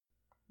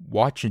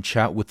Watch and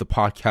chat with the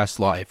podcast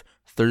live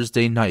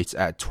Thursday nights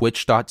at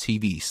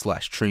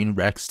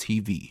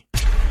twitch.tv/trainwreckstv.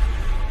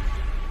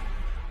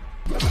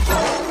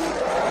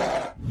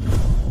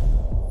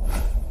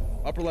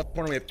 Upper left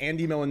corner, we have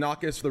Andy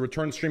Milanakis for the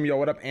return stream. Yo,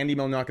 what up, Andy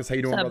Milanakis? How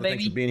you doing, What's up, brother?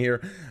 Thanks baby? for being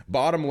here.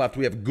 Bottom left,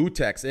 we have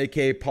Gutex,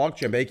 a.k.a.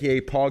 PogChamp,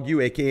 a.k.a.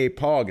 PogU, a.k.a.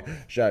 Pog.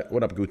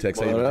 What up, Gutex?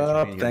 How you What doing?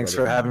 up? Thanks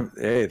for being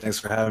here, Thanks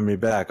for having me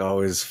back.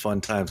 Always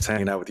fun times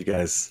hanging out with you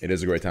guys. It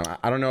is a great time.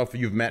 I don't know if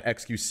you've met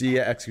XQC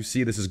yet.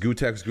 XQC, this is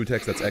Gutex.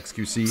 Gutex, that's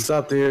XQC. What's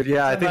up, dude?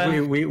 Yeah, I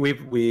think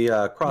we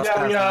crossed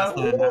paths.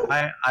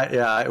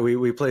 Yeah.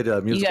 We played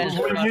music. guys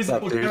We're What's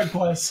up, musical dude? good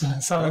place.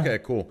 So Okay,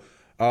 cool.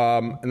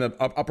 In the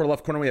upper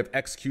left corner, we have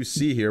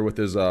XQC here with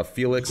his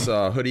Felix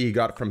hoodie he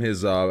got from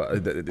his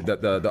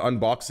the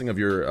unboxing of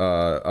your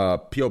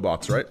PO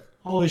box, right?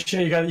 holy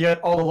shit, you got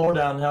all the lore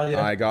down. Hell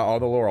yeah. I got all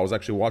the lore. I was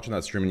actually watching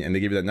that stream, and they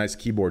gave you that nice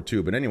keyboard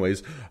too. But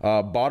anyways,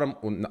 bottom,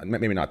 well,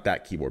 maybe not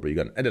that keyboard, but you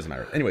got it. Doesn't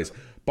matter. Anyways,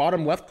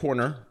 bottom left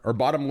corner or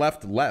bottom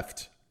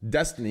left,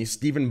 Destiny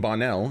Stephen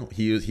Bonnell.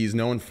 He's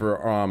known for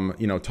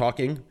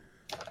talking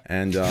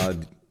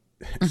and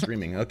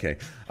streaming. Okay.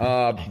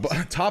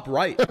 Top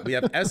right, we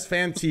have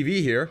S-Fan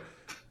TV here.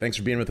 Thanks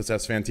for being with us,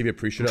 S-Fan TV.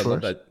 Appreciate it. I love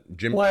that.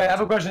 Jim. Wait, I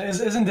have a question.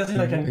 Isn't Disney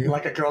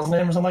like a girl's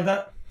name or something like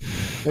that?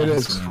 It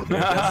is.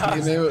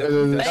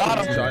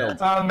 Child.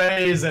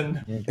 Amazing.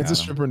 It's a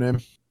stripper name.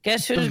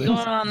 Guess who's going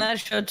on that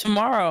show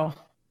tomorrow?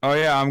 Oh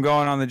yeah, I'm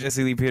going on the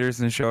Jesse Lee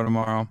Peterson show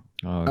tomorrow.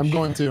 I'm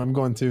going to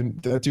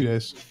 2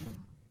 days.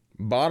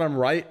 Bottom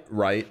right,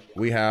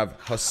 we have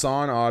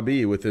Hassan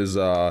Abi with his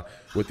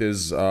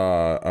what's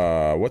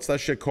that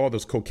shit called?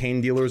 Those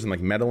cocaine dealers and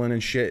like Medellin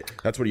and shit.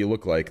 That's what you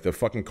look like. The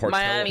fucking cartel.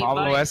 Miami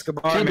Pablo Vice.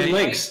 Escobar, Cuban maybe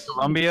links.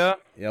 Colombia.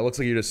 Yeah, it looks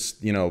like you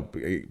just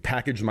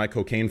packaged my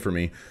cocaine for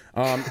me.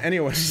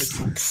 Anyways,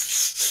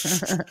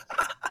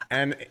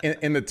 and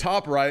in the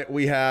top right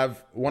we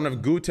have one of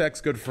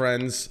Gutek's good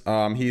friends.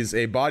 He's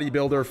a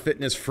bodybuilder,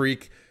 fitness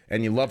freak,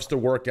 and he loves to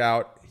work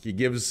out. He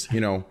gives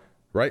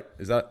right?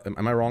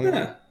 Am I wrong?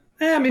 Yeah.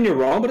 I mean, you're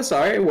wrong, but it's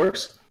all right. It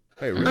works.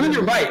 Hey, I mean,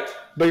 you're right,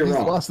 but you're He's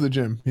the wrong. boss of the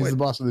gym. He's the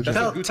boss of the gym.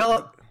 Tell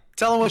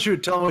him what you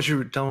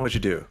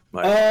do.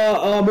 Mike.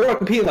 More I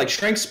compete like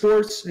strength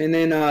sports, and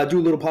then do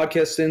a little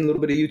podcasting, a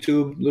little bit of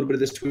YouTube, a little bit of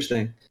this Twitch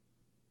thing.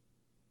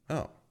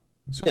 Oh,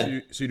 so, Yeah.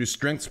 so you do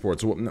strength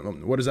sports.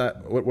 What is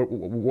that?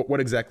 What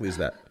exactly is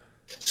that?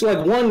 So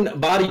like one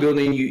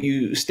bodybuilding,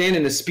 you stand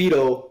in a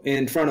Speedo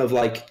in front of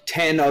like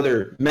 10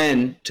 other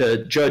men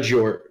to judge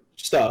your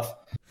stuff.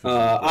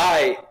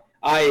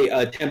 I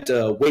attempt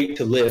a weight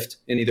to lift,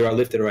 and either I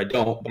lift it or I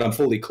don't, but I'm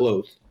fully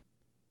clothed.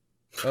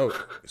 Oh,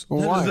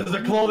 Well, why? Is the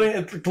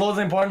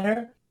clothing part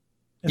here?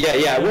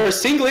 Yeah, I wear a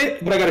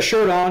singlet, but I got a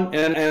shirt on,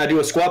 and I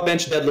do a squat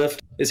bench deadlift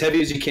as heavy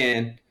as you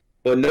can,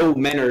 but no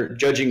men are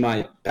judging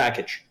my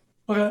package.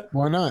 Okay.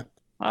 Why not?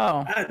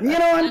 Oh, I'm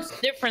that's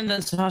different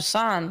than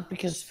Hassan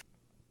because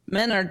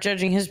men are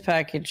judging his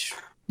package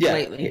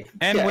lately.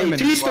 And yeah, women.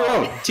 teach as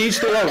well. their own. Teach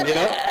their own,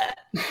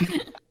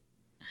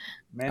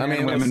 Men I mean,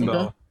 and women listen,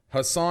 though.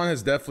 Hassan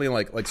has definitely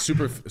like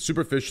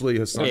superficially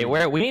Hassan.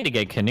 Wait, we need to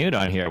get Canute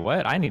on here.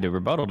 What? I need a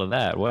rebuttal to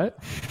that.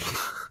 What?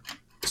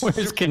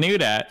 Where's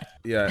Canute at?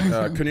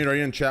 Yeah, Canute, are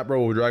you in chat,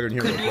 bro? We'll drag her in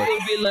here real You quick.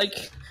 would be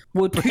like,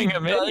 what Bring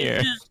him in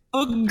here.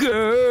 a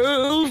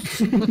girl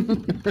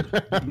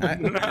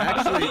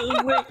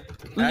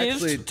Actually,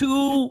 lifts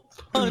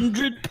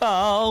 200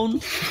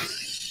 pounds.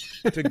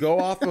 to go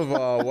off of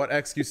what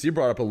XQC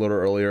brought up a little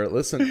earlier,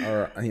 listen,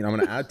 I'm going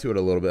to add to it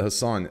a little bit.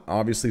 Hassan,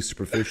 obviously,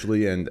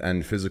 superficially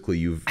and physically,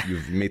 you've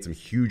made some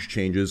huge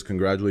changes.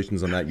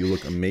 Congratulations on that. You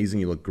look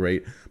amazing. You look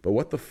great. But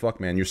what the fuck,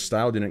 man? Your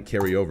style didn't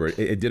carry over.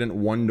 It didn't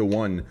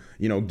one-to-one,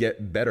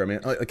 get better. I mean,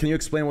 can you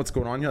explain what's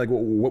going on here? Like,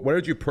 where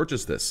did you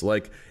purchase this?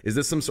 Like, is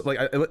this some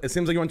it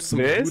seems like you went to some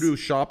voodoo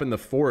shop in the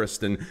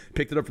forest and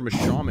picked it up from a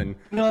shaman.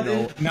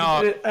 No.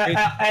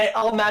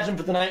 I'll imagine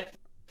for tonight.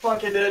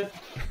 Fuck it, dude.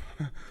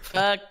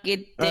 Fuck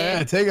it,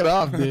 Yeah, take it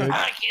off, dude.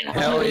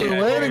 Hell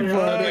We're waiting for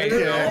it.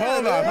 Okay,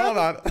 hold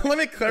on. Let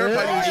me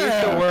clarify.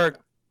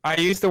 I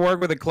used to work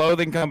with a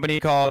clothing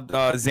company called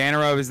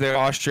Xanarov, is their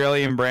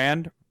Australian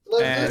brand,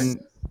 and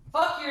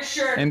Fuck your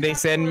shirt. and they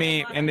send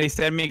me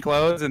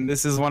clothes, and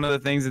this is one of the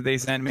things that they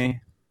sent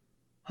me.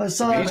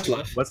 Hassan,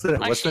 What's the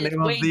Actually, name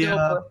of way the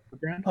doper.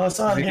 brand?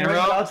 Hassan, can you wear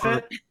the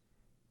outfit?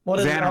 What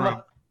is it?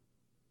 Xanarov.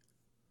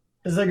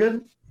 Is that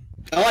good?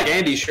 I like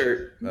Andy's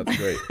shirt. That's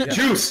great. Yeah.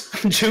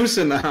 Juice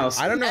in the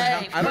house. I don't know.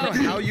 Hey, I don't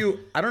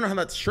know how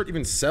that shirt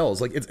even sells.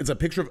 Like, it's a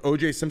picture of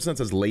O.J. Simpson that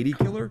says "Lady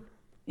Killer."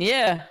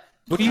 Yeah.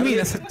 What do you mean?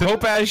 That's a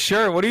dope ass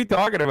shirt. What are you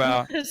talking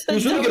about? Who's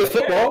really good at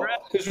football?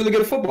 Who's really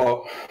good at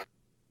football?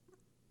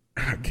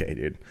 Okay,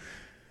 dude.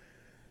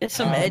 It's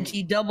some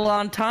edgy double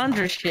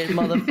entendre shit,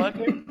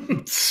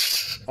 motherfucker.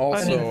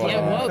 Also,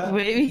 Get woke,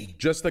 baby.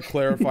 just to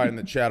clarify in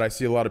the chat, I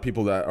see a lot of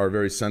people that are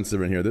very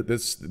sensitive in here.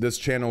 This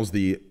channel is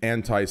the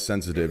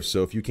anti-sensitive.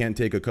 So if you can't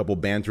take a couple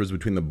banters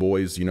between the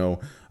boys,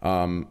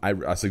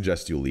 I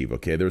suggest you leave.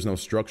 Okay, there's no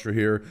structure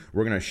here.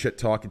 We're gonna shit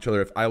talk each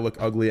other. If I look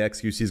ugly,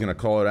 XQC is gonna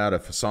call it out.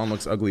 If Hassan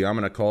looks ugly, I'm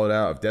gonna call it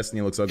out. If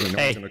Destiny looks ugly, no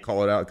one's gonna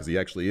call it out because he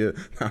actually is.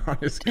 I'm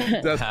just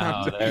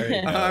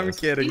kidding. I'm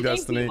kidding,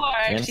 Destiny.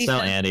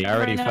 Tell Andy. I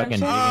already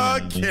fucking.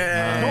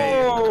 Okay.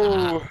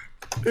 Oh.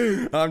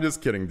 I'm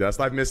just kidding, Dest.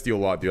 I've missed you a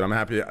lot, dude. I'm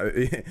happy.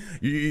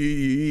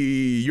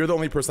 You're the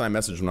only person I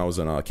messaged when I was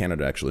in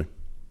Canada, actually.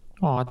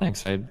 Oh,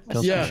 thanks.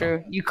 Yeah.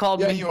 True. You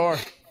called Yeah, me. you are.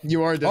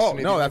 You are Oh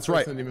Destiny. no, that's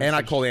right. And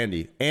I called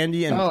Andy.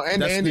 Andy and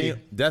Destiny.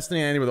 Andy. Destiny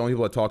and Andy were the only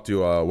people I talked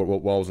to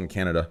while I was in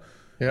Canada.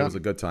 Yeah. It was a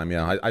good time.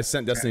 Yeah, I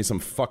sent Destiny some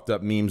fucked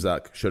up memes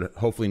that should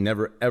hopefully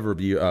never ever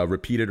be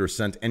repeated or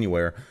sent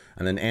anywhere.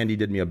 And then Andy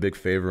did me a big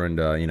favor and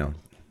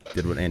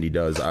did what Andy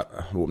does.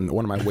 One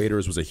of my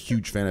waiters was a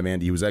huge fan of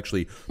Andy. He was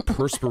actually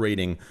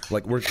perspirating,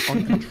 like we're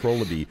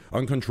uncontrollably,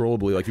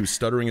 like he was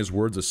stuttering his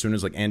words as soon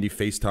as like Andy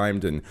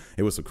FaceTimed, and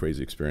it was a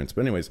crazy experience.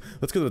 But anyways,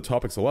 let's get to the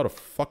topics. A lot of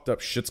fucked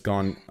up shit's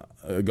gone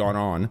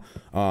on.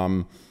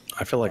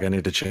 I feel like I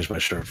need to change my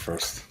shirt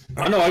first.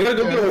 I know. I gotta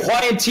go get a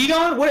Hawaiian tee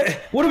on.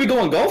 What are we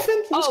going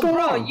golfing? What's going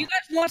bro, on? you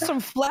guys want some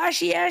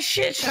flashy ass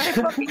shit? Should I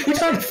fucking We're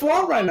trying to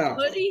flaunt right now.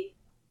 hoodie?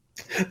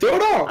 Throw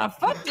it on. Ah,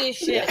 fuck this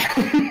shit.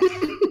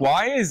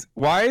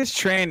 Why is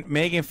Train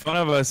making fun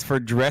of us for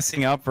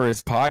dressing up for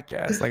his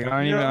podcast? Like I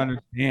don't even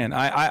understand.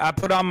 I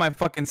put on my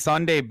fucking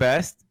Sunday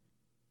best.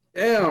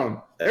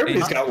 Damn.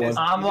 Everybody's got one.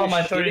 I'm on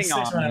my Shitting 36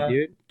 on right me, now.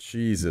 dude.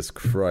 Jesus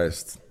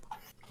Christ.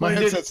 My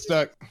Dude, headset's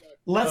stuck.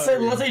 Let's say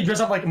you dress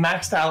up like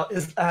Max style.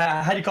 Is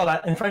how do you call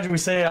that? In French we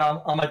say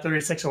on my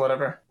 36 or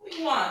whatever. What do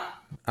you want?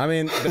 I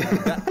mean,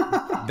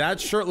 that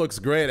shirt looks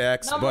great,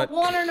 X. Number but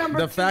one or number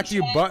the two, fact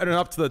you Chad? button it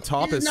up to the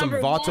top This is is some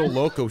number Vato one.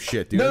 Loco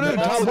shit, dude. No,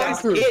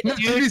 that's it, no,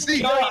 dude.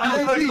 TBC.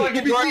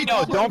 Fucking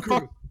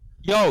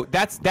Yo, Yo,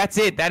 that's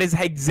it. That is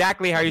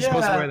exactly how you're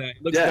supposed to wear that. It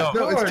looks dope.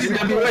 No,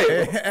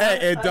 it's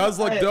Hey, it does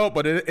look dope,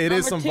 but it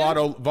is some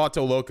Number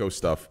Vato Loco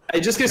stuff.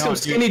 Hey, just get some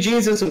skinny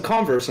jeans and some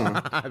Converse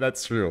on.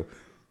 That's true.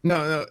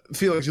 No,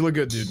 Felix, you look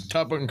good, dude.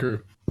 Top button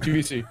crew.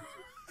 TBC.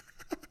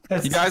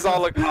 You guys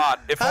all look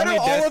hot. If How do only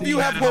all of Destiny you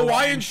have had a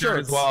Hawaiian shirt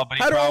shirts? as well, but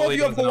he How do all of probably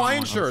you have doesn't own Hawaiian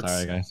one. shirts?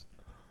 Sorry, guys.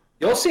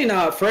 Y'all seen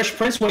Fresh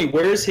Prince when he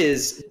wears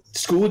his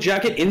school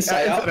jacket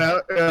inside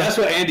out? That's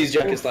what Andy's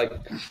jacket's like.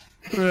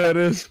 Yeah, it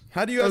is.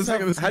 How do you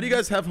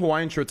guys have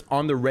Hawaiian shirts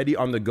on the ready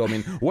on the go? I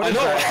mean, what is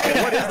I know.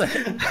 that? What is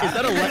that? Is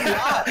that a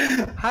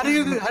lemon? How do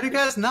you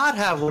guys not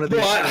have one of these?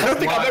 Bro, I don't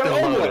think I've ever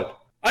owned one.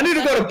 I need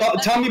to go to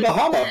Tommy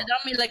Bahama. I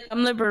mean, like I'm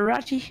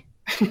Liberace.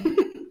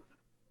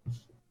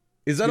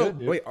 Is that a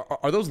wait?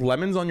 Are those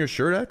lemons on your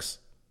shirt, X?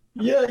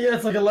 Yeah,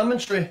 it's like a lemon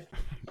tree.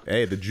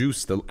 Hey, the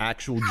juice, the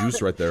actual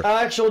juice right there.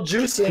 Actual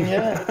juicing,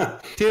 yeah.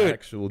 Dude,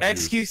 Actual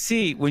juice.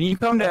 XQC, when you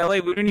come to LA,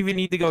 we don't even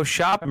need to go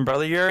shopping,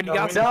 brother. You already No,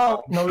 got we some.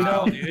 don't. No, we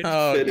don't. Dude.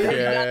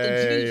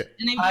 Okay.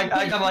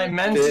 I got my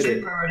men's Did tree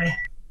it. already.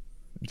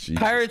 Jeez.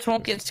 Pirates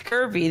won't get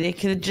scurvy. They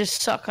could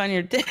just suck on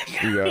your dick.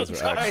 You guys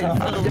are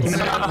actually.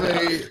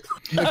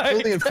 They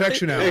pull the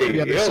infection out. There you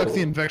Yeah, they go. suck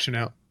the infection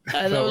out.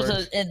 That was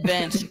an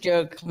advanced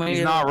joke.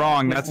 He's not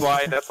wrong. That's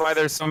why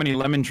there's so many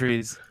lemon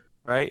trees,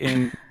 right,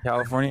 in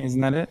California.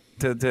 Isn't that it?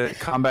 To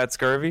combat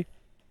scurvy.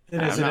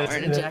 It is.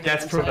 Yeah,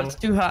 it's proven. It's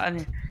too hot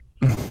in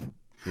here.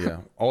 Yeah,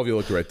 all of you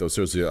look great though.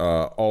 Seriously,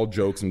 all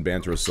jokes and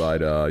banter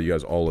aside, you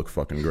guys all look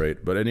fucking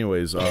great. But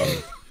anyways,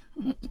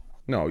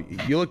 no,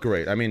 you look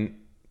great. I mean,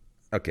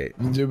 okay,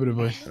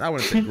 Indubitably. I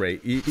wouldn't say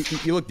great.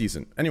 You look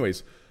decent.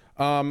 Anyways,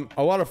 a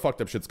lot of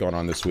fucked up shit's going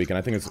on this week, and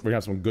I think we're gonna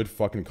have some good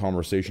fucking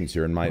conversations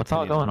here. In my What's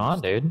all opinion. going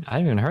on, dude? I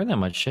haven't even heard that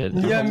much shit.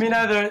 Yeah, me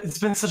neither. It's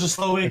been such a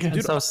slow week.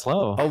 It's so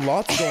slow. A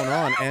lot's going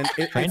on, and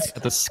Train's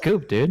got the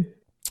scoop, dude.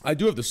 I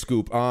do have the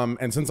scoop.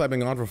 And since I've been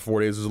gone for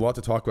 4 days, there's a lot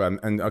to talk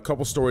about, and a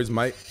couple stories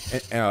might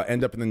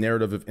end up in the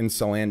narrative of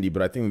Incel Andy,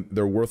 but I think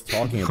they're worth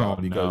talking about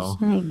because.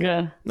 Oh,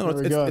 God. No,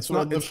 There we go. it's That's what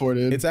I not. live for,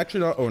 dude. It's actually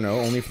not. Oh no,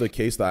 only for the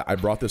case that I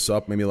brought this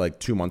up maybe like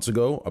 2 months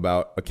ago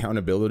about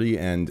accountability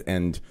and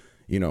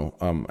you know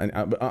and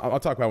I'll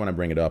talk about it when I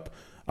bring it up.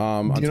 Do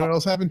you know what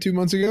else happened 2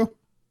 months ago?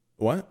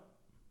 What?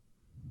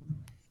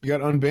 You got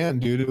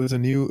unbanned, dude. It was a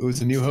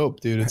new hope,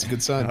 dude. It's a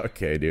good sign.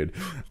 Okay, dude.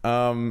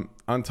 On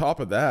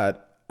top of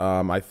that,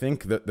 I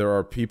think that there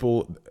are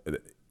people.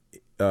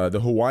 The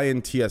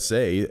Hawaiian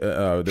TSA,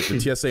 the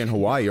TSA in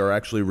Hawaii are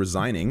actually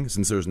resigning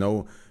since there's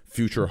no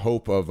future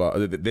hope of.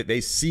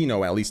 They see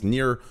no at least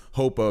near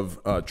hope of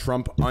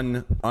Trump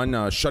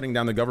shutting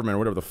down the government or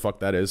whatever the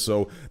fuck that is.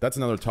 So that's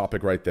another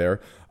topic right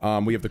there.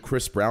 We have the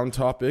Chris Brown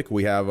topic.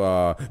 We have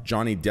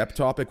Johnny Depp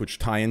topic, which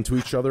tie into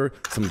each other.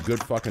 Some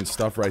good fucking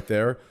stuff right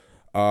there.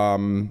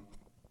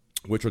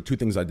 Which are two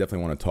things I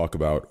definitely want to talk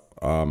about.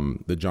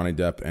 The Johnny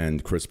Depp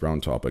and Chris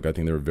Brown topic. I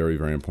think they're very,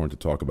 very important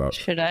to talk about.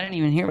 Shit, I didn't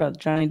even hear about the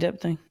Johnny Depp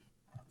thing.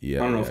 Yeah.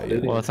 I don't know if I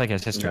did. Well, it's like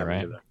his history,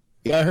 right?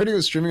 Yeah, I heard he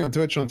was streaming on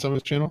Twitch on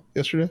someone's channel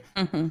yesterday.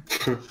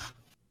 Mm-hmm.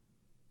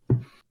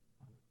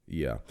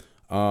 Yeah.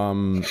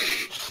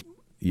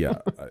 Yeah.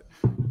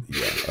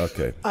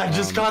 Okay. I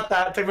just got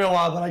that. It took me a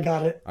while, but I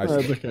got it. I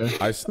That's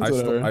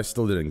okay. I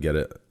still didn't get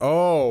it.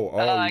 Oh,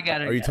 I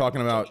got it. Are you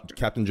talking about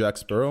Captain Jack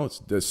Sparrow? It's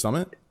the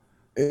summit.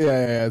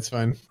 Yeah, it's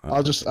fine.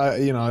 I just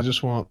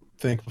won't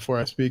think before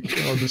I speak.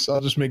 I'll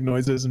just make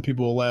noises and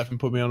people will laugh and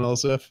put me on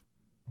LSF.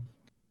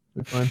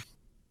 Be fine.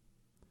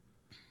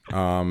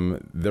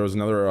 There was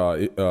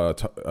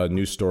another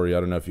news story. I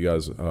don't know if you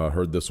guys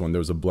heard this one. There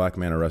was a black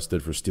man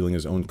arrested for stealing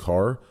his own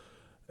car,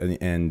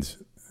 and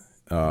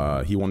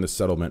he won the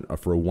settlement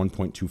for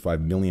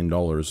 $1.25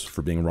 million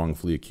for being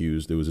wrongfully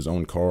accused. It was his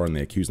own car, and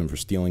they accused him for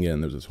stealing it.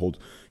 And there's this whole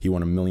he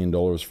won $1 million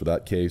for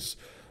that case.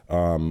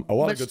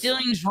 But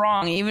stealing's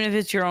wrong, even if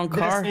it's your own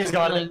car.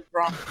 Stealing's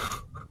wrong.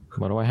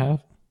 What do I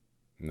have?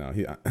 No,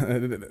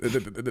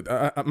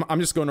 I'm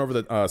just going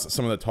over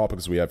some of the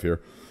topics we have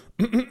here.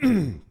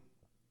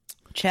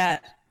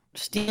 Chat,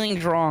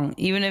 stealing's wrong,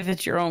 even if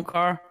it's your own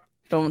car.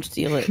 Don't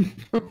steal it.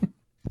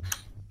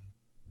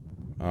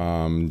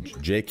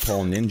 Jake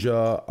Paul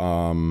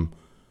Ninja.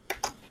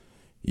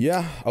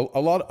 Yeah, a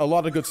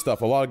lot of good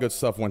stuff. A lot of good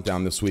stuff went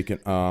down this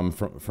weekend. From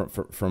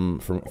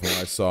what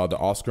I saw, the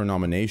Oscar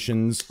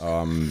nominations.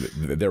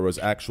 There was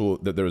a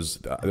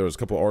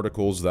couple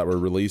articles that were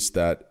released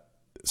that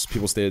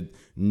people stated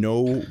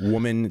no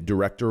woman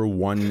director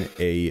won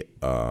a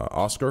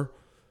Oscar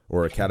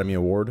or Academy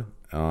Award.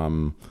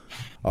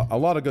 A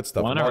lot of good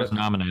stuff. One was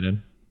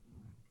nominated.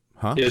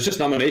 Huh? Yeah, it's just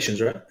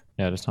nominations, right?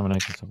 Yeah, just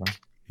nominations so far.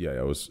 Yeah,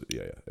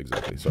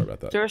 exactly. Sorry about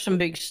that. There were some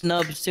big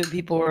snubs too.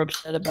 People were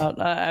upset about.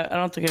 I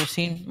don't think I've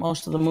seen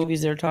most of the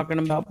movies they're talking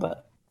about,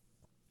 but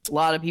a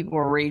lot of people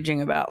were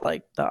raging about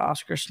like the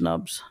Oscar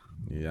snubs.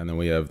 Yeah, and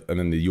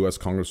then the U.S.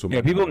 Congresswoman.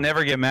 Yeah, people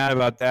never get mad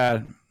about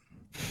that.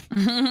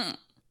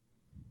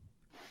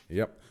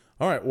 Yep.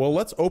 All right. Well,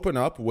 let's open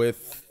up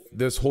with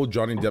this whole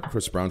Johnny Depp,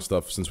 Chris Brown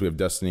stuff. Since we have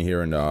Destiny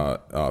here and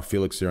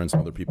Felix here and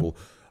some other people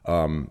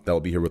that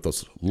will be here with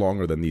us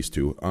longer than these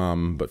two.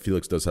 But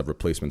Felix does have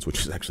replacements, which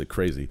is actually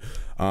crazy.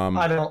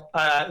 I don't.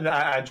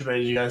 I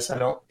debated you guys. I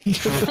don't.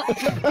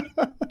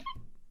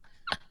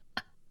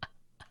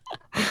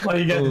 What,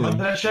 you guys love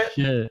that shit?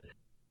 Shit.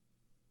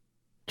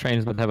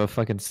 Train's about to have a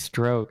fucking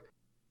stroke.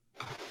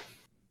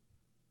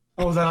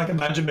 Oh, was that like a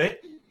bad debate?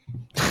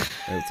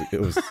 It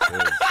was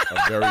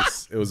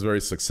a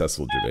very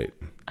successful debate.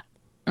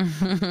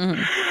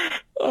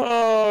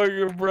 Oh,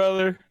 your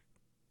brother.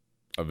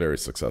 A very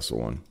successful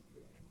one.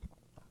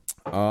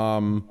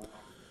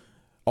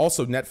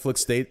 Also,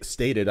 Netflix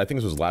stated, I think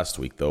this was last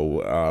week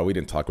though. We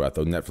didn't talk about it,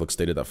 though. Netflix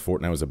stated that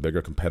Fortnite was a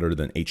bigger competitor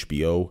than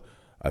HBO.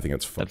 I think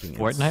it's fucking. That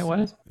Fortnite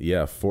was?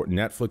 Yeah,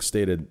 Netflix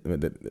stated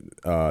that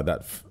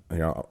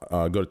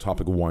go to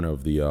topic 1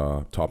 of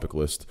the topic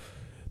list.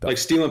 Like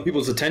stealing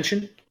people's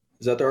attention?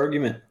 Is that their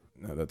argument?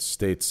 That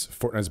states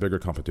Fortnite's bigger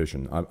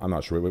competition. I'm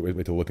not sure.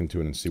 Wait to look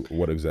into it and see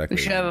what exactly.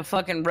 We should have a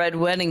fucking red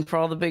wedding for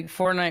all the big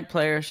Fortnite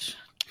players.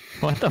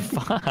 What the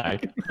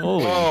fuck?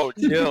 Oh,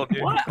 chill,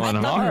 dude. What? I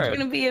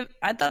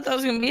thought that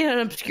was gonna be an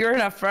obscure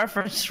enough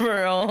reference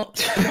for all.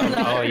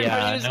 Oh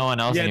yeah, no one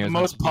else. Yeah, knew the it was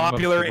most Game of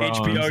popular Thrones.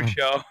 HBO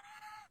show.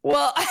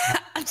 Well,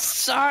 I'm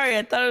sorry.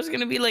 I thought it was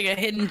gonna be like a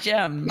hidden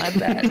gem. My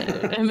bad.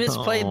 I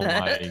misplayed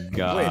that. Oh my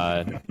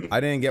god. I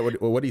didn't get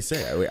what did he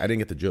say? I didn't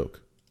get the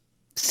joke.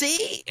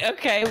 See?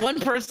 Okay, one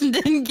person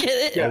didn't get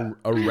it. Yeah.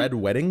 A red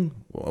wedding?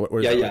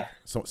 Yeah.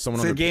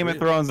 Someone It's a Game of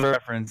Thrones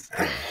reference.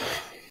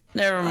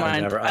 Never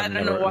mind. I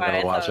don't know why.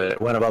 I watch thought-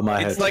 it. Went above my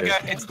head. It's like too.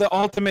 it's the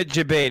ultimate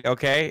debate,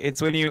 okay?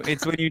 It's when you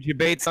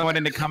debate someone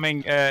into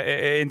coming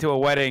into a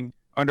wedding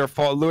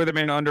lure them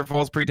in under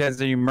false pretense,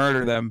 and you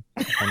murder them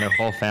And their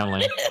whole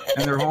family.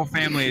 and their whole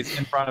family is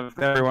in front of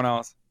everyone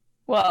else.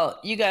 Well,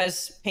 you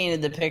guys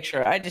painted the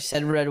picture. I just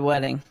said red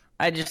wedding.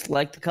 I just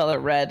like the color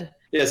red.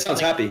 Yeah, it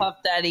sounds Like happy. a Puff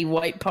Daddy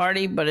white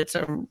party, but it's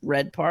a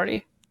red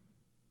party.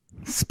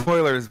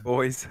 Spoilers,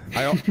 boys.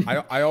 I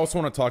also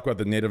want to talk about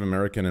the Native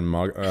American and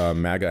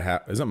MAGA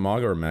hat. Is it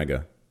MAGA or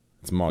MAGA?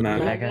 It's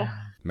MAGA.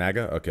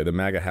 MAGA? Okay, the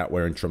MAGA hat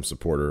wearing Trump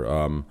supporter.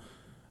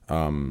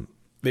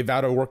 They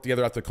vowed to work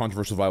together after the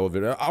controversial viral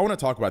video. I want to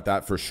talk about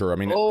that for sure. I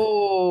mean,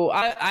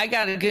 I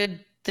got a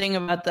good thing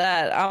about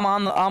that. I'm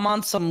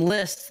on some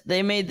list.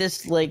 They made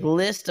this like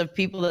list of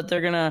people that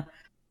they're gonna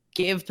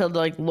give to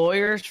like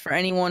lawyers for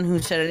anyone who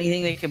said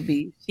anything that could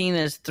be seen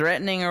as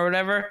threatening or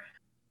whatever.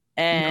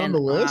 And on the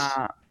list?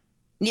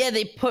 Yeah,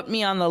 they put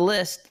me on the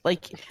list.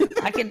 Like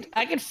I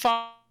could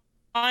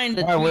find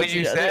the. Why, what tweet. did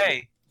you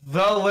say?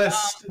 The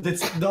list.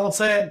 Don't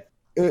say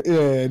it.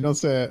 Yeah, don't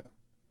say it.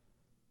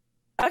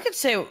 I could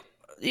say,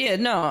 yeah,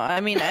 no.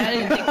 I mean, I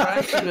didn't think what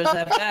I said was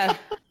that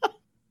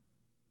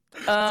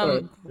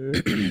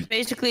bad.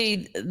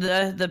 Basically,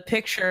 the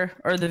picture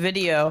or the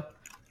video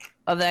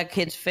of that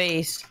kid's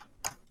face.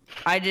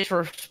 I just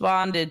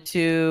responded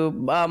to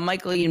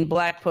Michael Ian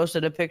Black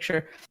posted a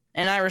picture,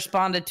 and I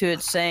responded to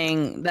it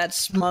saying that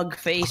smug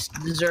face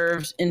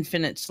deserves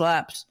infinite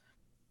slaps.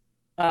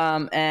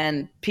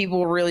 And people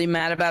were really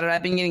mad about it.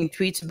 I've been getting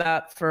tweets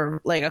about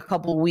for like a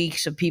couple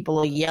weeks of people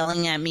like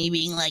yelling at me,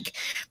 being like,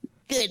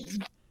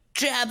 "Good,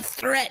 job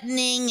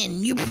threatening,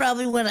 and you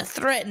probably want to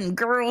threaten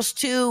girls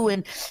too,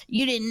 and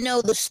you didn't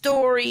know the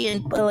story,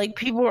 and like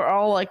people were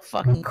all like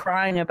fucking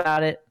crying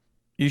about it.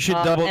 You should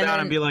double and down then-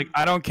 and be like,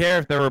 I don't care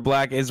if there were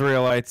black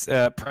Israelites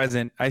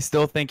present. I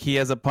still think he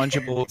has a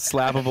punchable,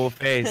 slappable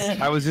face.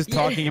 I was just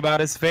talking about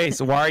his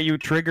face. Why are you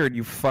triggered,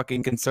 you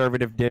fucking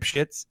conservative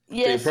dipshits?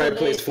 Yeah, They probably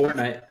plays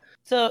Fortnite.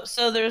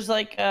 So there's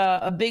like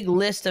a big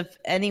list of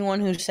anyone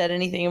who said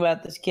anything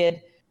about this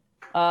kid,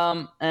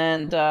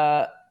 and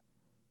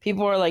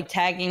people were like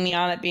tagging me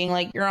on it, being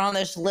like, "You're on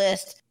this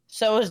list."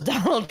 So is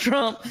Donald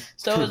Trump.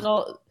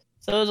 So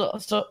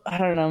I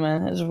don't know,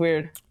 man. It's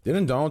weird.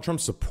 Didn't Donald Trump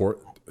support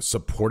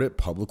it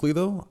publicly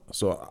though?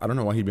 So I don't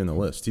know why he'd be on the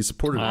list. He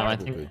supported it I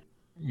publicly. think,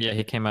 yeah,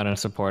 he came out and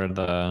supported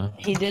the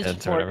He did kids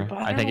or support it, whatever. but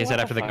I I don't think he know said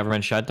what after the the fuck.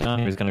 government shutdown,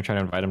 he was going to try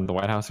to invite him to the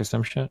White House or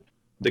some shit.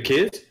 The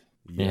kids?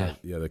 Yeah,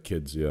 the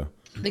kids. Yeah.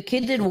 The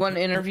kid did one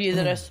interview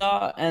that I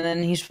saw, and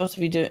then he's supposed to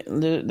be doing.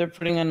 They're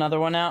putting another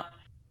one out.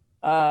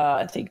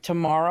 I think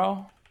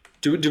tomorrow.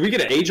 Do we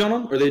get an age on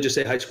him, or they just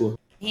say high school?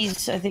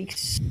 He's I think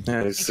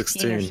Yeah, he's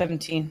 16 or 16.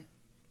 17.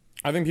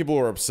 I think people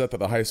were upset that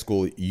the high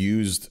school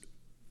used.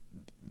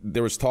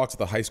 There was talks of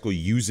the high school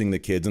using the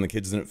kids, and the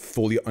kids didn't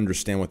fully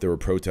understand what they were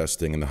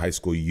protesting, and the high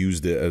school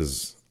used it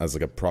as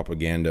like a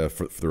propaganda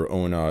for their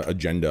own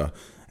agenda.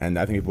 And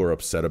I think people were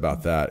upset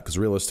about that because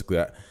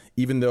realistically,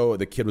 even though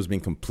the kid was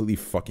being completely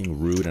fucking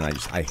rude, and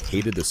I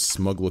hated the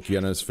smug look he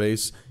had on his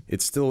face,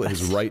 it's still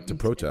his right to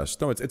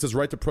protest. No, it's his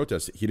right to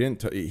protest. He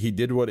didn't. He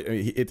did what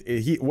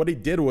what he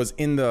did was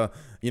in the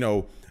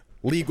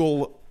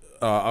legal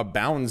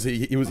bounds.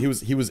 He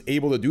was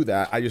able to do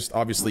that. I just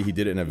obviously he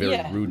did it in a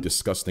very rude,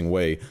 disgusting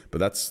way. But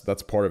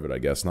that's part of it, I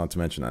guess. Not to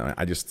mention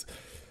I just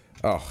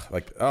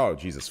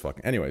Jesus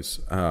fucking. Anyways,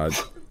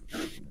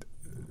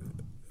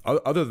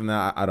 other than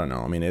that, I don't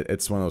know. I mean,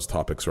 it's one of those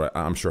topics, right?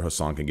 I'm sure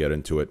Hassan can get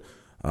into it.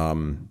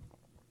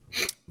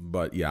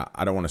 But yeah,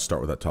 I don't want to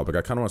start with that topic.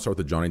 I kind of want to start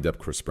with the Johnny Depp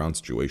Chris Brown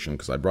situation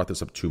because I brought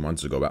this up 2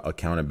 months ago about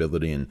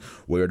accountability and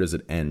where does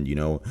it end?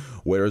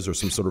 Where is there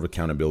some sort of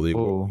accountability?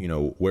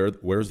 Ooh.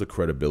 Where's the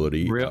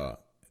credibility?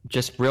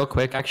 Just real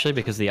quick, actually,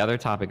 because the other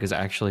topic is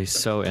actually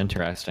so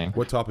interesting.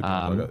 What topic?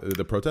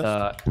 The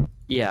protest?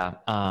 Yeah.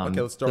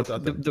 Okay, let's start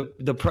with that.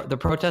 The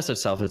protest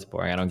itself is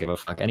boring. I don't give a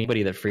fuck.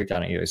 Anybody that freaked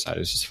out on either side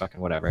is just fucking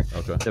whatever.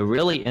 Okay. The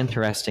really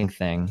interesting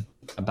thing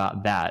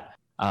about that,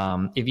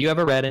 if you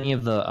ever read any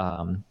of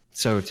the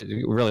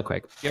really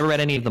quick, if you ever read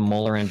any of the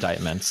Mueller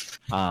indictments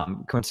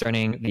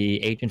concerning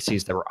the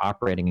agencies that were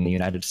operating in the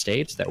United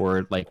States that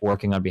were like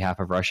working on behalf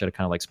of Russia to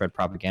kind of like spread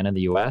propaganda in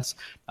the U.S.,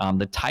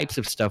 the types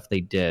of stuff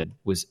they did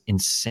was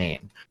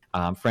insane.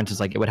 For instance,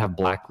 like it would have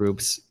black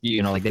groups,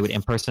 like they would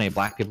impersonate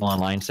black people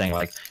online saying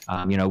like,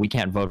 we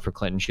can't vote for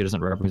Clinton. She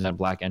doesn't represent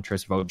black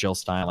interests. Vote Jill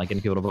Stein, like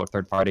getting people to vote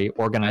third party,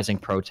 organizing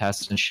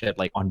protests and shit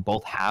like on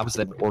both halves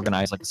that would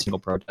organize like a single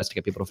protest to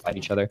get people to fight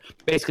each other.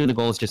 Basically, the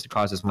goal is just to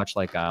cause as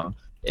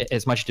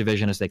much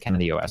division as they can in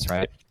the U.S.,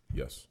 right?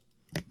 Yes.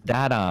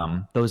 That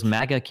those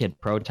MAGA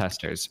kid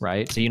protesters,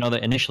 right? So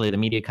that initially the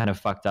media kind of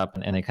fucked up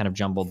and they kind of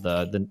jumbled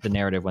the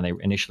narrative when they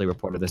initially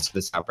reported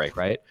this outbreak,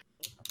 right?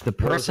 The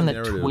person that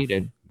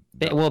tweeted.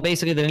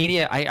 Basically, the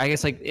media, I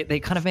guess, like they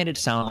kind of made it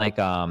sound like,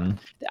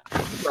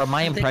 or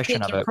my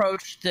impression of it.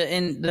 Approached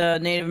the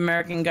Native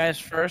American guys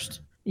first.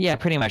 Yeah,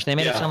 pretty much. They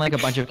made it sound like a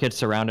bunch of kids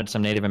surrounded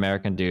some Native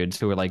American dudes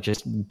who were like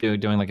just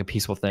doing like a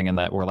peaceful thing and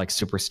that were like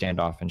super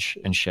standoff and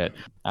shit.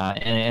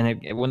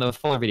 When the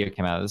fuller video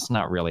came out, it's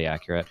not really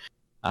accurate.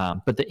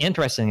 But the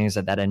interesting thing is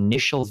that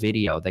initial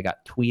video that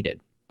got tweeted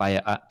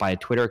by a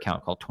Twitter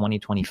account called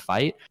 2020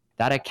 Fight.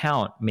 That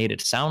account made it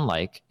sound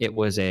like it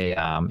was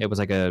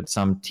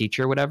some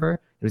teacher or whatever.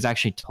 It was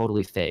actually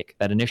totally fake.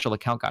 That initial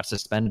account got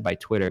suspended by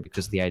Twitter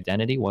because the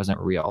identity wasn't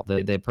real.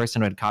 The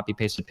person had copy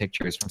pasted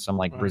pictures from some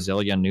like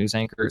Brazilian news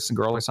anchor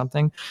girl or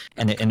something,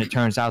 and it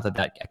turns out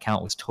that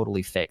account was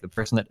totally fake. The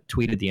person that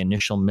tweeted the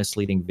initial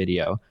misleading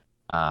video,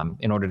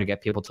 in order to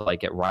get people to like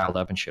get riled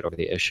up and shit over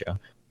the issue.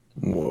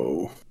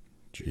 Whoa.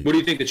 Jeez. What do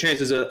you think the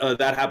chances of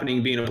that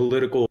happening being a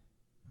political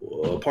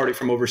party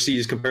from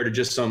overseas compared to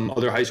just some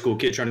other high school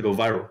kid trying to go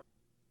viral?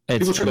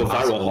 People try to go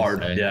viral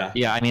hard.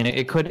 Yeah. I mean,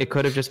 it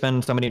could have just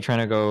been somebody trying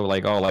to go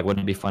like, oh, like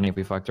wouldn't it be funny if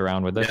we fucked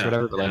around with this or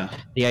whatever. But like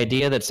the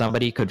idea that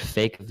somebody could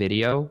fake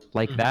video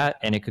like that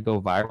and it could go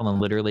viral and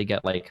literally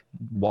get like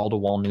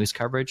wall-to-wall news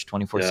coverage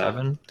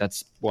 24/7.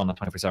 That's not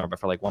 24/7, but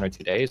for like 1 or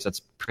 2 days. That's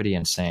pretty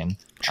insane.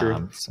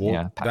 True.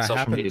 Social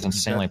media is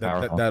insanely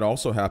powerful. That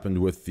also happened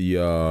with the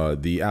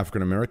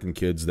African American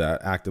kids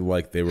that acted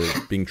like they were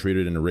being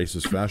treated in a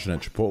racist fashion at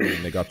Chipotle,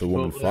 and they got the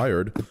woman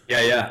fired.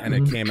 Yeah. And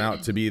it came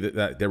out to be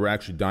that they were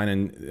actually dine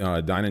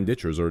and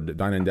ditchers or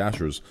dine and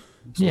dashers.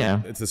 So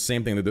it's the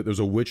same thing. There's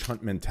a witch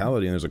hunt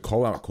mentality and there's a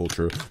call out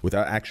culture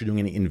without actually doing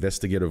any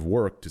investigative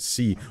work to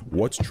see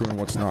what's true and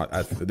what's not.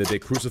 They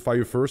crucify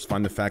you first,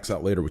 find the facts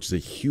out later, which is a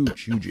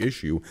huge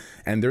issue.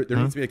 And there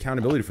needs to be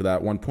accountability for that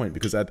at one point,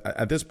 because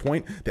at this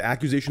point, the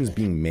accusations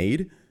being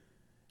made,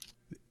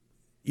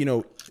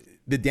 the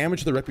damage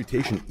to the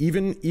reputation,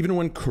 even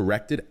when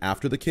corrected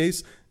after the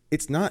case,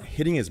 it's not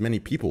hitting as many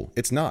people.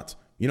 It's not.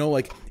 You know,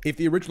 like if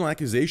the original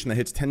accusation that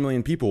hits 10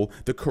 million people,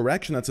 the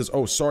correction that says,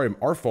 "Oh, sorry,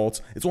 our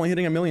fault," it's only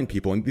hitting 1 million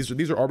people, and these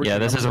are arbitrary. Yeah,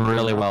 this is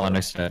really well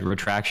understood.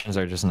 Retractions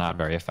are just not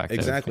very effective.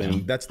 Exactly,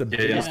 and that's the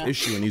biggest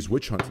issue in these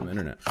witch hunts on the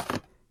internet.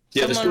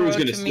 Yeah, the story's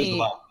going to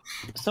me.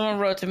 Someone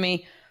wrote to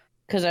me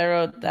because I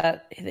wrote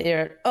that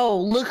there. Oh,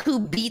 look who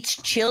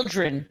beats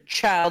children,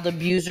 child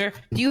abuser.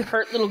 Do you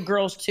hurt little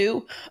girls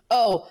too?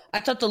 Oh, I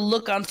thought the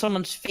look on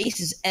someone's face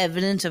is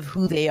evidence of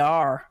who they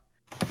are.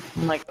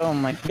 I'm like, oh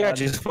my god. Yeah,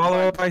 just follow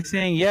up by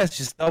saying yes.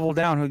 Just double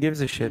down. Who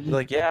gives a shit? Be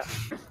like, yeah.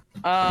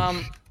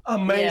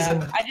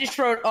 Amazing. Yeah. I just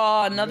wrote,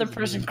 oh, another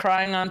person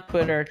crying on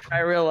Twitter. Try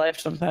real life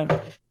sometime.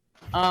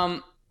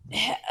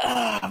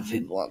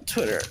 People on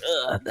Twitter.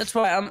 That's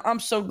why I'm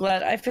so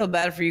glad. I feel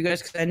bad for you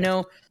guys because I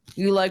know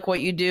you like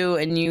what you do,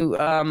 and you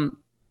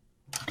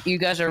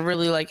guys are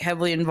really like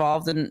heavily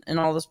involved in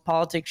all this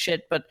politics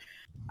shit. But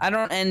I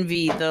don't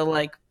envy the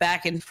like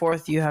back and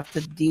forth you have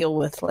to deal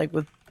with, like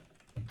with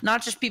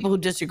not just people who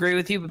disagree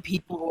with you, but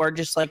people who are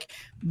just like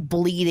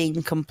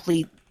bleeding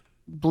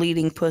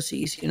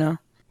pussies. You know.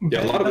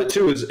 Yeah, a lot of it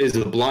too is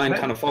the blind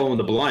kind of following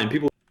the blind.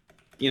 People,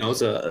 you know,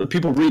 it's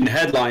people reading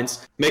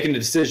headlines, making a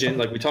decision.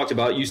 Like we talked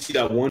about, you see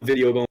that one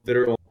video going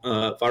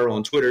viral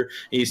on Twitter,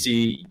 and you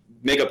see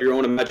make up your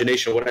own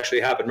imagination of what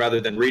actually happened rather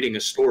than reading a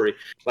story.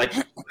 Like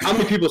how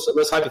many people?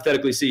 Let's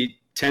hypothetically see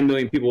 10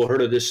 million people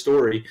heard of this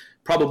story.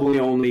 Probably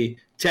only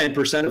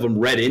 10% of them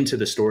read into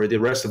the story. The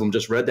rest of them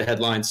just read the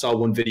headline, saw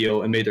one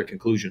video, and made their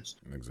conclusions.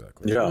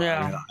 Exactly.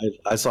 Yeah.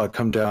 I saw it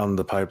come down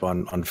the pipe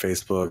on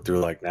Facebook through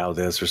like Now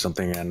This or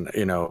something. And,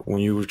 you know, when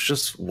you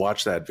just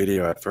watch that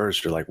video at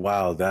first, you're like,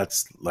 wow,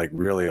 that's like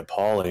really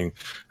appalling.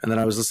 And then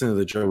I was listening to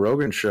the Joe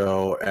Rogan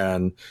show,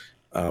 and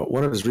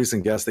one of his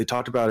recent guests, they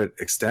talked about it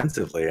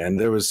extensively, and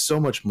there was so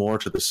much more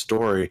to the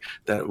story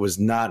that was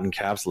not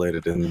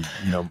encapsulated in,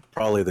 you know,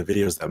 probably the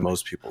videos that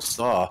most people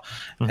saw.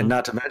 And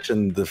not to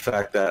mention the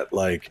fact that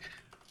like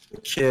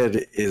the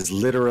kid is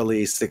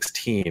literally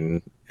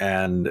 16,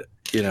 and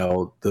you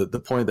know the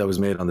point that was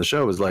made on the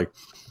show was like,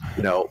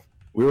 you know,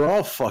 we were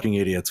all fucking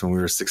idiots when we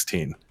were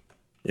 16.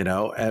 You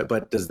know,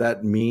 but does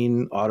that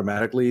mean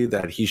automatically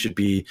that he should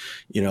be,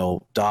 you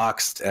know,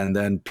 doxxed, and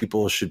then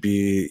people should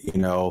be,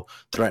 you know,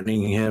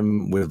 threatening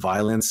him with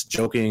violence,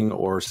 joking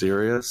or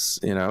serious?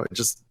 You know,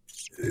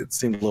 it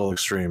seemed a little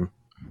extreme.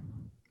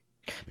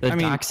 The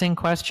doxing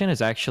question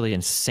is actually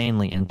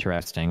insanely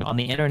interesting. On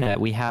the internet,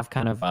 we have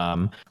kind of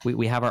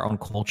we have our own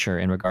culture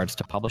in regards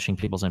to publishing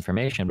people's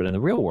information, but in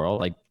the real world,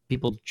 like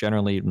people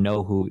generally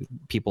know who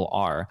people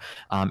are.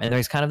 And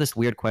there's kind of this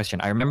weird question.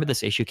 I remember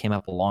this issue came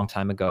up a long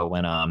time ago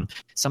when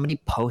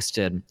somebody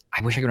posted,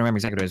 I wish I could remember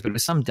exactly what it was, but it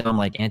was some dumb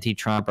like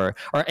anti-Trump or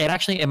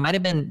it might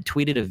have been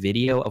tweeted a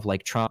video of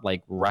like Trump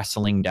like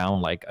wrestling down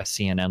like a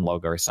CNN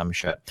logo or some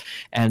shit.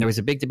 And there was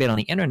a big debate on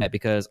the internet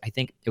because I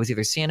think it was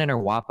either CNN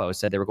or WAPO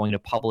said they were going to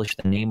publish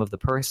the name of the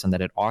person that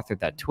had authored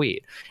that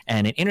tweet.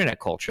 And in internet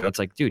culture, it's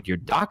like, dude, you're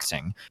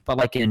doxing. But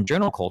like in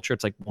journal culture,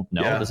 it's like, well,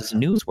 no, this is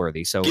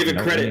newsworthy. So give it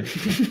credit.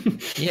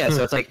 Yeah,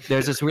 so it's like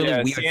there's this really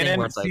weird thing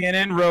where it's like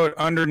CNN wrote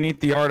underneath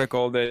the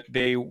article that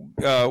they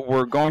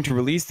were going to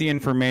release the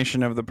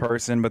information of the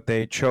person, but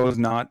they chose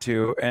not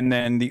to. And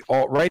then the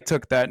alt-right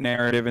took that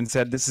narrative and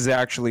said this is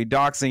actually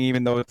doxing,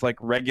 even though it's like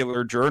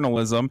regular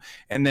journalism.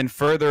 And then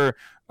further,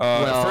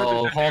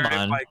 hold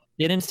on.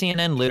 Didn't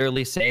CNN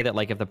literally say that,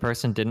 like, if the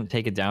person didn't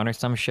take it down or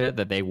some shit,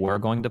 that they were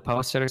going to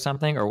post it or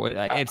something? Or what?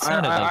 It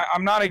sounded like...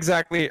 I'm not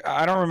exactly...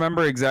 I don't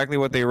remember exactly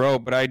what they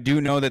wrote, but I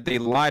do know that they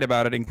lied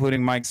about it,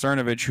 including Mike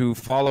Cernovich, who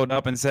followed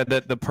up and said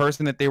that the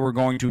person that they were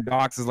going to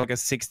dox is like a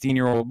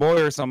 16-year-old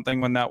boy or something,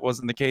 when that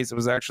wasn't the case. It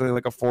was actually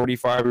like a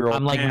 45-year-old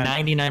I'm like man.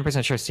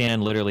 99% sure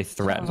CNN literally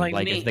threatened,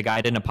 like if the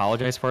guy didn't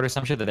apologize for it or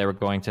some shit, that they were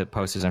going to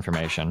post his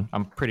information.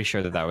 I'm pretty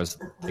sure that was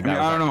the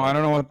guy. I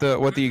don't know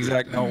what the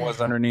exact note was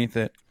underneath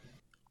it.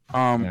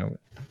 I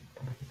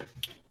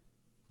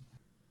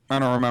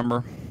don't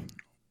remember,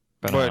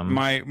 but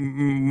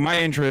my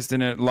interest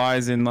in it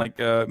lies in like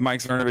Mike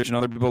Cernovich and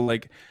other people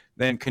like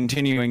then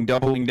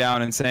doubling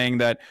down and saying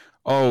that,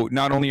 oh,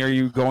 not only are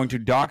you going to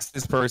dox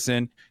this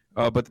person,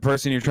 but the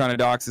person you're trying to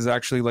dox is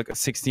actually like a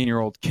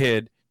 16-year-old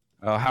kid.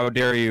 How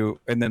dare you?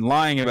 And then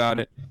lying about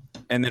it.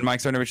 And then Mike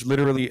Cernovich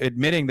literally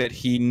admitting that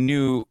he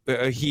knew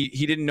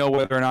he didn't know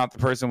whether or not the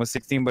person was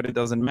 16, but it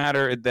doesn't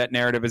matter. That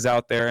narrative is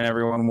out there, and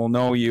everyone will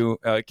know you,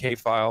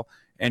 K-File,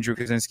 Andrew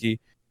Kaczynski,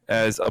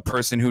 as a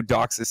person who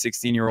doxes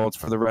 16-year-olds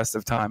for the rest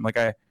of time. Like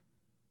I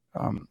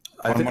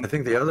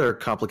think the other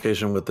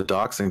complication with the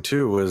doxing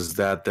too was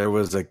that there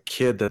was a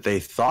kid that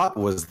they thought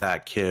was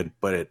that kid,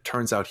 but it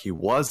turns out he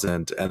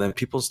wasn't, and then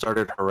people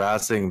started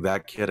harassing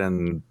that kid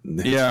and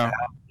his family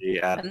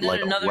at and then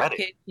like another a wedding.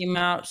 kid came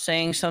out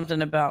saying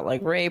something about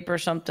like rape or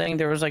something.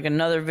 There was like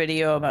another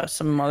video about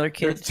some other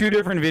kids. There's two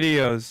different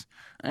videos.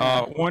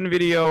 One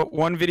video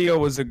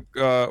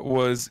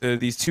was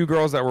these two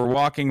girls that were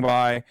walking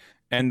by.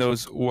 And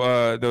those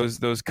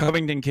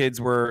Covington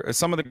kids were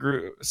some of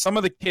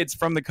the kids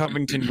from the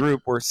Covington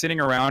group were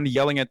sitting around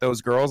yelling at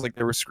those girls, like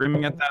they were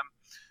screaming at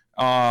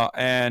them,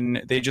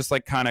 and they just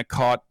like kind of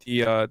caught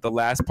the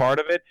last part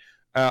of it.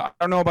 I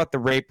don't know about the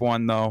rape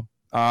one though.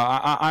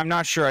 I'm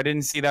not sure. I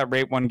didn't see that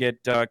rape one get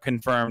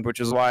confirmed, which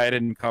is why I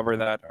didn't cover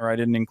that, or I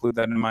didn't include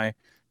that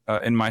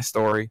in my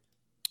story.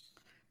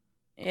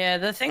 Yeah,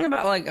 the thing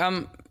about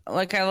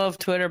like I love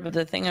Twitter, but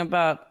the thing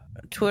about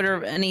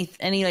Twitter, any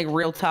like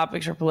real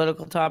topics or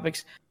political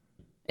topics,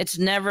 it's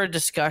never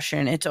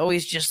discussion. It's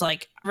always just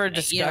like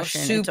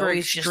discussion. Super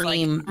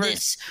extreme. Like,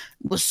 this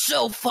was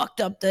so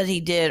fucked up that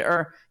he did,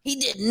 or he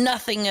did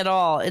nothing at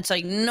all. It's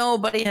like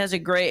nobody has a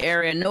gray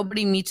area.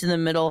 Nobody meets in the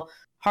middle.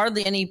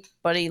 Hardly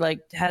anybody like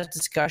has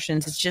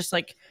discussions. It's just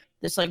like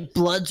this like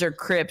Bloods or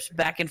Crips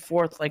back and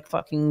forth like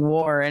fucking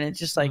war, and it's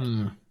just like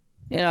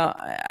you know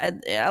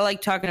I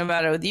like talking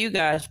about it with you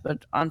guys,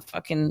 but on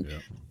fucking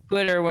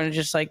Twitter when it's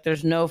just like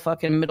there's no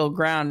fucking middle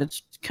ground,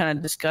 it's kind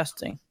of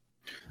disgusting.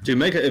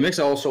 Dude, it makes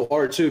it all so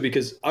hard too,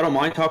 because I don't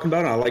mind talking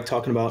about it. I like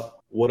talking about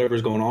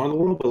whatever's going on in the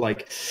world, but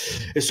like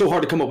it's so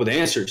hard to come up with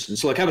answers. And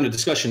so like having a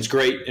discussion is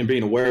great, and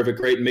being aware of it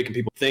great, and making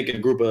people think, and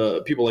a group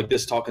of people like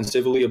this talking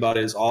civilly about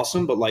it is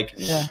awesome. But like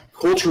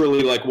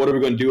culturally, like what are we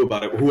going to do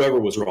about it? Whoever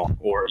was wrong,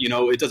 or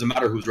it doesn't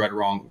matter who's right or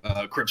wrong.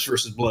 Crips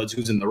versus Bloods,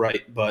 who's in the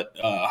right? But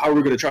how are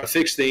we going to try to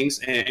fix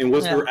things? And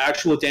was there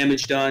actual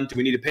damage done? Do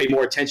we need to pay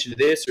more attention to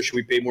this, or should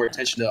we pay more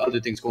attention to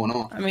other things going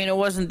on? I mean, it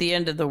wasn't the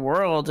end of the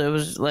world. It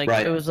was like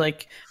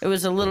it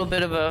was a little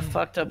bit of a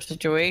fucked up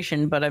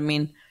situation, but I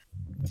mean,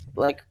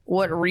 like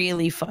what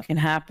really fucking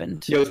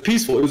happened? Yeah, it was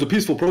peaceful. It was a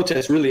peaceful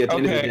protest, really, at the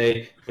end of the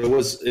day. But it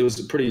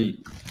was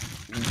pretty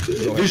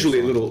visually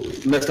a little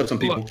messed up some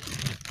people.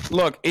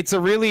 Look, it's a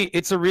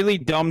really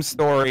dumb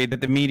story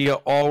that the media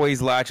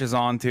always latches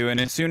onto. And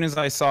as soon as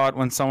I saw it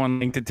when someone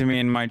linked it to me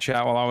in my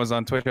chat while I was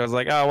on Twitch, I was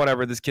like, oh,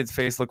 whatever, this kid's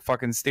face looked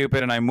fucking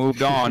stupid, and I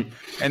moved on.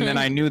 And then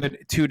I knew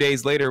that 2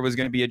 days later it was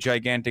going to be a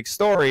gigantic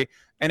story,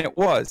 and it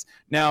was.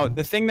 Now,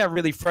 the thing that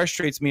really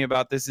frustrates me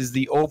about this is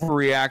the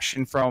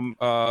overreaction from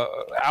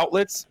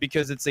outlets,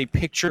 because it's a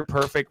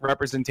picture-perfect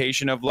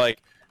representation of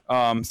like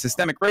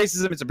systemic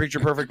racism. It's a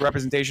picture-perfect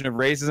representation of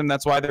racism.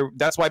 That's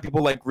why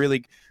people like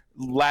really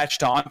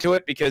latched onto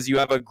it, because you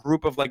have a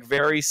group of like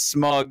very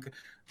smug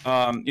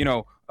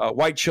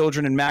white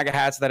children in MAGA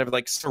hats that have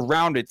like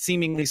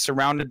seemingly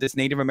surrounded this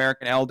Native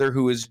American elder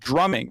who is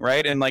drumming,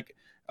 right, and like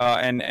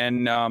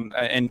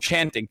and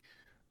chanting.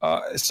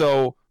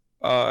 There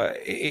are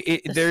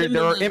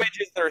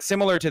images that are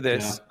similar to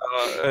this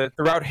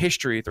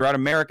throughout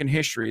American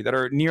history, that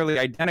are nearly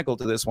identical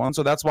to this one.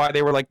 So that's why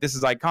they were like, this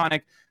is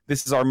iconic.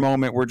 This is our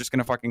moment. We're just going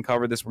to fucking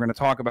cover this. We're going to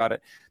talk about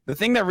it. The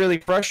thing that really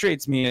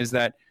frustrates me is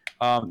that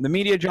the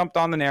media jumped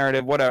on the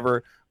narrative,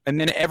 whatever, and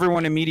then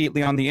everyone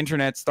immediately on the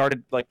internet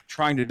started like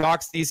trying to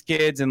dox these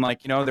kids. And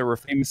like, there were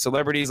famous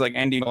celebrities like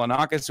Andy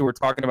Milonakis who were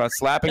talking about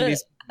slapping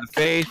these kids in the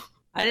face.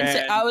 I didn't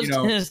say I was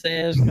going to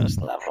say I was going to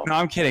slap them. No,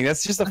 I'm kidding.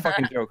 That's just a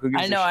fucking joke. Who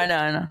gives I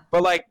know.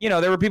 But like,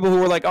 there were people who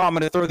were like, oh, I'm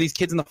going to throw these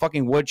kids in the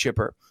fucking wood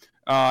chipper.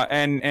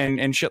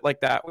 And shit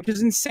like that, which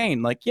is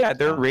insane. Like, yeah,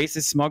 they're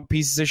racist, smug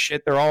pieces of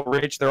shit. They're all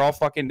rich. They're all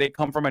fucking, they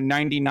come from a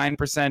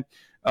 99%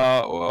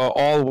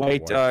 all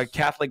white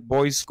Catholic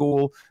boys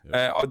school.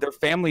 Their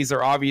families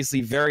are obviously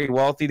very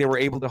wealthy. They were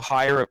able to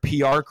hire a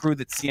PR crew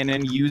that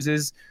CNN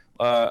uses,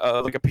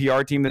 like a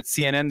PR team that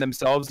CNN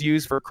themselves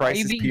use for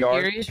crisis PR. Are you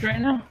being serious right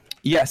now?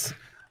 Yes.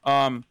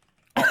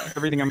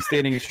 Everything I'm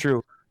stating is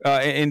true.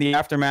 In the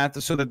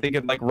aftermath, so that they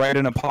could like write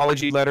an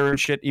apology letter and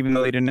shit, even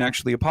though they didn't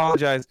actually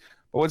apologize.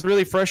 But what's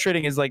really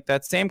frustrating is like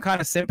that same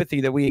kind of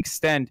sympathy that we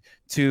extend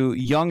to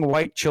young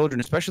white children,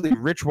 especially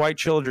rich white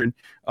children,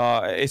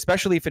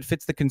 especially if it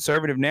fits the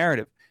conservative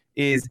narrative,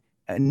 is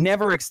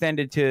never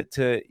extended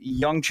to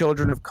young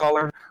children of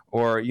color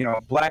or,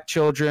 black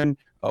children,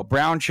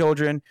 brown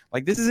children.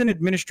 Like, this is an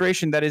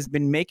administration that has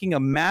been making a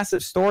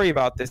massive story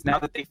about this now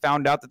that they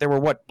found out that there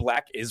were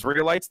black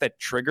Israelites that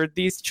triggered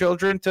these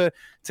children to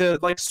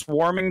like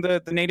swarming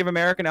the Native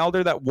American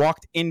elder that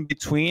walked in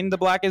between the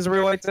black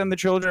Israelites and the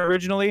children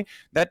originally.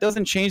 That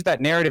doesn't change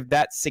that narrative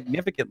that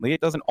significantly.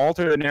 It doesn't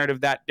alter the narrative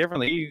that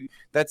differently.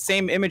 That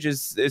same image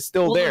is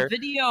still there.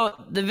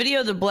 The video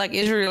of the black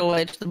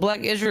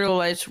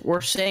Israelites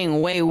were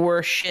saying way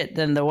worse shit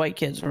than the white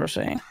kids were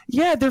saying.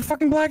 Yeah, they're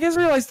fucking black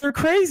Israelites. They're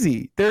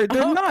crazy. They're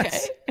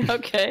nuts.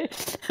 Okay.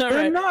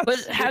 They're nuts.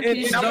 But how can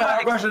you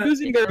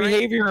excusing their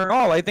behavior at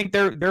all? I think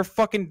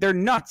they're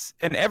nuts,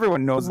 and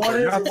everyone knows.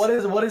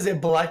 What is a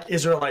black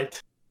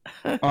Israelite?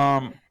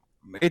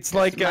 It's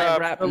like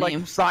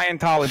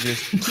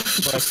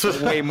Scientologists,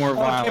 but way more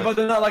violent. Okay, but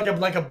they're not like a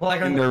black.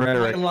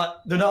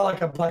 They're not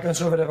like a black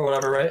conservative or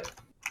whatever, right?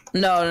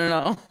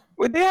 No.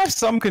 Well, they have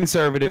some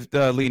conservative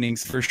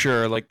leanings for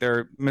sure. Like,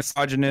 they're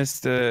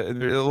misogynist.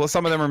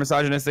 Some of them are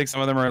misogynistic.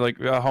 Some of them are like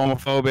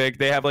homophobic.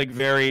 They have like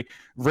very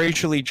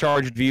racially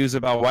charged views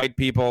about white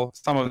people.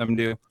 Some of them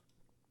do.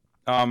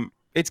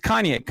 It's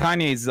Kanye.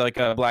 Kanye's like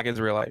a black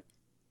Israelite.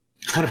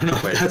 I don't know.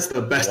 That's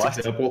the best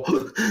example.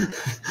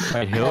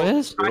 Wait, who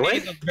is? Kanye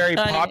is a very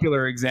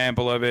popular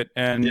example of it,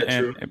 and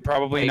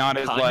probably not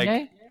as Kanye?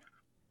 like.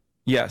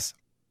 Yes.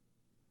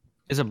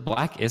 Is a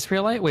black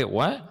Israelite? Wait,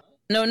 what?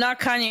 No, not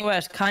Kanye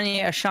West.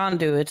 Kanye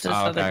Ashandu. It's this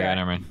other guy.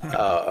 Never mind.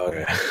 Oh,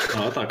 okay.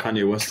 I thought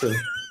Kanye West too.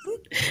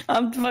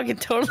 I'm fucking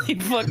totally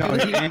fucking. No,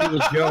 Andy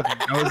was joking.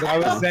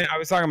 I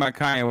was talking about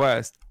Kanye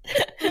West.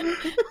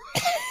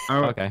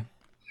 Okay.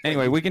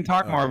 Anyway, we can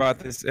talk more about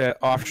this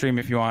off stream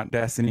if you want,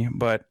 Destiny.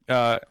 But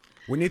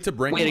we need to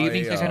bring. Wait, are you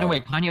being considered?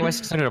 Wait, Kanye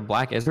West considered a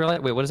black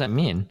Israelite? Wait, what does that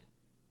mean?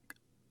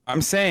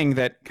 I'm saying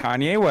that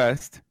Kanye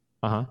West,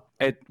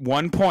 at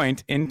one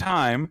point in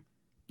time,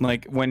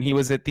 like when he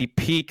was at the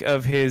peak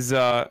of his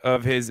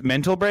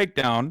mental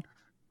breakdown,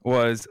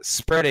 was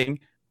spreading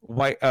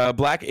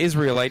black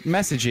Israelite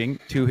messaging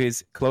to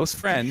his close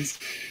friends,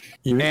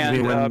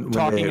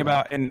 talking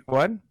about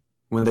what?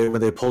 When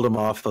they pulled him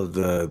off of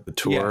the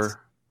tour. Yes.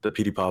 The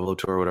Petey Pablo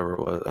tour, whatever it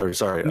was. Or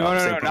sorry,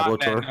 St. Pablo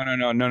tour.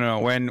 No.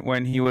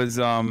 When he was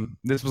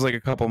this was like a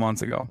couple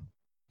months ago.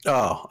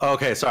 Oh,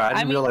 okay. Sorry, I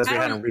didn't realize they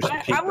hadn't reached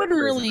the peak. I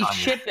wouldn't really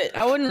ship it.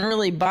 I wouldn't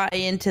really buy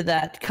into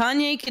that.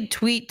 Kanye could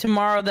tweet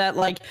tomorrow that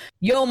like,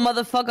 "Yo,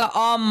 motherfucker,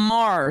 on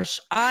Mars.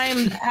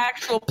 I'm the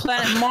actual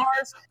planet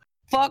Mars.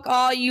 Fuck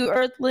all you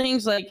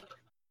Earthlings." Like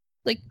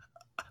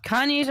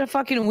Kanye's a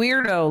fucking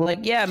weirdo. Like,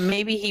 yeah,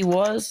 maybe he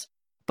was,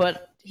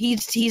 but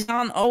he's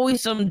on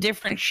always some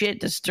different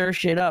shit to stir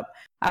shit up.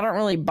 I don't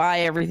really buy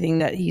everything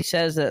that he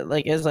says that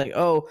like is like,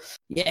 oh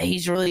yeah,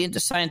 he's really into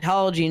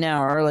Scientology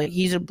now, or like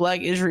he's a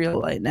black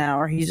Israelite now,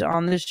 or he's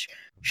on this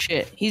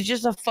shit. He's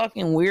just a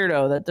fucking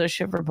weirdo that does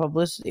shit for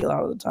publicity a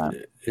lot of the time.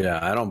 Yeah,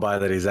 I don't buy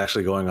that he's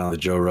actually going on the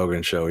Joe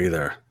Rogan show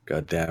either.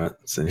 God damn it,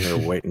 sitting here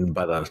waiting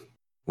by the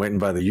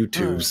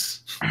YouTubes.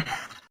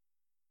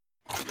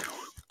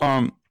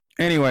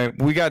 Anyway,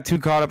 we got too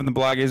caught up in the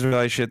black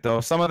Israelite shit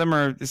though. Some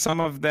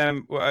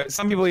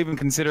people even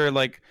consider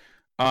like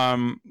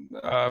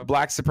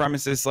black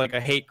supremacists like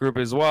a hate group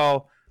as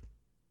well.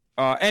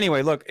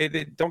 Anyway, look,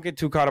 don't get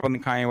too caught up on the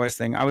Kanye West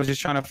thing. I was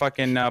just trying to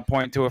fucking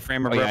point to a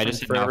frame of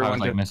reference for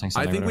everyone.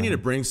 I think we need to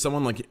bring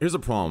someone like. Here's a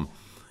problem.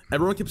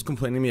 Everyone keeps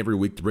complaining to me every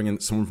week to bring in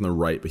someone from the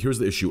right, but here's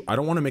the issue. I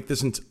don't want to make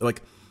this into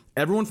like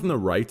everyone from the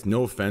right.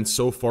 No offense,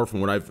 so far from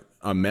what I've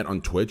met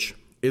on Twitch,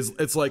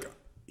 it's like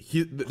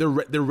they're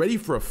ready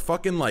for a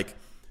fucking like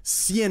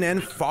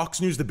CNN,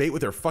 Fox News debate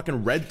with their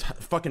fucking red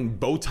fucking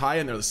bow tie,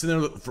 and they're sitting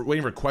there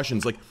waiting for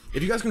questions. Like,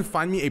 if you guys can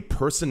find me a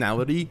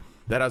personality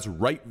that has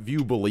right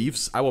view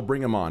beliefs, I will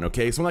bring him on,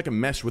 okay? Someone that can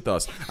mesh with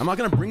us. I'm not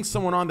gonna bring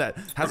someone on that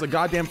has a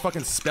goddamn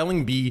fucking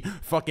spelling bee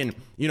fucking,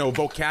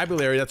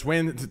 vocabulary that's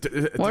when.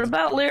 What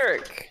about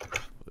Lyric?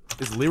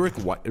 Is Lyric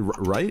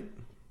right?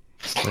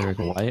 Lyric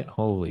white?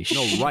 Holy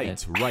shit. No, right.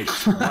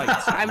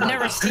 I've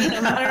never seen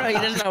him. I don't know. He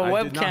doesn't have a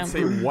webcam. I did not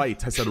say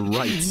white. I said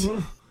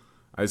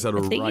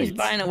right. I think he's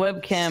buying a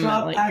webcam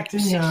at like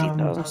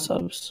 60,000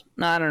 subs.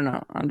 No, I don't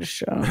know. I'm just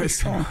showing.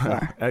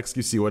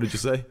 XQC, what did you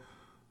say?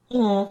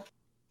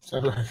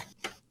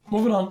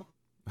 Moving on.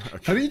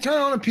 How do you turn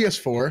on a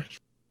PS4?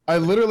 I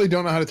literally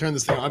don't know how to turn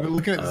this thing on. I've been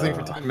looking at this thing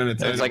for 10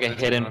 minutes. There's like a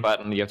hidden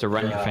button. You have to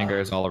run your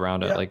fingers all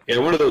around it. Like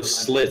one of those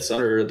slits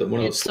under one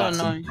of those slots.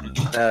 So annoying.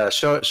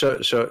 Show it to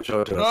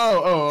us.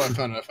 Oh, I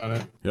found it.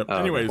 Yep.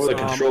 Anyways,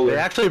 they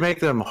actually make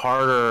them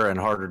harder and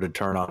harder to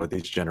turn on with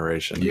each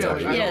generation. Yeah.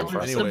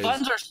 The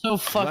buttons are so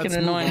fucking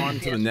annoying. Let's move on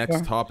to the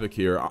next topic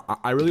here.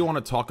 I really want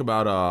to talk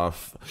about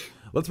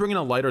let's bring in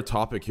a lighter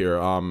topic here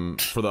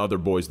for the other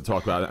boys to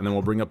talk about, and then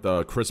we'll bring up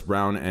the Chris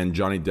Brown and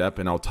Johnny Depp,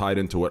 and I'll tie it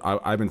into what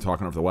I've been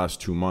talking about for the last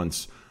 2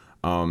 months.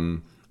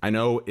 I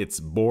know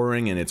it's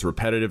boring and it's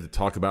repetitive to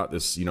talk about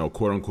this,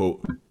 quote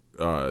unquote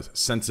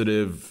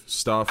sensitive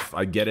stuff.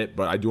 I get it,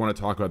 but I do want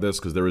to talk about this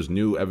because there is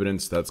new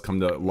evidence that's come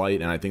to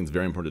light, and I think it's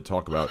very important to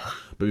talk about.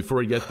 But before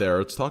we get there,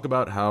 let's talk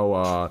about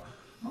how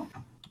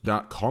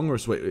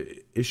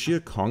is she a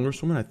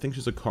congresswoman? I think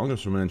she's a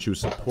congresswoman, and she was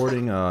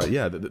supporting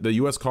the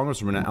U.S.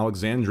 congresswoman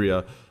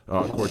Alexandria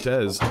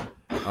Cortez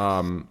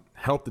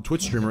helped the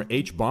Twitch streamer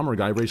H Bomber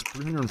guy raise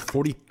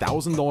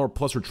 $340,000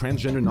 plus her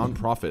transgender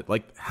nonprofit.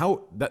 Like,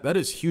 how that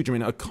is huge. I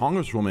mean, a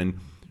congresswoman.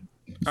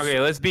 Okay,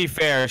 let's be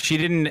fair. She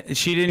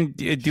didn't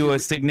do a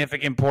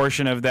significant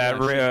portion of that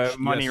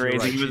money raising.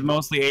 Right. It was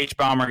mostly H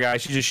Bomber guy.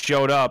 She just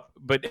showed up,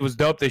 but it was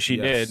dope that she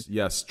did.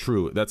 Yes,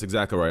 true. That's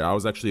exactly right. I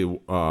was actually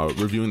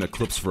reviewing the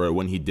clips for it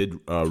when he did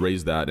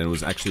raise that, and it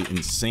was actually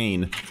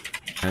insane.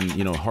 And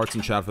hearts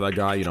and chat for that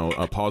guy.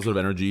 A positive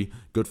energy,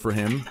 good for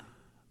him.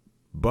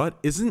 But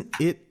isn't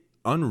it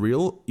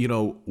unreal?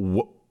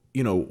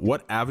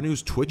 What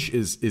avenues Twitch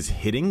is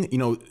hitting?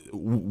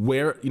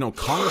 Where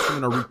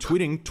congressmen are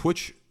retweeting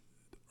Twitch.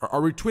 Are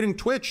retweeting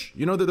Twitch,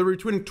 they're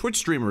retweeting Twitch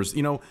streamers.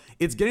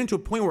 It's getting to a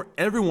point where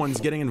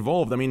everyone's getting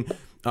involved. I mean,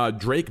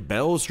 Drake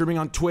Bell is streaming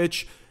on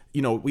Twitch.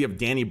 We have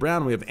Danny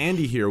Brown, we have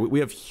Andy here. We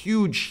have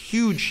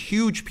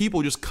huge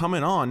people just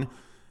coming on.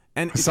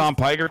 And Hassan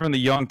Piker from the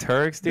Young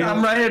Turks, dude.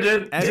 I'm right here,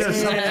 dude.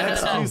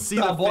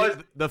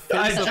 XQC, the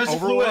face of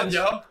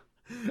Overwatch.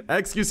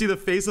 XQC, the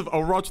face of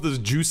Overwatch with his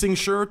juicing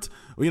shirt.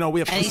 We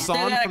have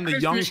Hassan from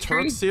the Young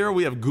Turks here.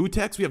 We have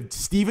Gutex. We have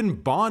Stephen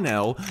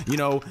Bonnell.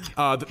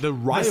 The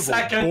rival,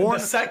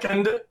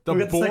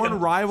 the born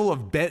rival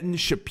of Benton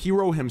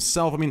Shapiro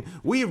himself. I mean,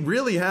 we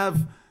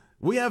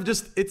have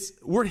just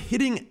we're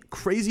hitting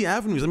crazy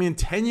avenues. I mean, in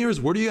 10 years,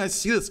 where do you guys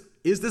see this?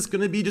 Is this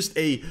going to be just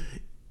a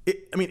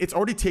it's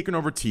already taken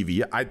over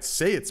TV. I'd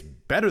say it's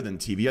better than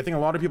TV. I think a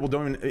lot of people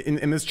don't even,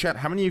 in this chat,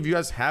 how many of you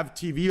guys have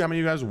TV? How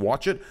many of you guys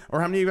watch it? Or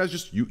how many of you guys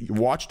just you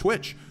watch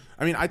Twitch?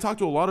 I mean, I talk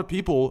to a lot of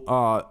people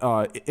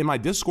in my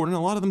Discord, and a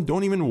lot of them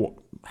don't even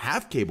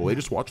have cable. They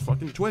just watch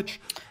fucking Twitch.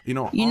 You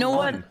know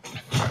what?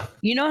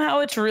 You know how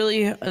it's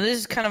really, this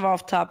is kind of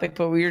off topic,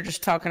 but we were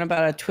just talking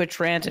about a Twitch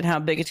rant and how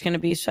big it's going to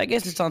be. So I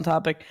guess it's on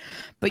topic.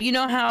 But you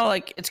know how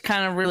like it's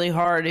kind of really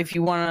hard if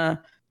you want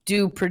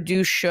to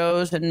produce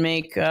shows and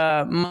make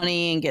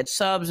money and get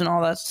subs and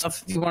all that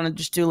stuff. If you want to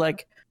just do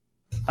like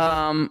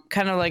kind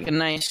of like a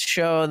nice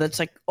show that's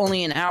like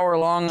only an hour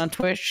long on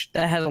Twitch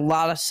that has a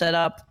lot of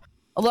setup.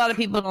 A lot of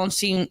people don't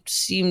seem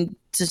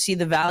to see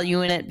the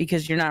value in it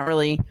because you're not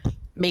really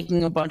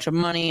making a bunch of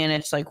money, and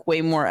it's like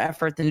way more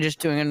effort than just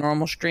doing a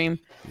normal stream.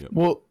 Yep.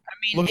 Well, I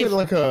mean,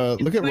 look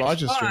at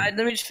Rogers stream. Let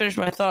me just finish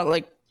my thought.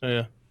 Like,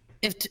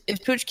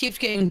 if Twitch keeps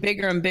getting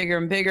bigger and bigger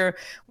and bigger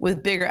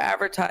with bigger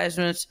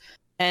advertisements,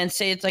 and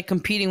say it's like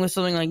competing with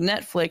something like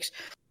Netflix,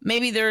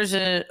 maybe there's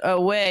a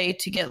way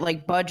to get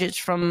like budgets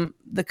from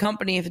the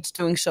company if it's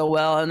doing so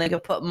well, and they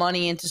could put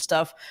money into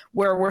stuff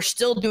where we're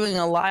still doing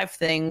a live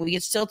thing. We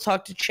could still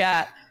talk to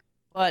chat,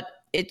 but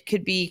it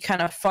could be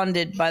kind of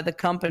funded by the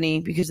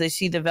company because they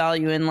see the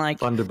value in like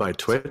funded by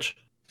Twitch.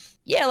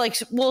 Yeah, like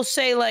we'll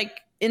say like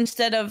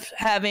instead of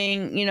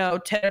having 10 or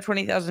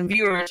 20,000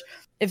 viewers,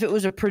 if it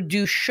was a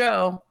produced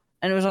show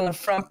and it was on the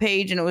front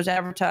page and it was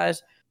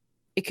advertised,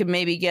 it could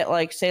maybe get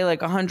like say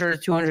like 100 or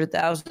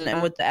 200,000,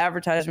 and with the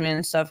advertisement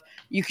and stuff,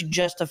 you could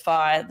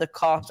justify the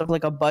cost of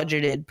like a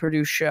budgeted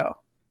produced show.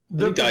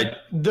 I'm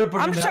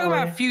just talking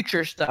about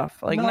future stuff.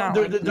 Like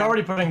they're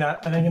already putting that,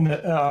 I think, in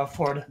the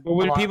Ford. But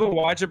when people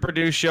watch a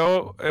produced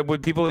show,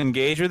 would people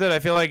engage with it? I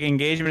feel like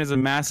engagement is a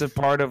massive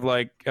part of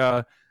like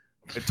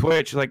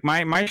Twitch. Like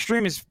my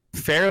stream is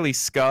fairly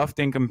scuffed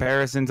in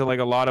comparison to like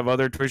a lot of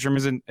other Twitch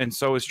streamers, and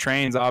so is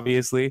Train's,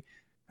 obviously.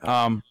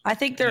 I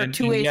think there are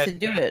two ways to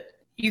do it.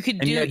 You could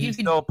do. He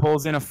still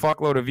pulls in a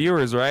fuckload of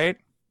viewers, right?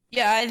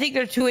 Yeah, I think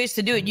there are two ways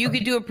to do it. You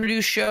could do a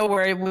produced show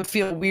where it would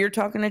feel weird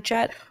talking to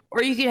chat,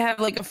 or you could have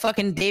like a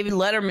fucking David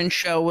Letterman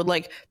show with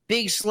like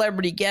big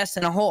celebrity guests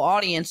and a whole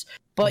audience,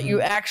 but you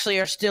actually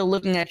are still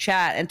looking at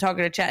chat and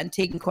talking to chat and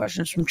taking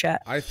questions from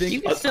chat. I think you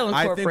can still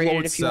incorporate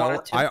it if you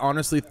wanted to. I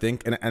honestly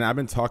think, and I've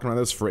been talking about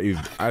this for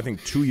I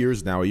think 2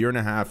 years now, a year and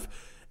a half,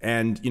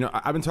 and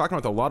I've been talking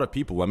with a lot of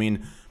people. I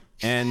mean,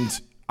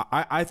 and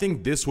I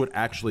think this would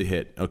actually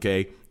hit.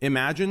 Okay,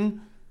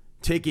 imagine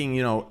taking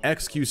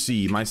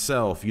XQC,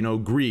 myself,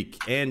 Greek,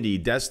 Andy,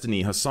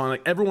 Destiny, Hassan,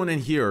 like everyone in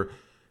here,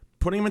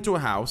 putting them into a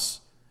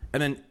house,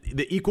 and then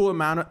the equal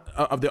amount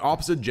of the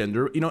opposite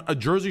gender, a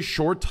Jersey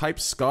Shore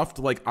type scuffed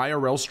like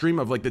IRL stream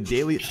of like the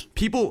daily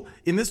people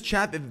in this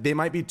chat, that they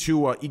might be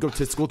too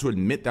egotistical to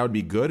admit that would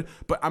be good,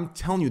 but I'm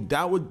telling you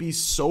that would be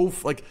so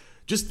like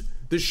just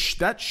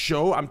that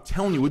show. I'm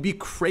telling you would be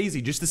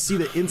crazy just to see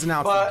the ins and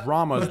outs, the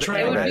dramas.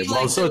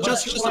 So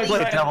just to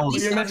play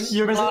devil's,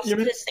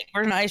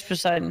 we're nice,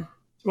 Poseidon.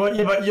 Well,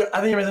 yeah, but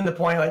I think you're missing the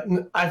point. Like,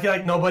 I feel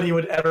like nobody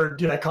would ever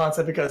do that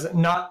concept because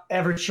not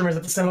every streamer is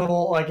at the same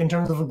level, like in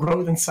terms of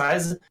growth and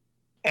size,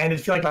 and it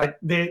feel like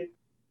it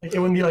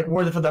wouldn't be like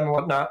worth it for them and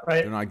whatnot,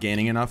 right? They're not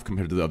gaining enough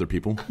compared to the other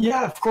people.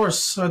 Yeah, of course.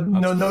 So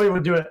nobody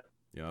would do it.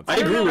 Yeah, I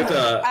agree with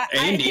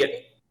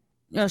Andy.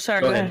 No,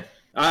 sorry. Go ahead.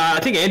 I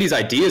think Andy's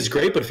idea is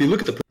great, but if you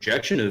look at the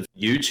projection of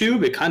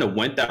YouTube, it kind of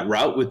went that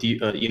route with the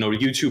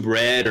YouTube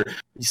Red or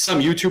some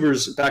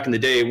YouTubers back in the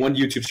day. One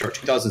YouTube started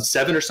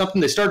 2007 or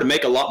something. They started to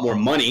make a lot more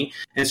money,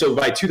 and so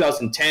by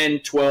 2010,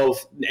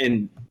 12,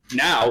 and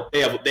now they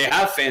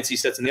have fancy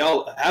sets and they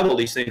all have all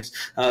these things.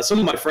 Some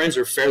of my friends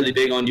are fairly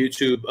big on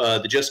YouTube.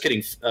 The Just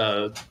Kidding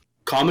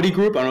comedy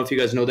group. I don't know if you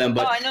guys know them,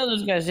 but I know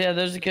those guys. Yeah,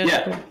 those are good.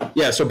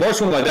 Yeah. So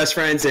Bart's one of my best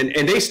friends, and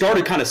they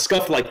started kind of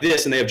scuffed like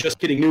this, and they have Just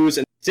Kidding News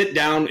and sit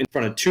down in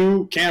front of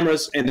two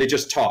cameras and they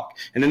just talk,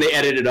 and then they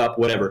edit it up,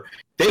 whatever.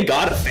 They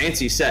got a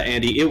fancy set,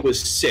 Andy. It was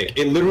sick.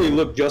 It literally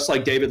looked just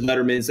like David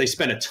Letterman's. They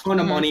spent a ton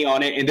of money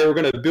on it, and they were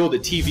going to build a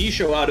TV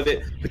show out of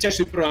it,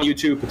 potentially put it on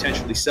YouTube,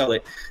 potentially sell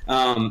it.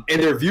 And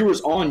their viewers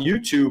on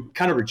YouTube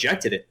kind of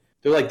rejected it.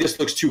 They're like, this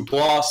looks too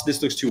gloss,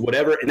 this looks too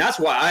whatever. And that's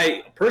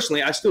why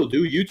I still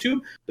do YouTube,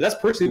 but that's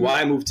personally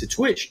why I moved to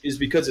Twitch, is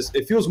because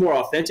it feels more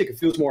authentic, it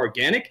feels more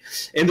organic,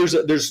 and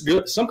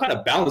there's some kind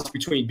of balance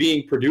between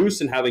being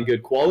produced and having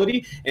good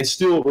quality and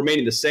still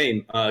remaining the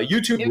same.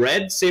 YouTube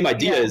Red, same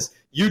idea is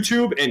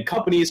YouTube and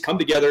companies come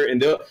together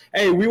and they'll,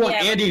 hey, we want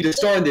Andy to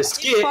star in this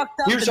skit,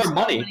 here's our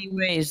money.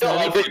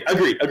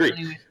 Agreed.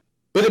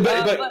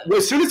 But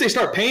as soon as they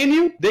start paying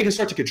you, they can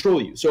start to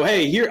control you. So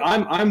hey, here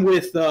I'm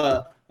with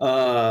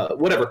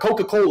whatever,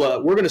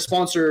 Coca-Cola, we're going to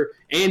sponsor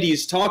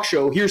Andy's talk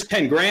show. Here's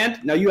 10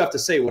 grand. Now you have to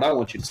say what I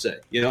want you to say,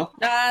 Nah,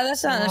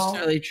 that's not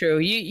necessarily true.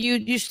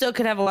 You still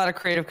could have a lot of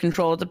creative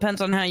control. It depends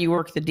on how you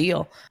work the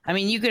deal. I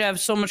mean, you could have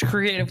so much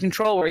creative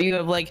control where you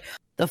have like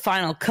the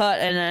final cut,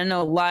 and I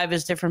know live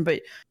is different,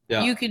 but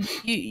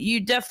you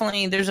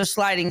definitely, there's a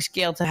sliding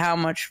scale to how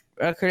much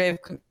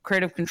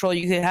creative control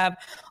you could have.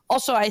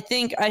 Also, I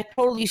think I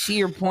totally see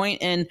your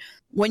point, and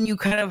when you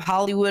kind of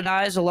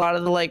Hollywoodize a lot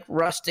of the like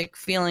rustic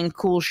feeling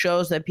cool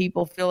shows that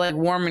people feel like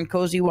warm and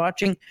cozy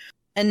watching,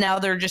 and now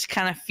they're just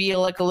kind of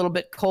feel like a little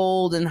bit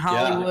cold in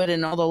Hollywood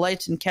and all the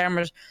lights and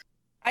cameras.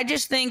 I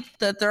just think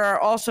that there are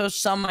also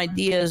some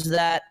ideas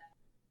that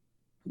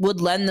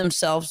would lend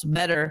themselves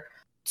better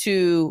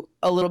to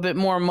a little bit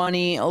more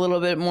money, a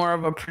little bit more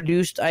of a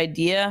produced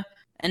idea,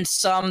 and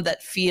some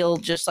that feel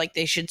just like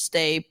they should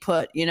stay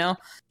put, you know?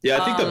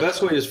 Yeah, I think the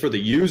best way is for the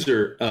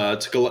user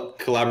to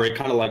collaborate,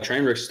 kind of like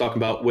Trainwreck's talking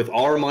about, with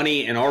our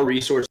money and our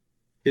resources.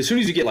 As soon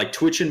as you get like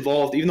Twitch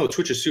involved, even though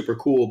Twitch is super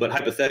cool, but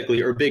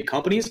hypothetically, or big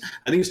companies,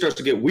 I think it starts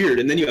to get weird.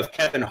 And then you have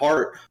Kevin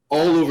Hart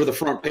all over the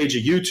front page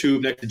of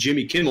YouTube next to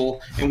Jimmy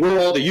Kimmel, and where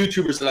all the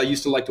YouTubers that I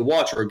used to like to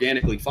watch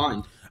organically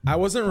find. I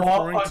wasn't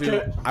referring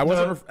to. I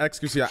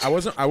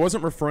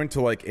wasn't referring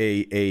to like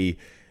a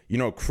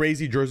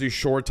crazy Jersey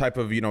Shore type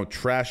of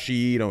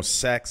trashy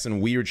sex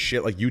and weird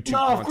shit like YouTube. No,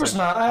 content. Of course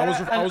not. I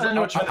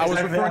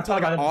was referring to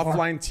like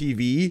offline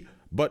TV,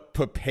 but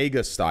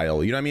Pepega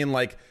style. You know what I mean?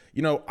 Like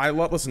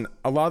listen.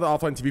 A lot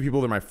of the offline TV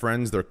people, they're my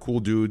friends. They're cool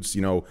dudes.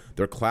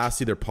 They're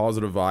classy. They're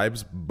positive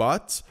vibes.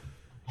 But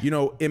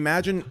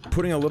imagine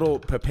putting a little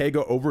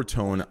Pepega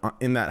overtone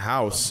in that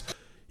house.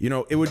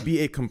 It would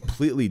be a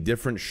completely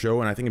different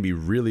show, and I think it'd be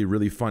really,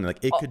 really fun.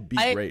 Like, it could be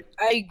great.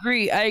 I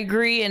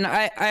agree. And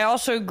I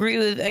also agree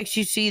with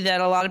XUC that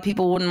a lot of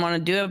people wouldn't want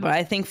to do it, but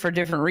I think for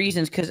different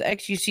reasons. Because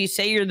XUC,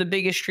 say you're the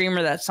biggest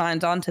streamer that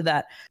signs on to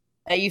that,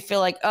 and you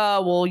feel like,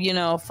 oh,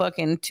 well,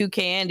 fucking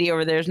 2K Andy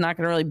over there is not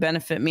going to really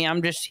benefit me.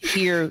 I'm just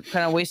here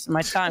kind of wasting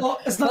my time.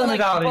 Well, it's not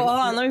about it. Hold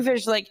on, let me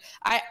finish. Like,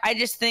 I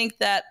just think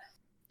that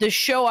the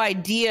show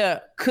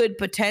idea could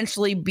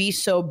potentially be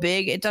so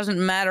big. It doesn't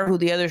matter who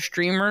the other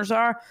streamers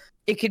are.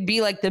 It could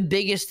be like the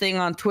biggest thing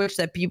on Twitch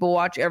that people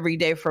watch every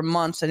day for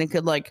months, and it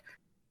could like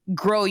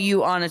grow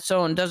you on its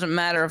own. Doesn't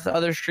matter if the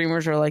other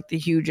streamers are like the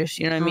hugest,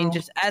 you know what I mean?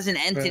 Just as an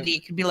entity,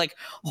 it could be like,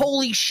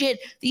 holy shit,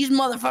 these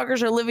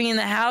motherfuckers are living in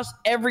the house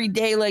every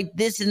day. Like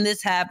this and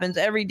this happens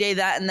every day.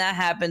 That and that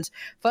happens.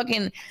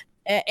 Fucking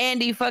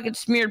Andy fucking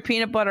smeared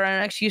peanut butter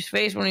on XQ's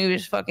face when he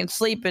was fucking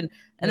sleeping.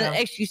 And then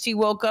XQC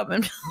woke up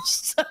and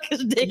stuck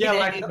his dick in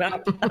Andy's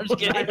mouth. I'm just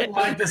kidding.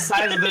 Like the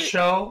size of the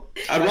show.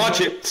 I'd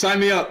watch it. Sign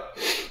me up.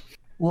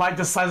 Like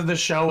the size of the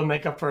show would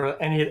make up for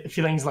any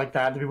feelings like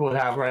that people would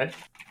have, right?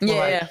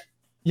 Yeah,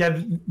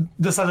 yeah.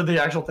 The size of the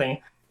actual thing.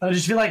 I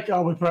just feel like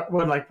with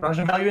like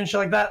production value and shit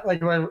like that, like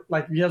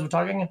you guys were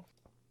talking,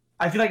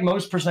 I feel like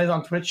most personalities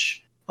on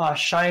Twitch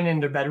shine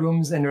in their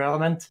bedrooms and their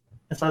element.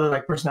 It's other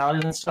like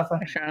personalities and stuff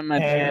like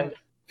that.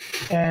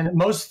 And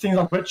most things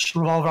on Twitch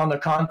revolve around the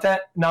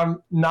content,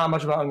 not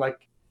much about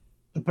like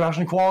the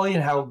production quality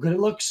and how good it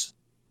looks.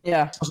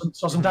 Yeah.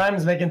 So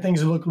sometimes making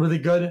things look really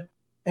good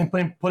and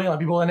putting a lot of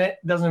people in it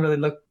doesn't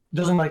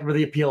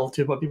really appeal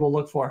to what people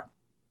look for.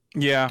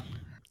 Yeah.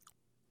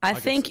 I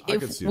think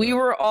if we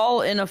were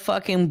all in a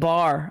fucking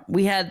bar,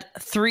 we had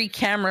 3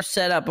 cameras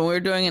set up and we were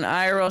doing an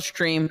IRL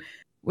stream.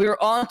 We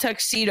were all in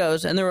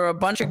tuxedos and there were a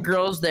bunch of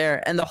girls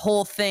there, and the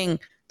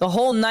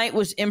whole night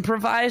was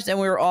improvised and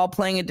we were all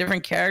playing a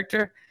different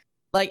character.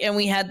 And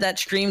we had that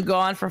stream go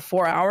on for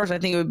 4 hours. I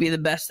think it would be the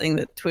best thing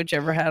that Twitch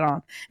ever had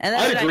on. And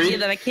that's an idea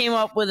that I came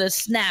up with a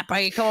snap.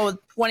 I could come up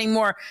with 20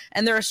 more.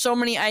 And there are so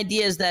many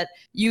ideas that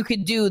you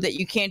could do that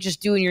you can't just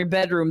do in your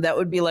bedroom. That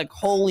would be like,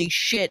 holy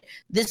shit,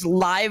 this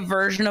live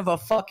version of a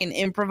fucking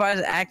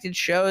improvised acted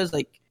show is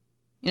like,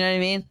 you know what I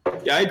mean?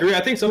 Yeah, I agree.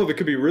 I think some of it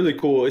could be really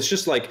cool. It's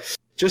just like,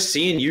 just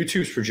seeing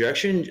YouTube's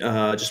projection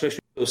just makes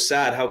me so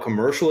sad how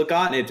commercial it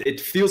got. And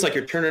it feels like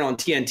you're turning on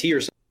TNT or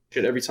some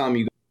shit every time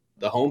you go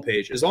the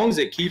homepage. As long as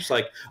it keeps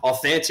like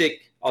authentic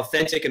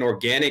and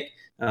organic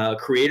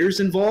creators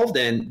involved,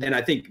 then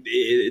I think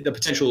the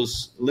potential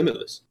is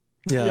limitless.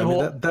 Yeah, I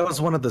mean, that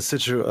was one of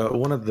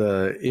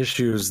the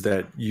issues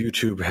that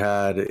YouTube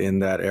had in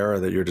that era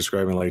that you're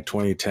describing, like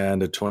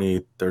 2010 to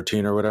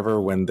 2013 or whatever,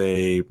 when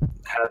they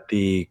had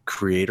the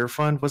creator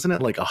fund. Wasn't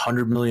it like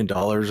 $100 million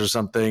or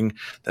something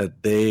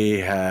that they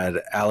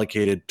had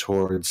allocated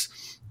towards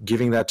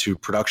giving that to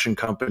production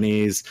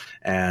companies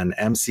and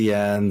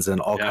MCNs and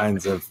all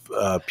kinds of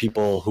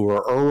people who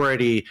are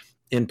already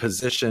in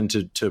position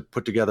to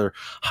put together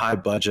high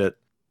budget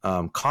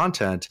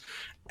content?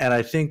 And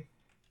I think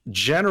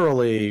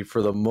generally,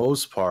 for the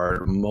most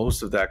part,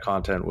 most of that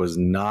content was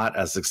not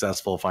as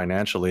successful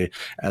financially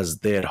as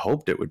they had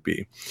hoped it would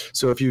be.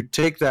 So if you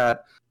take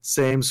that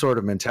same sort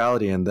of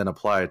mentality and then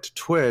apply it to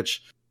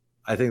Twitch,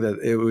 I think that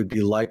it would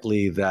be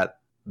likely that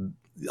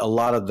a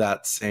lot of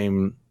that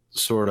same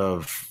sort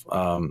of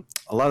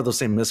a lot of those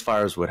same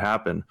misfires would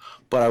happen.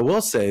 But I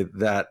will say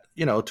that,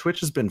 Twitch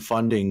has been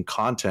funding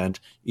content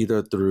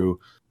either through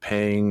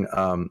paying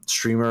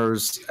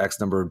streamers X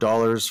number of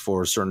dollars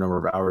for a certain number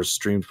of hours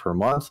streamed per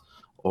month,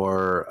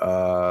 or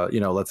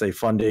let's say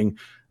funding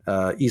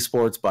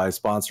esports by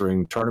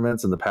sponsoring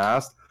tournaments in the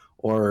past,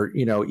 or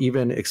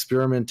even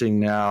experimenting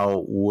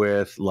now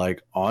with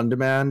like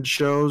on-demand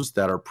shows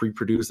that are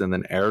pre-produced and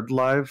then aired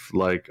live,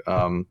 like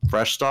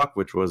Fresh Stock,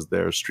 which was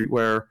their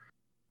streetwear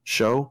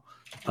show.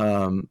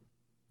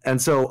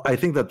 And so I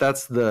think that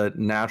that's the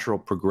natural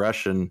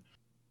progression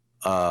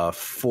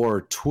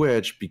for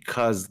Twitch,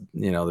 because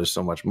there's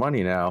so much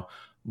money now.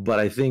 But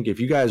I think if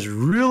you guys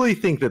really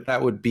think that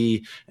that would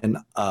be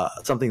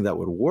something that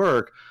would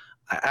work,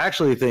 I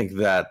actually think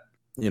that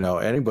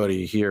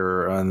anybody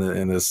here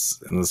in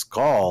this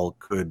call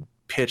could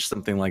pitch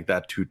something like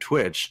that to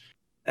Twitch.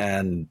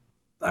 And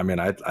I mean,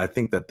 I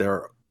think that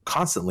they're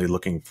constantly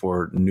looking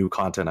for new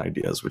content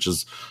ideas, which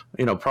is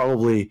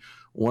probably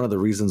one of the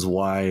reasons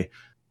why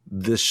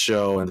this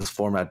show and this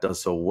format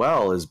does so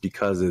well, is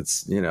because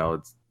it's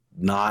it's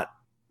not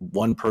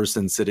one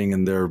person sitting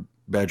in their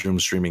bedroom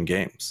streaming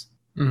games.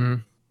 Mm-hmm.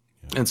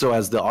 And so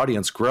as the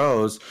audience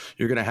grows,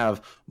 you're going to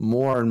have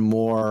more and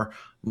more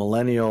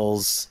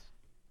millennials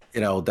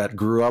that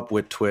grew up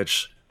with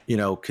Twitch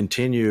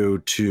continue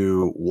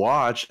to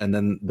watch, and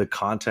then the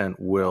content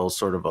will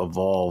sort of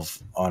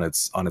evolve on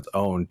its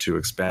own to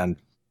expand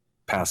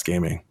past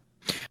gaming.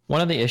 One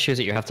of the issues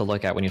that you have to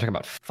look at when you talk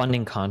about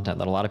funding content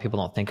that a lot of people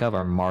don't think of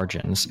are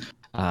margins.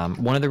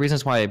 One of the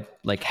reasons why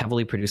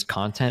heavily produced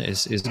content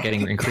is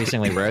getting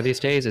increasingly rare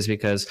these days is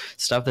because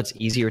stuff that's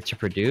easier to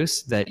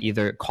produce that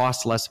either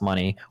costs less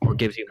money or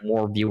gives you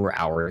more viewer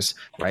hours,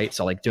 right?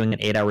 So doing an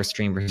 8-hour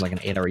stream versus an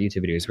 8-hour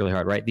YouTube video is really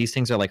hard, right? These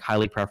things are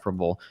highly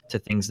preferable to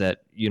things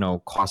that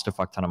cost a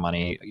fuck ton of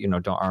money,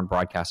 aren't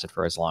broadcasted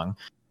for as long.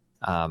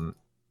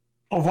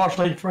 Overwatch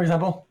League, for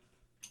example.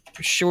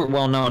 Sure.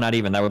 Well, no, not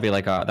even. That would be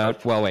wait, are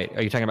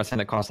you talking about something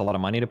that costs a lot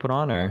of money to put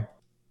on, or?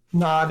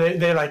 Nah,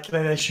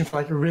 they shoot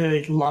for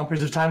really long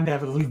periods of time. They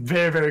have a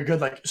very, very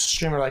good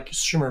streamer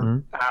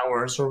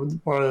hours or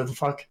whatever the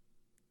fuck.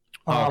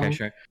 Okay,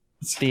 sure.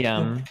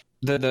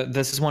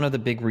 This is one of the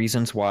big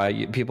reasons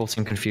why people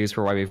seem confused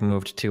for why we've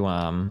moved to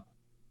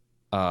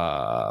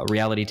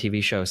reality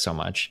TV shows so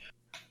much.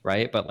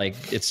 Right, but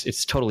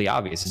it's totally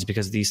obvious. It's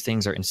because these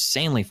things are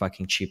insanely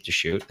fucking cheap to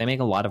shoot. They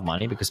make a lot of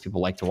money because people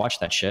like to watch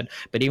that shit.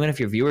 But even if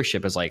your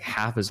viewership is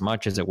half as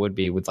much as it would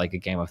be with a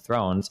Game of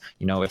Thrones,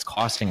 it's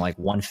costing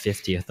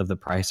 1/50th of the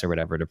price or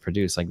whatever to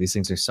produce. These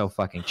things are so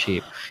fucking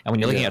cheap. And when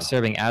you're looking at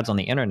serving ads on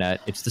the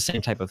internet, it's the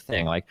same type of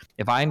thing.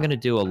 If I'm going to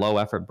do a low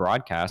effort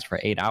broadcast for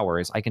 8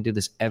 hours, I can do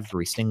this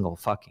every single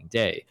fucking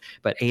day.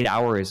 But 8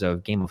 hours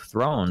of Game of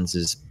Thrones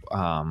is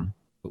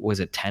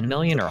was it 10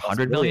 million or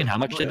 100 million? How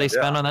much did they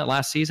spend on that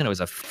last season? It was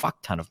a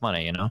fuck ton of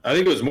money, I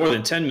think it was more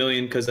than 10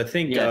 million, because I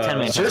think 10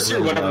 million. Cersei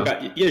or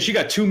whatever she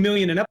got 2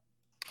 million an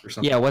episode or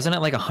something. Yeah, wasn't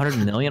it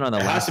 100 million on the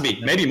last? It has to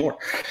be, maybe more.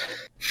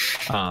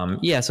 So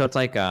it's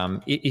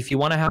if you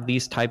want to have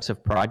these types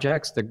of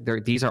projects,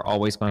 these are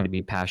always going to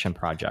be passion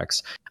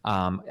projects.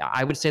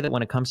 I would say that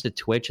when it comes to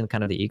Twitch and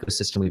kind of the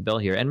ecosystem we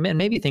built here, and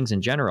maybe things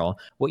in general,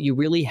 what you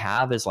really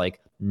have is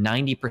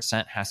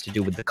 90% has to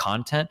do with the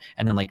content,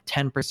 and then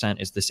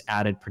 10% is this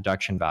added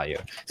production value.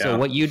 So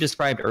what you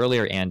described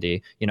earlier,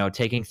 Andy,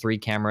 taking 3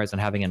 cameras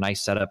and having a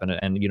nice setup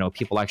and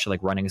people actually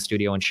running a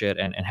studio and shit,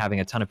 and having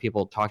a ton of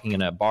people talking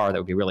in a bar, that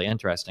would be really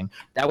interesting.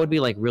 That would be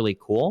really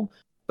cool.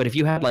 But if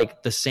you had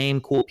the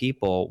same cool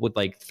people with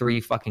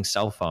 3 fucking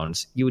cell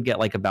phones, you would get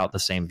about the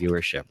same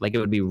viewership. It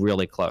would be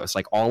really close.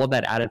 All of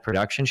that added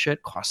production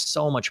shit costs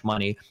so much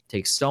money,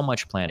 takes so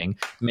much planning,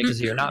 makes it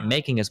so you're not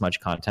making as much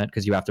content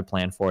because you have to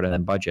plan for it and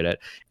then budget it.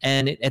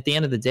 And at the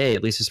end of the day,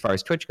 at least as far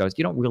as Twitch goes,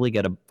 you don't really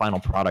get a final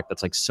product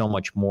that's so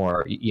much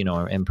more,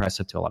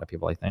 impressive to a lot of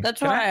people, I think.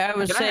 That's why I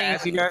was saying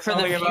for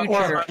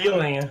the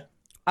future.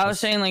 I was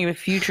saying the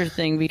future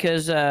thing,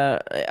 because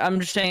I'm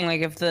just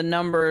saying if the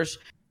numbers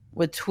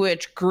with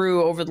Twitch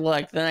grew over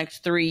the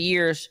next 3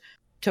 years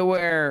to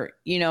where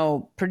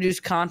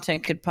produced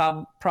content could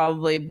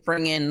probably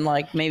bring in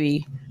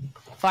maybe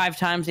 5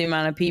 times the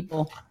amount of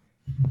people.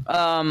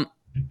 But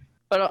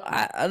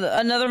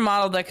another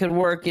model that could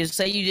work is,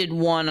 say you did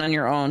one on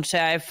your own.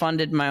 Say I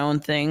funded my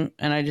own thing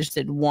and I just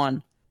did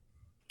one,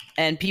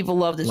 and people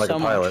loved it so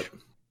much.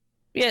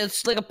 Yeah,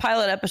 it's like a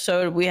pilot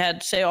episode. We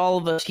had, say, all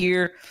of us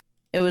here.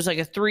 It was a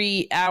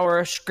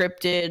 3-hour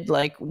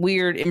scripted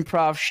weird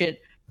improv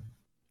shit.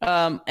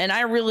 And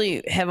I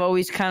really have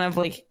always kind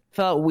of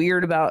felt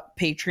weird about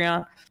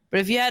Patreon,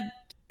 but if you had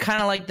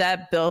kind of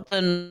that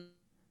built-in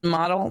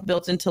model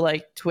built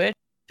into Twitch,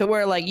 to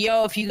where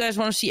if you guys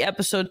want to see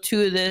episode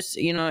 2 of this,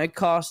 it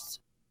costs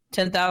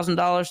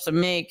 $10,000 to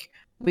make,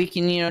 we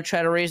can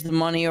try to raise the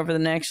money over the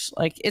next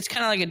it's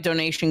kind of a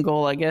donation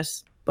goal, I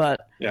guess.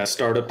 But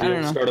startup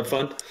deal, startup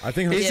fund. I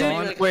think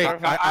Hassan.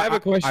 I have a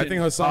question. I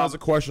think Hassan has a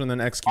question, and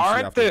then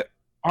XQC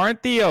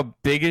Aren't the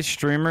biggest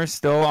streamers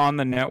still on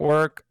the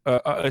network,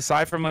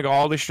 aside from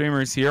all the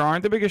streamers here,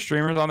 aren't the biggest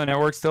streamers on the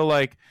network still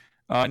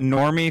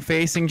normie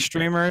facing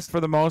streamers for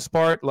the most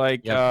part?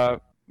 People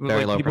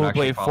who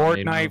play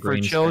Fortnite for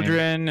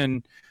children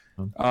and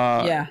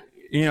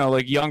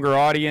younger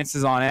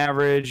audiences on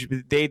average,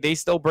 they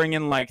still bring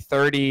in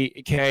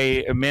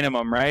 $30K a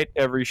minimum, right?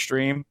 Every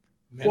stream,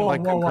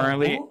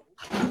 concurrently.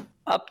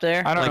 Up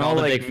there. I don't know,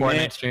 the big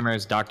Fortnite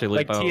streamers, Dr.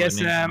 Lupo,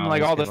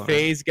 TSM, all the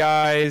FaZe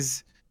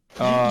guys.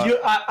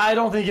 I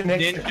don't think it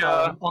makes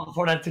all the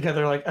Fortnite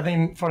together. I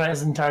think Fortnite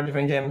is an entirely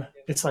different game.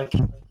 It's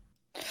the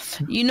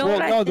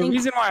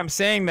reason why I'm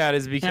saying that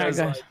is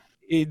because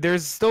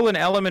there's still an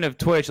element of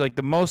Twitch, like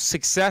the most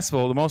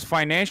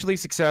financially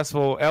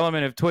successful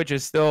element of Twitch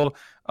is still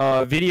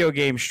video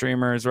game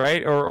streamers,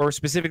 right? Or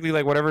specifically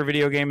like whatever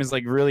video game is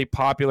like really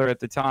popular at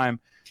the time.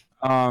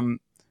 And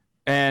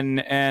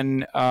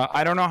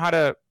I don't know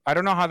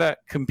how that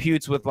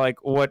computes with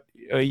like what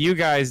you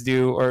guys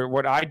do or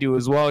what I do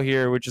as well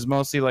here, which is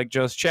mostly like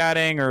just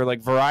chatting or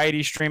like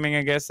variety streaming.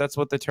 I guess that's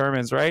what the term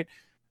is, right?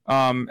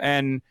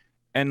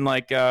 And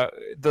like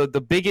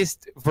the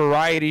biggest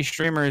variety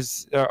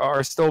streamers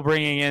are still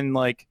bringing in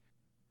like,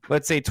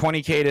 let's say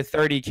 20K to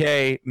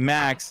 30K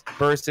max,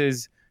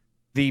 versus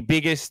the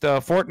biggest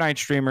Fortnite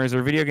streamers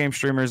or video game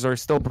streamers are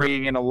still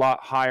bringing in a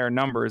lot higher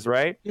numbers,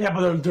 right? Yeah,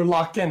 but they're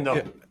locked in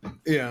though.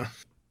 Yeah.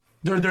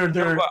 They're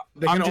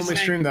They can only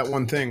stream that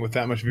one thing with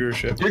that much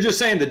viewership. You're just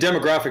saying the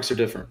demographics are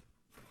different.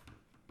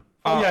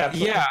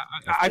 Yeah,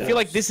 I feel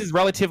like this is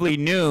relatively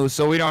new,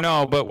 so we don't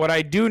know. But what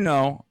I do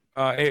know,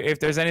 if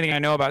there's anything I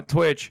know about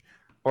Twitch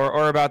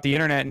or about the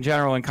internet in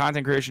general and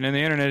content creation in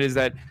the internet, is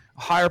that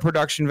higher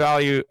production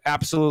value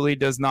absolutely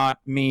does not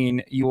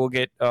mean you will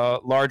get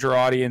larger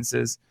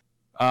audiences.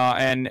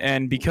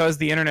 And because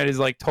the internet is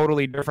like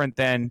totally different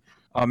than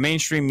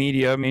mainstream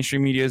media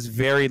is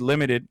very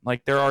limited.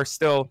 Like there are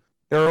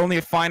only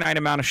a finite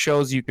amount of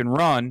shows you can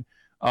run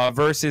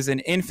versus an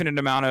infinite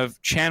amount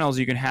of channels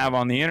you can have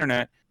on the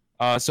internet.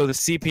 So the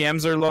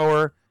CPMs are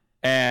lower,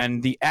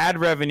 and the ad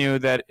revenue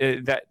that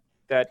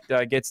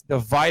gets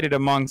divided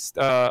amongst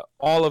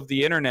all of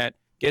the internet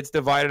gets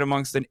divided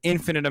amongst an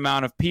infinite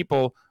amount of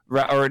people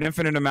or an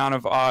infinite amount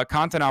of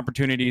content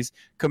opportunities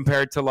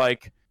compared to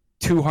like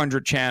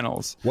 200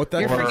 channels. What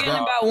that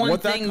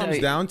comes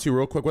down to,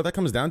 real quick, what that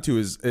comes down to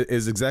is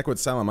exactly what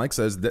Silent Mike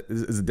says. That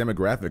is a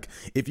demographic.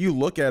 If you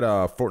look at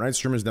Fortnite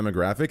streamers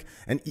demographic,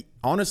 and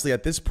honestly,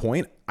 at this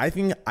point, I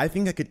think I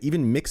could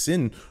even mix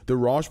in the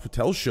Raj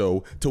Patel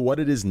show to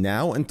what it is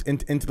now and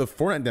into the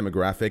Fortnite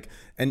demographic.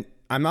 And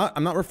I'm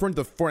not referring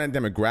to the Fortnite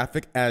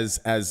demographic as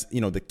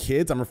the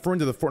kids. I'm referring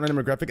to the Fortnite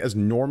demographic as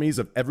normies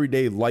of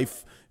everyday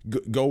life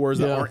goers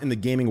that aren't in the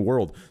gaming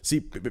world.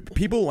 See,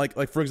 people like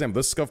for example,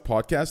 this Scuff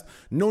podcast,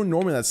 no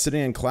normie that's sitting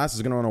in class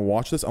is going to want to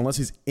watch this unless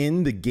he's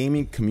in the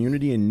gaming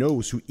community and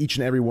knows who each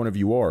and every one of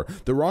you are.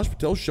 The Raj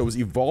Patel show has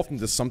evolved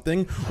into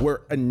something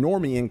where a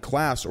normie in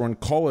class or in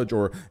college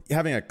or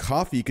having a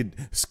coffee could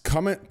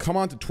come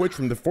onto Twitch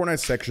from the Fortnite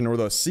section or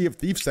the Sea of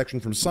Thieves section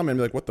from Summit and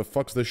be like, what the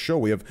fuck's this show?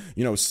 We have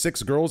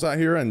 6 girls out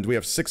here and we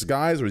have 6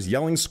 guys who's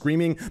yelling,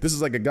 screaming. This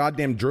is like a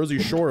goddamn Jersey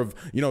Shore of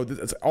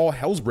it's all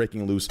hell's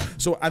breaking loose.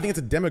 So I think it's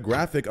a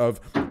demographic of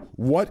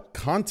what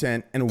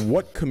content and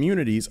what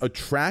communities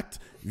attract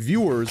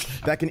viewers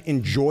that can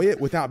enjoy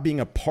it without being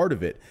a part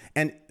of it.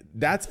 And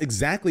that's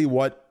exactly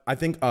what I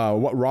think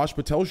what Raj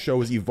Patel's show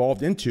has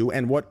evolved into,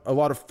 and what a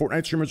lot of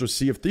Fortnite streamers or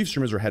Sea of Thieves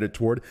streamers are headed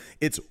toward.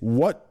 It's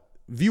what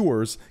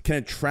viewers can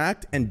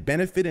attract and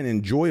benefit and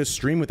enjoy a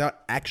stream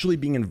without actually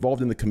being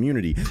involved in the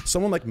community.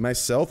 Someone like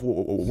myself,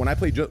 when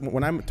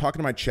I'm talking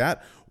to my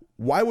chat,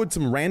 why would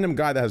some random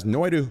guy that has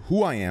no idea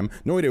who I am,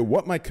 no idea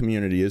what my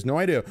community is, no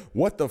idea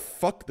what the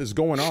fuck is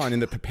going on in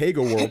the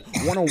Papago world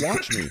want to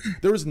watch me?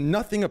 There is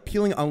nothing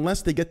appealing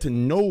unless they get to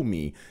know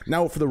me.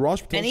 Now, for the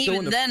Raj Patel show,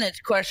 even then it's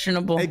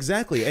questionable.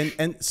 Exactly,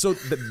 and so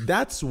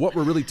that's what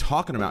we're really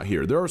talking about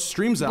here. There are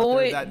streams out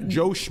there that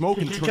Joe Schmo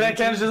can turn into. Can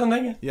I say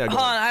something? Yeah, hold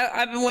on.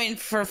 I've been waiting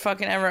for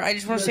fucking ever. I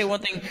just want to say one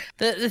thing.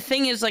 The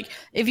thing is, like,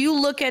 if you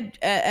look at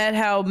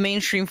how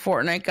mainstream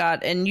Fortnite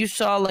got, and you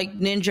saw like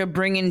Ninja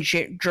bring in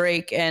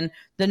Drake and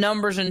the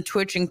numbers in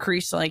Twitch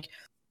increase, like,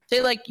 say,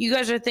 like, you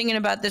guys are thinking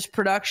about this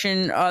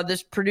production,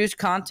 this produced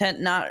content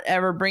not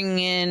ever bringing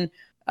in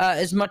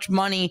as much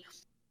money.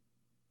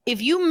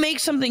 If you make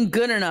something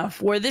good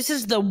enough where this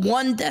is the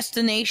one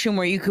destination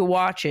where you could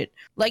watch it,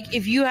 like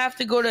if you have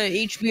to go to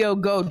HBO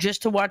Go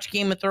just to watch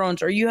Game of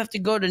Thrones, or you have to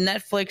go to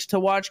Netflix to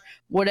watch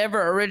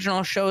whatever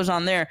original shows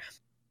on there,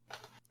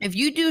 if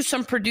you do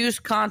some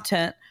produced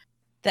content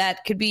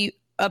that could be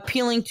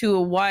appealing to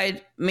a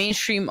wide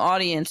mainstream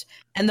audience,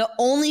 and the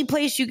only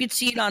place you could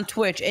see it on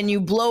Twitch, and you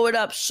blow it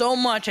up so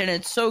much and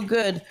it's so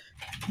good,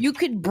 you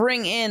could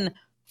bring in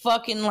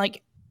fucking,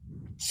 like,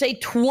 say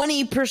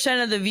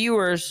 20% of the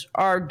viewers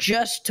are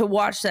just to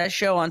watch that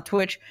show on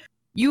Twitch.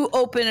 You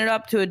open it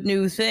up to a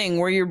new thing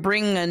where you're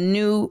bringing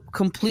a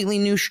completely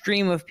new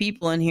stream of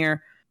people in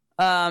here.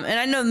 And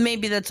I know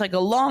maybe that's like a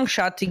long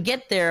shot to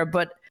get there,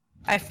 but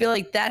I feel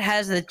like that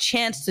has the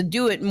chance to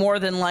do it more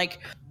than like,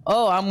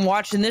 oh, I'm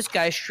watching this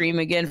guy stream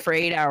again for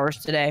 8 hours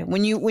today.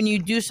 When you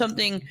do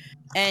something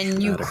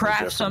and you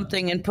craft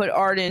something and put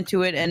art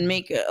into it and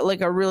make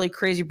like a really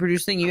crazy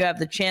produced thing, you have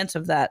the chance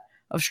of that,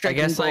 of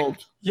striking gold.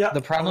 Like,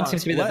 the problem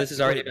seems to be that this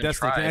has already been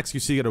tried. Can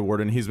XQC get a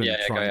word in? He's been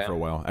trying for a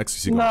while.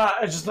 XQC. No,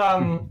 it's just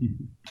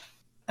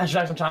I feel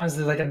like sometimes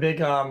there's like a big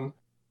a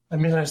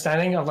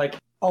misunderstanding of like,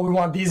 oh, we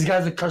want these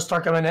guys to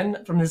start coming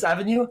in from this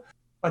avenue,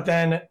 but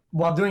then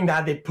while doing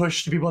that, they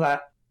push the people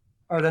that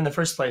are in the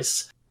first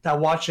place, that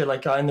watch it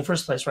like in the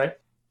first place, right?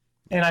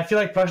 And I feel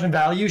like production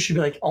value should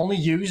be like only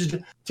used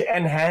to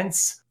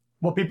enhance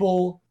what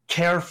people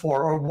care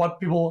for, or why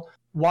people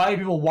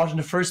watch in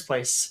the first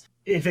place.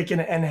 if it can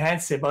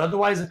enhance it. But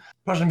otherwise,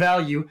 production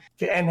value,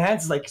 if it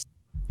enhances like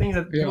things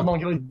that people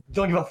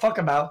don't give a fuck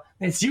about,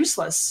 then it's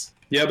useless.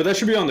 Yeah, but that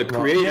should be on the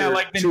creator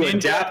like the to Ninja,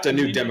 adapt a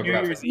new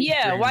demographic.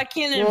 Yeah, why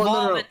can't it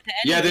involve it to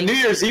Yeah, the anything?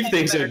 New Year's Eve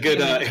thing's a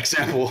good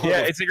example.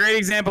 Yeah, it's a great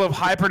example of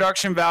high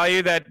production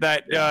value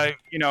that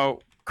you know,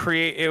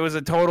 it was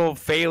a total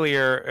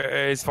failure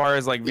as far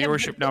as like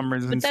viewership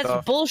numbers and But that's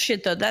stuff.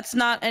 bullshit, though. That's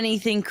not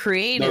anything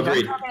creative. No, I'm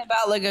agreed. talking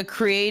about like a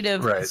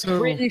creative Right.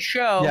 written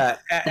show. Yeah,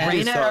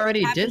 Raynad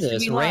already did happens to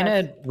this. be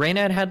live.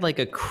 Raynad had like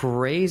a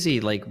crazy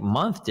like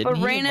month, didn't But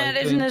he? Raynad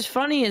Like, isn't as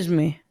funny as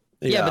me.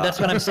 Yeah, but that's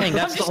what I'm saying.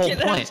 That's I'm the just whole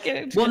kidding, I'm point. just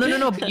kidding. Well,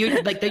 no. But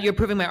you like that. You're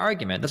proving my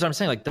argument. That's what I'm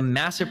saying. Like the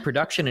massive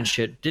production and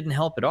shit didn't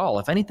help at all.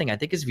 If anything, I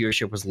think his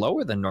viewership was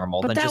lower than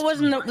normal. But than that just,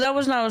 wasn't what I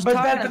was But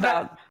talking that-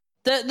 about.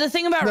 The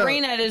thing about No.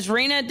 Raynad is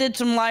Raynad did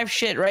some live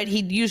shit, right?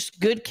 He used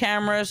good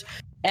cameras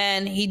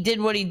and he did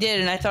what he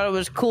did, and I thought it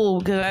was cool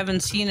because I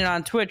haven't seen it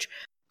on Twitch.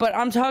 But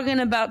I'm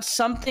talking about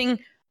something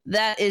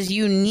that is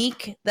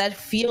unique, that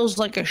feels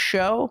like a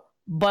show,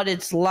 but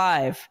it's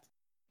live.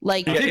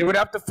 Like Yeah, it would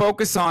have to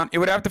focus on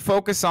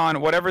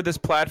whatever this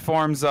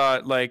platform's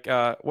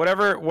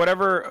whatever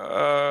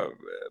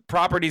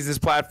properties this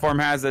platform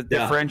has that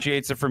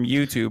differentiates it from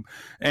YouTube.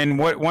 And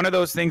one of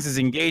those things is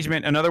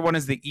engagement. Another one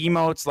is the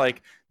emotes.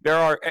 Like there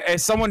are,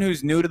 as someone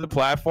who's new to the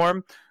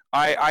platform,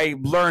 I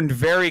learned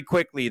very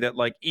quickly that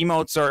like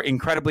emotes are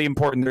incredibly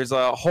important. There's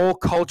a whole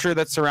culture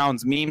that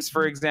surrounds memes,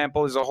 for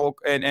example. There's a whole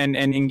and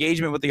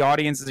engagement with the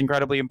audience is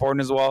incredibly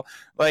important as well.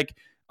 Like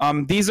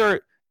these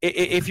are,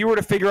 if you were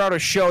to figure out a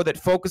show that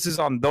focuses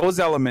on those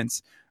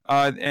elements,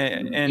 and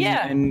then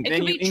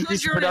you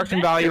increase the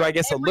production value, I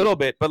guess, a little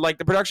bit. But like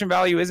the production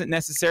value isn't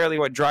necessarily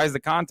what drives the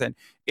content.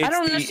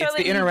 It's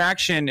the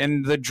interaction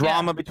and the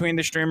drama between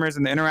the streamers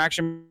and the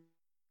interaction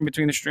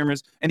between the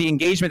streamers and the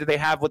engagement that they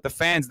have with the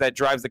fans that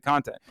drives the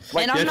content.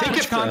 Like And I'm not-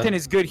 Twitch content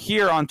is good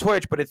here on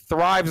Twitch, but it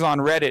thrives on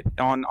Reddit,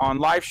 on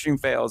live stream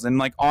fails, and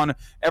like on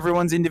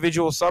everyone's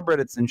individual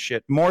subreddits and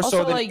shit. More so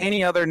Also, than like-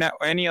 any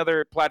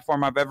other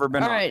platform I've ever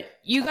been All on. right,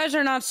 you guys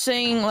are not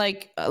saying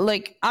like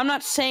I'm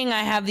not saying I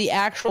have the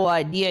actual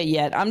idea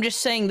yet. I'm just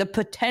saying the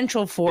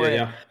potential for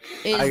it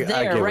is I get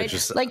there, what right? you're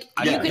saying. Like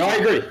you could No, I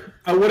agree.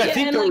 What I Yeah,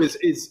 think and, though like-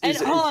 is and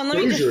hold on, let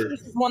me just finish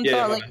one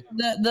Yeah, thought. go Like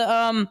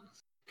the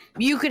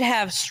you could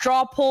have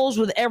straw polls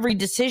with every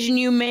decision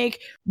you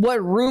make,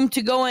 what room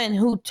to go in,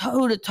 who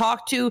to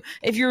talk to.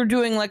 If you were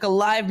doing like a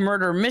live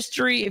murder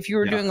mystery, if you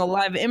were doing a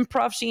live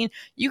improv scene,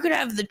 you could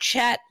have the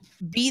chat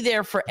be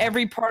there for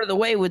every part of the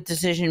way with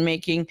decision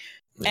making.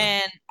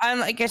 And I'm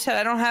like I said,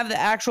 I don't have the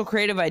actual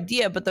creative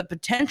idea, but the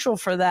potential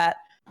for that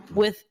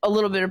with a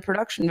little bit of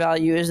production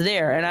value is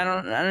there. And I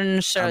don't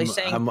necessarily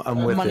saying I'm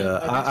with money- you.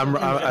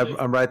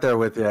 I'm right there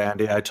with you,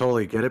 Andy. I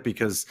totally get it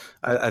because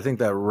I think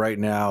that right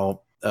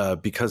now,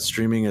 because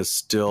streaming is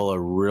still a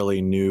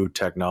really new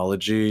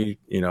technology,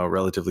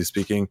 relatively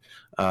speaking,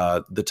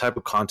 the type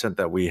of content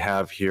that we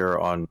have here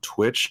on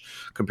Twitch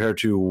compared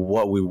to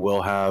what we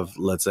will have,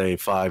 let's say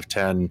 5,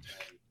 10,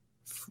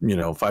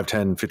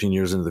 15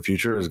 years into the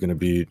future is going to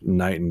be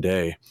night and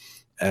day.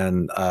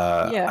 And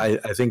I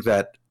think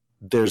that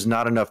there's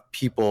not enough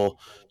people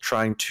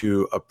trying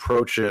to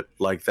approach it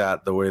like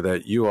that, the way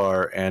that you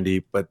are, Andy.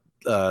 But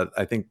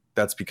I think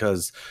that's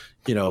because,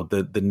 the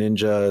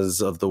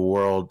ninjas of the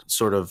world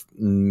sort of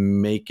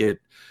make it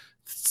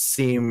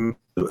seem,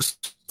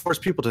 force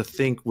people to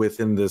think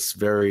within this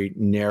very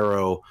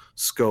narrow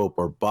scope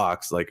or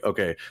box. Like,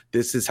 okay,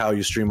 this is how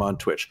you stream on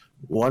Twitch.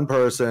 One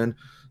person,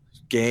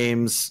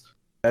 games,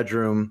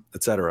 bedroom,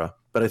 etc.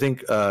 But I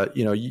think,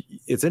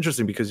 it's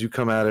interesting because you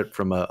come at it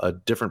from a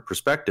different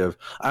perspective.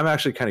 I'm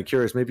actually kind of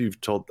curious. Maybe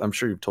I'm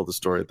sure you've told the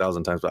story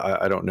 1,000 times, but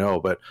I don't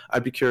know. But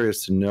I'd be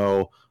curious to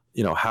know,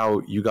 how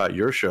you got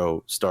your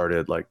show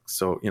started,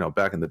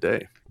 back in the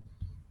day.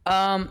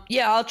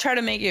 I'll try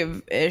to make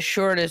it as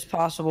short as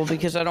possible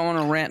because I don't want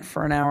to rant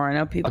for an hour. I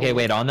know people. Okay,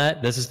 wait. On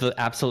that, this is the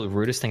absolute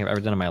rudest thing I've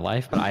ever done in my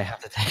life, but I have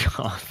to take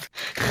off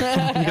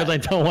because I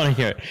don't want to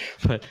hear it.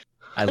 But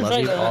I love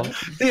you all.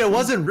 See, it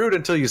wasn't rude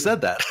until you said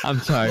that. I'm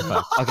sorry,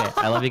 but okay.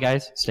 I love you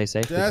guys. Stay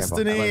safe. Be careful.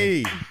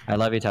 Destiny. I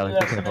love you, Tyler.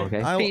 Be careful,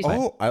 okay?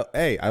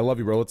 I love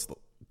you, bro. Let's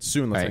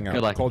Alright, hang out.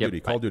 good luck. Call Yep, Duty.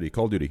 bye.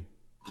 Call Duty. See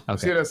you,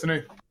 Okay.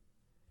 Destiny.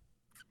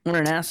 What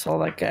an asshole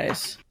that guy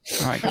is.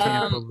 I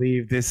can't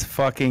believe this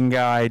fucking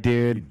guy,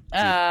 dude.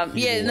 I'll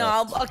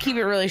keep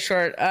it really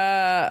short.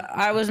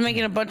 I was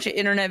making a bunch of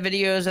internet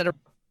videos at a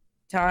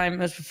time. It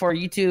was before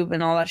YouTube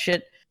and all that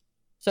shit.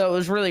 So it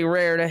was really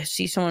rare to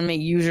see someone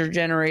make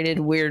user-generated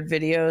weird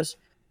videos.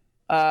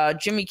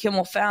 Jimmy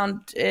Kimmel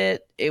found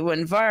it. It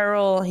went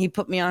viral. He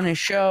put me on his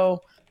show.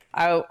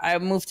 I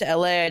moved to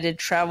LA. I did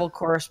travel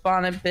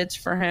correspondent bits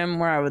for him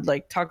where I would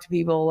like talk to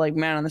people like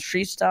man on the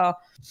street style.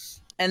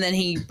 And then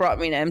he brought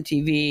me to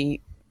MTV.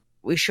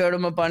 We showed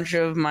him a bunch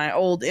of my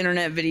old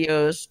internet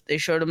videos. They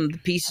showed him the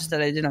pieces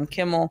that I did on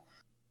Kimmel.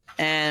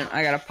 And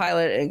I got a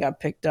pilot and it got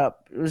picked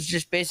up. It was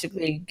just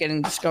basically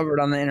getting discovered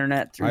on the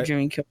internet through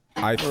Jimmy Kimmel.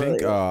 I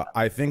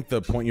think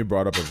the point you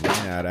brought up of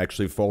Raynad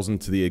actually falls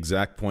into the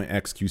exact point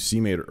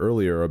XQC made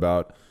earlier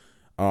about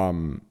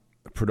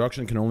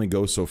production can only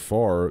go so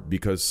far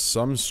because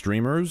some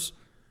streamers,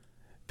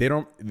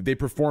 they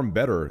perform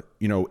better,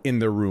 you know, in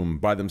their room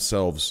by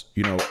themselves,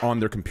 you know, on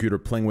their computer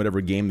playing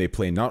whatever game they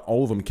play. Not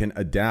all of them can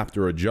adapt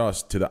or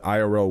adjust to the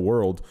IRL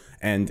world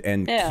and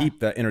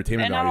keep that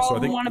entertainment value. So I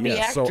think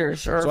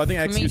so I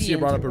think XQC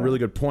brought up a really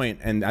good point,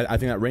 and I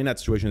think that Reynad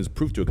situation is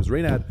proof to it, because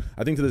Reynad,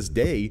 I think to this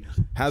day,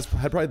 has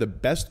had probably the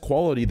best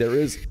quality there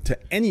is to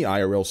any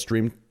IRL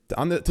stream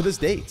to this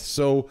date.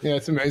 So yeah,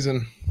 it's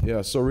amazing.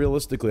 Yeah, so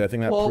realistically, I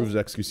think that proves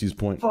XQC's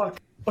point.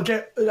 Fuck.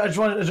 Okay, I just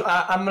want to.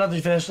 I'm gonna let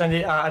you finish,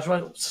 Andy. I just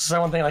want to say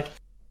one thing. Like,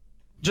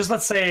 just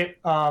let's say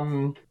you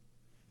have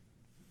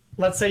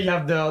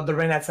the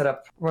Reynad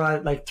setup,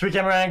 where like 3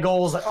 camera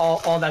angles, like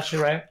all that shit,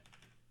 right?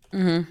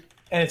 Mm-hmm.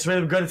 And it's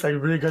really good. It's like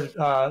really good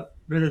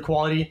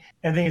quality.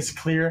 Everything is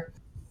clear.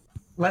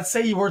 Let's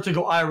say you were to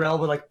go IRL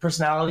with like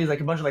personalities,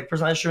 like a bunch of like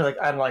personality streamers,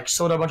 like I don't know, like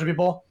Soda, a bunch of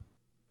people,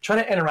 try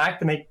to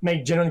interact and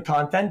make genuine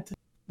content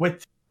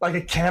with like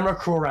a camera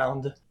crew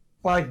around,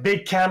 or like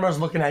big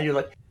cameras looking at you,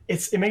 like.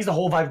 It makes the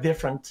whole vibe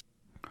different.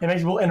 It makes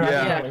people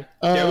interact.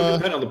 Yeah, it would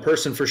depend on the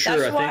person for sure.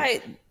 That's I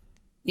think.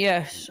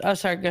 Yes. Oh,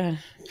 sorry. Go ahead.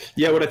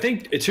 Yeah, what I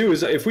think too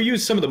is if we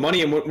use some of the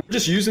money and we're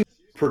just using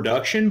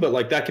production, but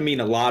like that can mean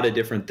a lot of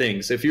different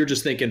things. If you're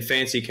just thinking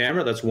fancy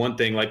camera, that's one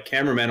thing, like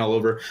cameraman all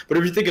over. But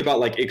if you think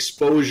about like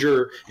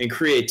exposure and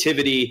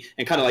creativity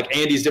and kind of like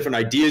Andy's different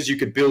ideas you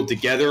could build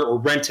together or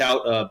rent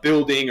out a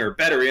building or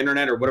better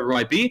internet or whatever it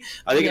might be,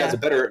 I think it has a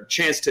better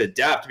chance to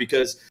adapt,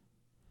 because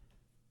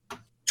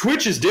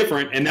Twitch is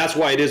different, and that's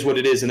why it is what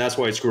it is, and that's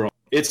why it's growing.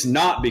 It's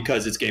not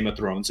because it's Game of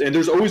Thrones. And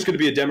there's always going to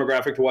be a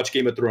demographic to watch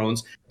Game of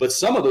Thrones, but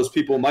some of those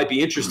people might be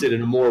interested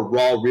in a more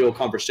raw, real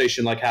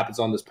conversation like happens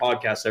on this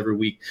podcast every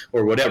week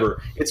or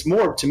whatever. It's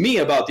more, to me,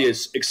 about the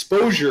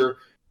exposure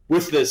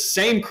with the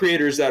same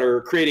creators that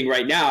are creating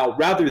right now,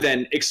 rather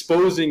than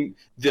exposing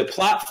the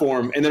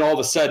platform and then all of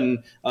a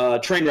sudden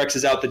Trainwrecks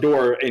is out the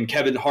door and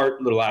Kevin Hart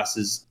little ass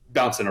is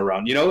bouncing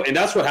around, you know? And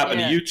that's what happened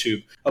to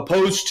YouTube,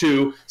 opposed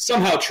to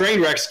somehow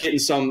Trainwrecks getting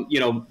some,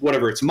 you know,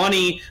 whatever it's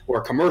money or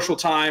commercial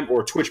time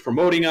or Twitch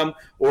promoting them,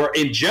 or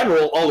in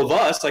general, all of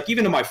us, like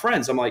even to my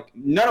friends, I'm like,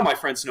 none of my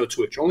friends know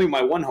Twitch, only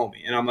my one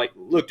homie. And I'm like,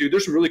 look, dude,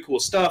 there's some really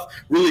cool stuff,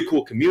 really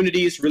cool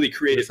communities, really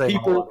creative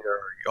people.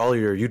 All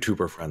your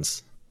YouTuber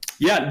friends.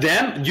 Yeah,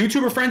 them,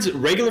 YouTuber friends,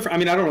 I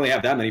mean, I don't really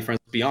have that many friends,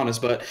 to be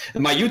honest, but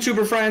my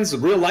YouTuber friends,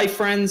 real life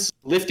friends,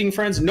 lifting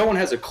friends, no one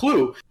has a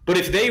clue. But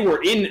if they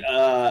were in,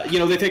 you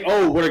know, they think,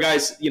 oh, what are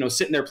guys, you know,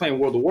 sitting there playing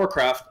World of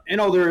Warcraft? And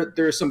oh,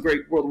 there are some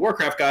great World of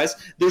Warcraft guys.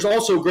 There's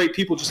also great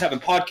people just having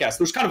podcasts.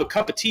 There's kind of a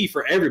cup of tea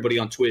for everybody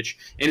on Twitch.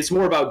 And it's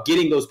more about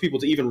getting those people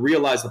to even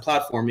realize the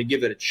platform and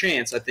give it a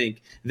chance, I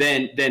think,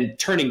 than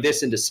turning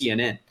this into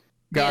CNN.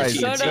 Guys,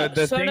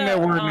 the thing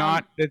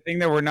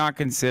that we're not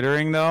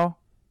considering, though,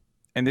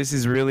 and this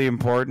is really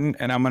important,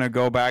 and I'm going to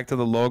go back to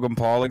the Logan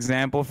Paul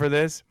example for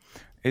this,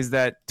 is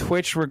that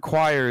Twitch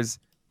requires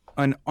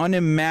an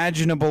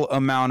unimaginable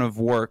amount of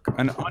work,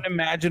 an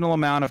unimaginable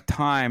amount of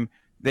time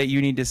that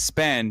you need to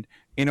spend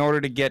in order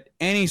to get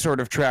any sort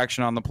of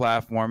traction on the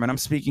platform. And I'm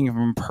speaking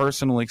from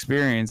personal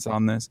experience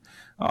on this.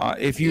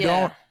 If you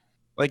don't,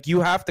 like,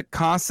 you have to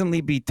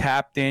constantly be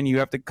tapped in. You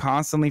have to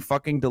constantly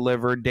fucking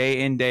deliver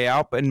day in, day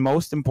out. But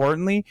most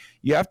importantly,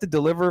 you have to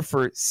deliver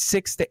for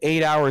 6 to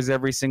 8 hours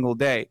every single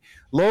day.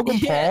 Logan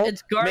Paul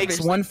makes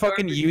one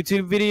fucking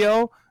YouTube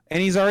video,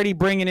 and he's already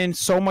bringing in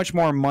so much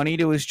more money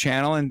to his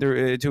channel and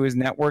to his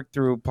network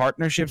through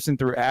partnerships and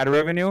through ad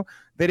revenue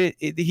that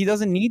he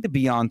doesn't need to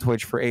be on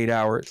Twitch for 8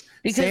 hours.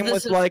 Same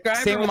with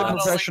a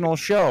professional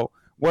show.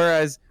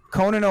 Whereas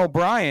Conan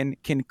O'Brien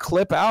can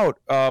clip out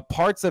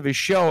parts of his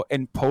show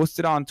and post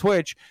it on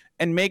Twitch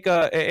and make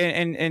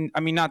and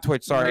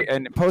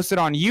post it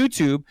on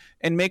YouTube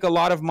and make a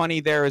lot of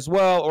money there as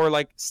well, or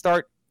like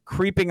start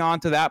creeping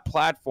onto that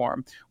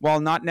platform while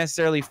not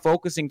necessarily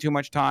focusing too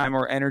much time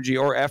or energy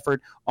or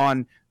effort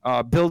on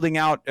building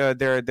out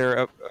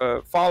their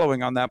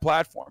following on that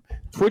platform.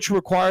 Twitch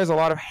requires a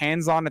lot of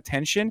hands-on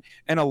attention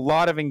and a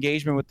lot of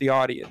engagement with the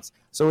audience.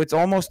 So it's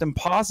almost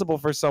impossible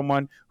for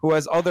someone who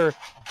has other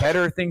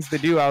better things to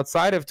do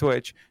outside of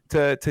Twitch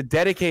to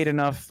dedicate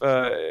enough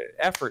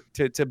effort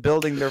to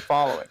building their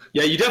following.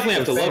 Yeah, you definitely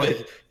have to love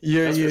it.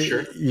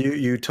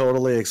 You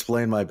totally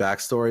explained my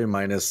backstory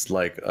minus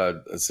like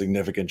a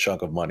significant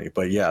chunk of money.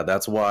 But yeah,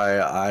 that's why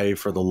I,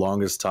 for the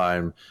longest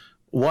time,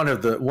 one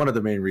of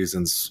the main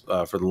reasons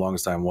for the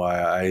longest time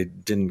why I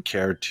didn't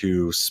care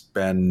to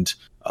spend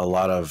a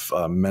lot of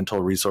mental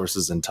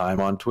resources and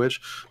time on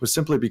Twitch was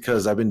simply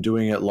because I've been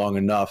doing it long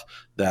enough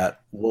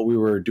that what we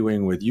were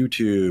doing with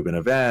YouTube and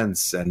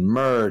events and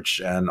merch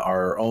and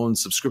our own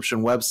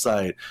subscription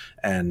website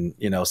and,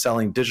 you know,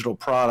 selling digital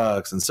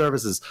products and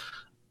services,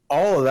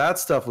 all of that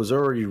stuff was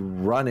already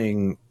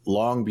running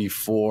long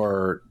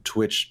before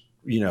Twitch,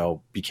 you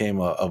know,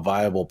 became a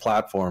viable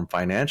platform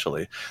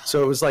financially.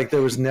 So it was like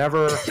there was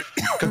never,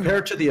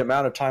 compared to the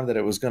amount of time that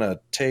it was going to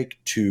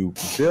take to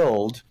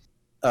build,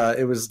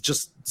 it was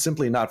just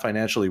simply not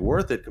financially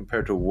worth it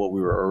compared to what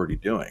we were already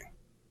doing.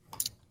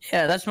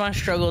 Yeah, that's my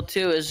struggle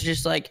too. Is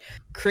just like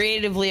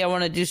creatively, I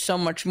want to do so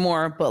much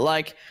more, but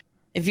like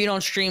if you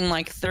don't stream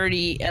like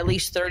at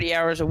least 30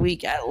 hours a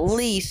week, at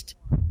least,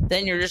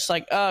 then you're just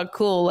like, oh,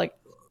 cool. Like,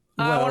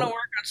 I want to work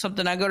on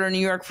something. I go to New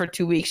York for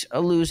 2 weeks.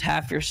 I'll lose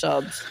half your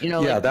subs. You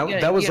know? Yeah, like,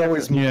 that was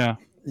always Yeah.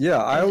 Yeah,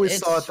 I always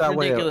saw it that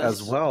ridiculous. way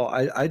as well.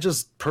 I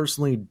just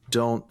personally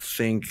don't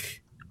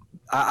think,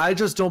 I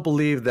just don't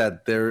believe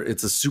that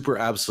it's a super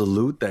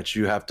absolute that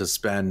you have to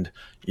spend,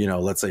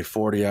 let's say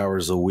 40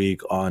 hours a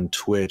week on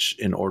Twitch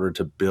in order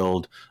to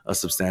build a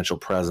substantial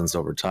presence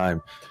over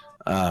time.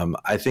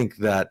 I think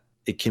that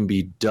it can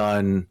be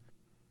done.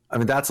 I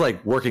mean, that's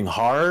like working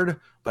hard,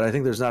 but I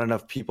think there's not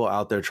enough people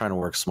out there trying to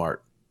work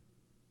smart.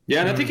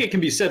 Yeah, and I think it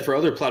can be said for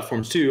other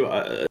platforms too.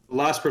 The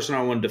last person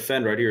I want to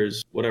defend right here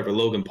is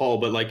Logan Paul,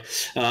 but like,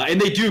 and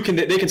they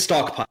can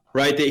stockpile,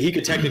 right? He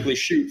could technically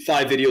shoot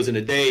 5 videos in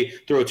a day,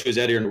 throw it to his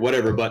editor and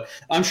whatever. But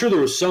I'm sure there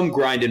was some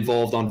grind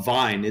involved on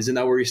Vine. Isn't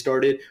that where he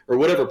started, or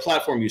whatever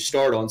platform you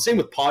start on? Same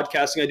with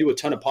podcasting. I do a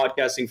ton of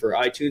podcasting for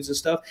iTunes and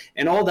stuff,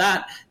 and all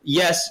that.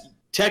 Yes.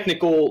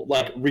 Technical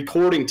like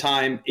recording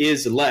time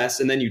is less,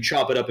 and then you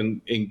chop it up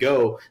and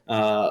go.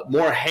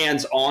 More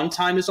hands-on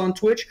time is on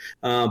Twitch,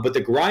 but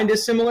the grind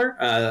is similar.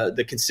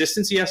 The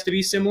consistency has to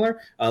be similar.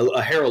 A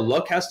hair of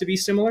luck has to be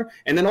similar,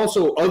 and then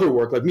also other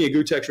work. Like me and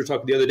Gutex were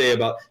talking the other day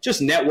about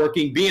just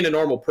networking, being a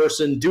normal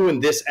person,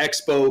 doing this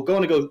expo,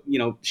 going to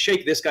go,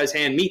 shake this guy's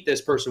hand, meet this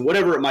person,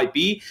 whatever it might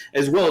be,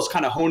 as well as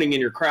kind of honing in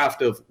your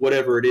craft of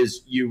whatever it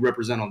is you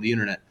represent on the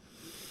internet.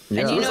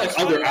 Yeah. And it's like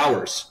other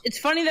hours. It's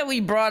funny that we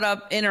brought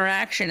up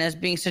interaction as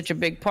being such a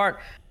big part.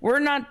 We're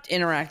not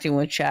interacting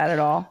with chat at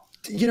all.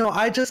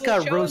 I just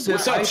got roasted.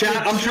 What's up,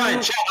 chat? I'm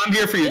trying. Chat, I'm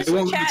here for you. They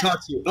won't let me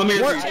talk to you. I'm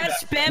here for you. Chat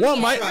spam What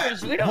mic?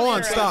 answers. We don't Hold on,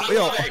 interact. stop.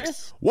 Yo,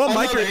 Chat.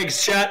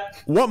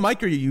 What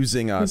mic are you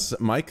using,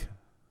 Mike?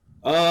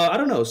 I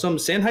don't know. Some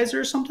Sennheiser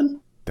or something?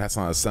 That's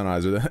not a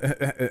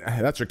Sennheiser.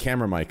 That's your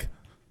camera mic.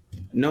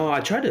 No,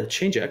 I tried to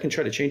change it. I can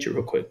try to change it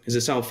real quick. Does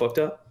it sound fucked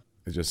up?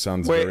 It just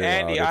sounds Wait, very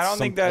Andy, loud. I don't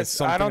think that's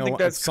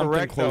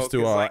correct close though.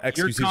 to 'Cause, like,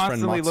 you're XQC's friend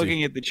constantly Moxie.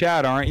 looking at the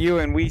chat, aren't you?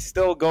 And we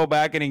still go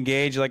back and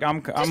engage. Like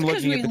I'm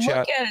looking at the chat.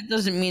 Look at it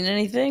doesn't mean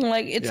anything.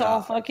 Like it's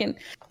all fucking.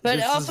 But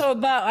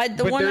But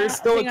there's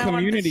still a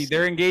community.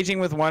 They're engaging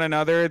with one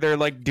another. They're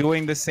like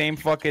doing the same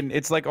fucking.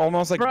 It's like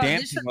almost like Bro,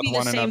 dancing this would with be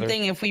one the same another.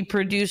 thing if we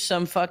produced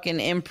some fucking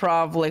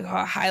improv, like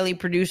a highly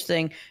produced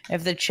thing.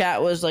 If the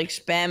chat was like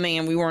spamming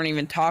and we weren't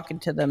even talking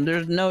to them,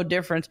 there's no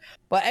difference.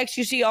 But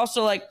XQC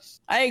also, like,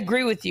 I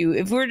agree with you.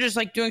 If we were just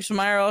like doing some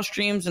IRL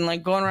streams and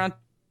like going around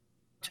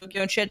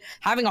Tokyo and shit,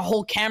 having a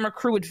whole camera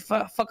crew would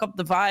fuck up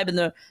the vibe and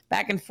the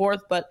back and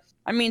forth. But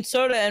I mean,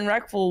 Soda and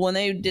Reckful, when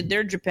they did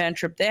their Japan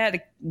trip, they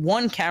had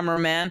one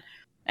cameraman.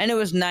 And it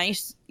was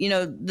nice.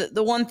 The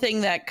one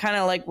thing that kind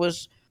of like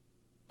was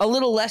a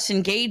little less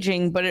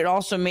engaging, but it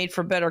also made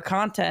for better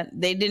content.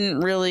 They didn't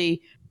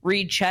really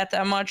read chat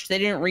that much. They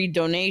didn't read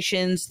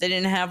donations. They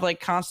didn't have like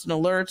constant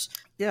alerts.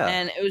 Yeah.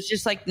 And it was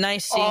just like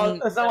nice seeing. Oh,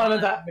 that's not what I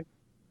meant. That.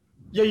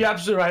 Yeah, you're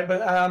absolutely right.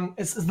 But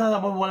it's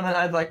not what I meant.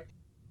 I'd like.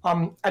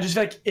 I just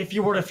feel like if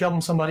you were to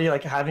film somebody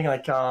like having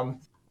like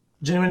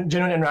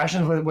genuine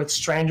interactions with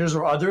strangers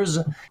or others,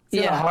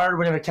 it's hard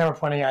when you have a camera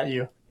pointing at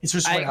you. It's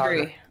just way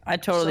harder. Agree. I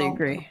totally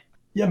agree.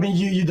 Yeah, I mean,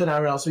 you did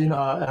IRL, so you know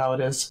how it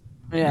is.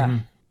 Yeah.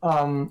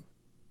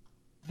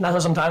 Now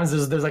sometimes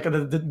there's like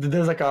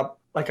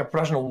a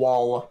professional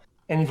wall,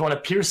 and if you want to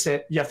pierce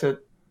it, you have to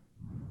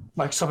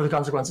like suffer the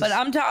consequences. But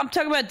I'm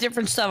talking about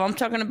different stuff. I'm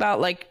talking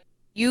about like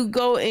you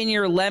go in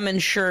your lemon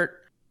shirt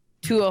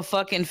to a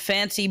fucking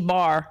fancy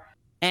bar,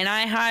 and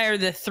I hire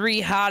the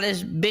 3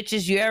 hottest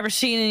bitches you ever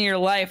seen in your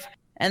life,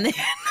 and they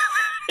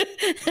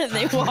and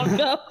they walk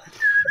up.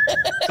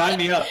 Sign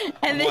me up.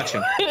 I'm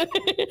watching.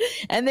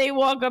 And they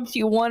walk up to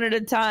you one at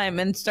a time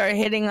and start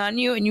hitting on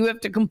you, and you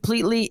have to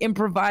completely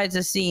improvise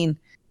a scene,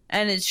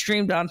 and it's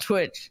streamed on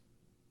Twitch.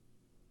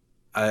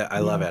 I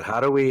love it. How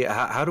do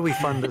we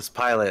fund this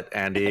pilot,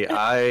 Andy?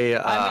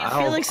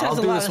 I'll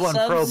do this one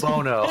pro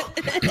bono.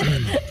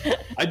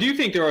 I do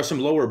think there are some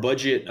lower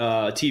budget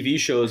TV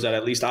shows that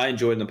at least I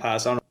enjoyed in the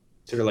past. I don't know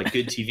if they're like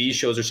good TV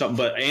shows or something,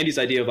 but Andy's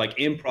idea of like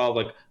improv,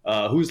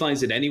 like Whose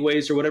Lines It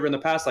Anyways or whatever in the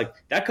past, like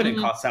that couldn't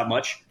cost that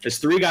much. There's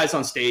 3 guys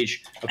on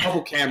stage, a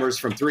couple cameras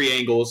from 3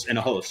 angles, and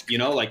a host.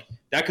 Like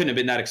that couldn't have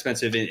been that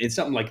expensive. And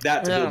something like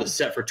that to build a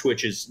set for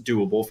Twitch is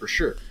doable for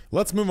sure.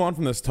 Let's move on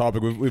from this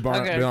topic. We've been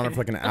on it for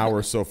like an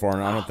hour so far,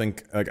 and I don't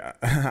think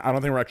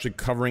we're actually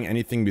covering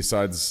anything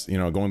besides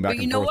going back. But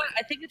you know what?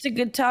 I think it's a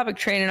good topic,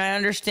 Train, and I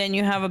understand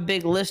you have a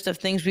big list of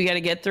things we got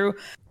to get through.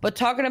 But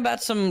talking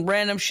about some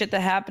random shit that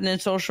happened in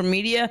social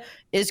media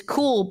is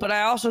cool. But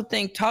I also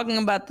think talking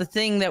about the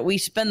thing that we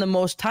spend the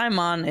most time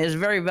on is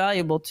very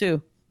valuable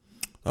too.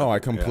 Oh, I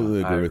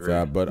completely agree with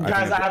that. But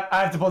guys, I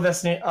have to pull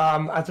Destiny.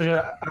 I told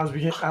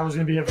you I was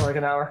gonna be here for like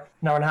an hour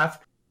and a half.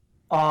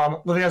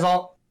 Love you guys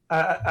all.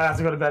 I have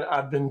to go to bed.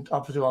 I've been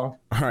up for too long.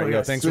 All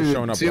right, thanks for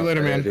showing up. See you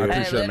later, man. I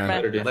appreciate it,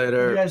 man.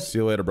 Later. See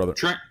you later, brother.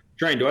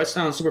 Train, do I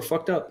sound super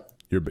fucked up?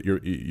 You're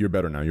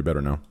better now. You're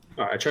better now.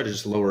 All right, I tried to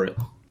just lower it.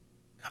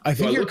 I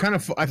think you're kind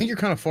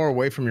of far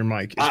away from your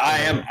mic.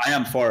 I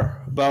am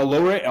far, but I'll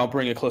lower it. I'll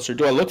bring it closer.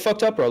 Do I look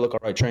fucked up or I look all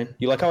right, Train?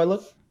 You like how I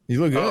look? You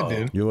look good,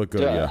 dude. You look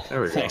good, yeah.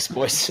 There we go. Thanks,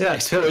 boys. Yeah,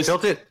 Thanks, boys.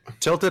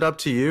 tilt it up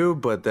to you,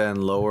 but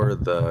then lower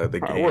the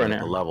gain we're in and the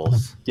there.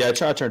 levels. Yeah,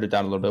 I turned it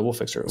down a little bit. We'll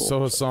fix it.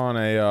 So Hassan,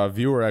 a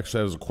viewer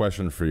actually has a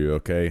question for you.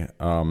 Okay.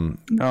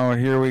 Oh,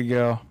 here we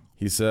go.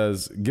 He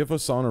says, give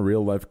Hassan a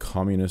real life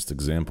communist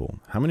example.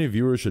 How many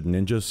viewers should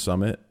Ninja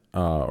Summit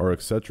or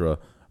etc.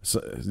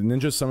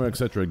 Ninja Summit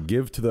etc.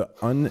 give to the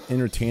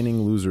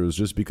unentertaining losers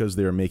just because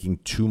they are making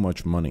too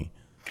much money?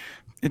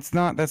 That's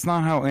not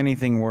how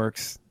anything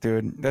works,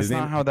 dude. That's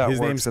not how that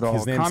works at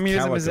all.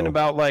 Communism isn't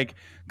about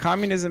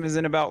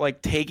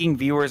like taking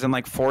viewers and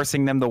like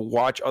forcing them to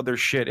watch other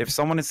shit. If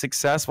someone is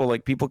successful,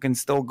 like people can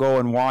still go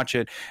and watch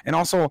it. And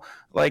also,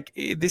 like,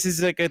 this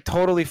is like a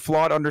totally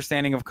flawed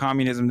understanding of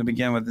communism to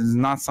begin with. This is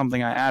not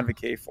something I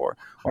advocate for.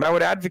 What I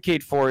would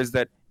advocate for is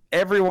that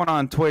everyone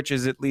on Twitch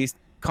is at least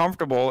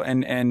comfortable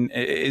and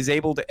is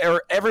able to,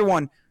 or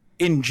everyone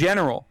in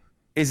general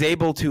is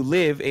able to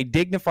live a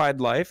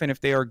dignified life, and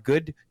if they are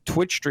good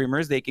Twitch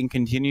streamers, they can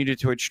continue to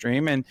Twitch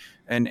stream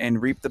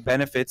and reap the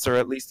benefits, or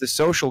at least the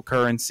social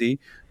currency,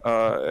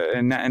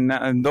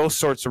 and those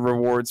sorts of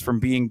rewards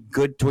from being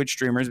good Twitch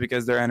streamers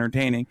because they're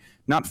entertaining,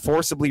 not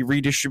forcibly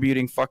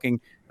redistributing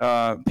fucking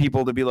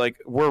people to be like,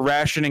 we're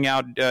rationing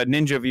out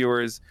Ninja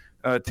viewers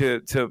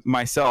to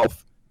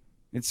myself.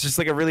 It's just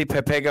like a really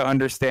Pepega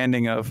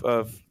understanding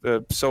of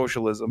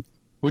socialism.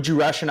 Would you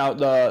ration out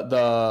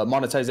the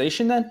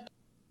monetization then?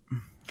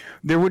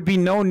 There would be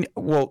no,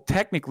 well,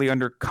 technically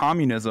under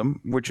communism,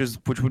 which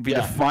would be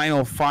the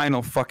final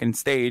fucking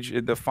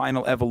stage, the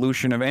final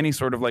evolution of any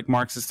sort of like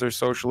Marxist or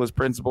socialist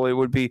principle. It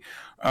would be,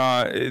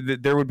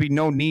 there would be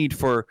no need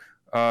for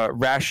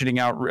rationing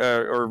out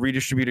or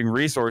redistributing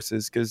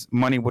resources because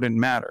money wouldn't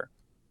matter.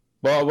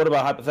 Well, what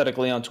about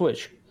hypothetically on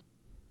Twitch?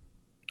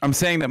 I'm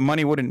saying that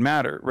money wouldn't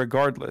matter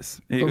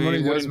regardless. But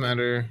money does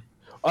matter.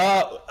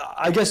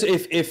 I guess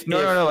if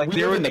no, like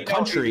we live in the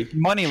country,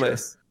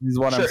 moneyless is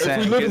what I'm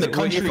saying. If we live in the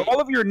country, if all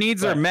of your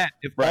needs are met,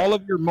 if all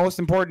of your most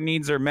important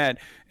needs are met,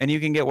 and you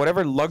can get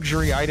whatever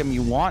luxury item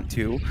you want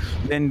to,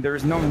 then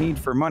there's no need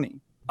for money.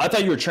 I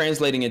thought you were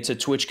translating it to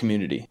Twitch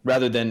community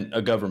rather than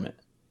a government.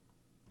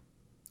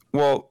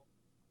 Well,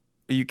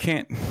 you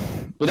can't.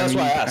 But that's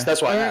why I asked.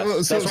 That's why I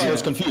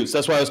was confused.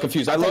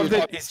 I love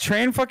that. Is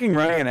Train fucking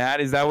running an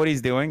ad? Is that what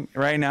he's doing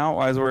right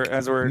now? As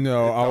we're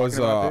No,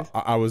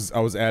 I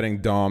was adding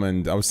Dom,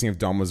 and I was seeing if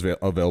Dom was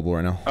available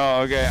right now.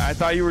 Oh, okay. I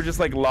thought you were just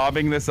like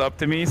lobbing this up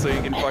to me so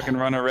you can fucking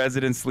run a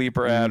Resident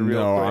Sleeper ad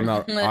real quick. No,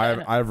 I'm not.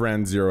 I've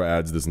ran 0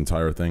 ads this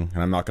entire thing,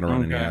 and I'm not going to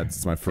run any ads.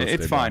 It's my first day.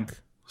 It's fine. Back.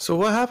 So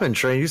what happened,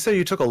 Trey? You said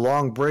you took a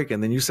long break,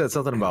 and then you said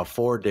something about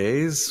 4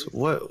 days.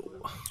 What?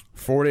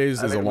 4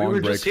 days is a long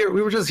break.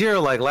 We were just here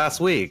like last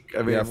week.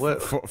 I mean,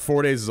 what?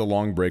 4 days is a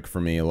long break for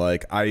me.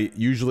 Like I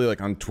usually like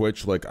on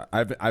Twitch, like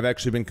I've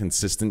actually been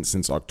consistent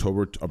since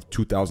October of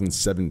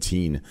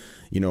 2017.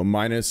 You know,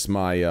 minus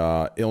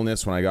my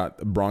illness when I got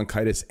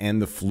bronchitis and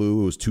the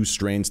flu. It was 2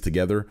 strains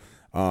together.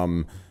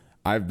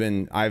 I've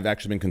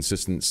actually been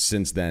consistent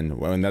since then,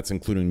 and that's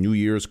including New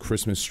Year's,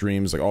 Christmas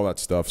streams, like all that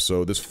stuff.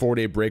 So this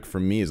 4-day break for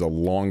me is a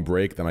long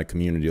break that my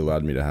community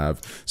allowed me to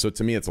have. So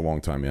to me, it's a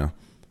long time. Yeah.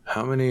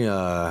 How many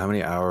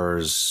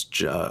hours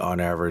on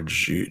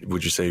average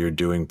would you say you're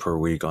doing per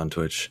week on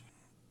Twitch?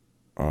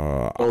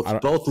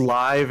 Both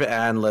live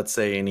and let's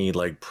say any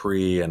like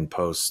pre and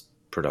post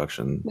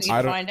production. We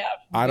can find out.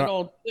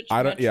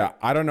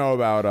 I don't know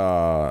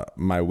about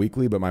my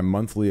weekly, but my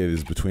monthly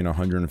is between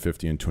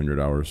 150 and 200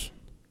 hours.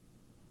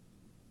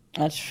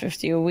 That's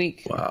 50 a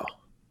week. Wow.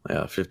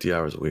 Yeah, 50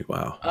 hours a week.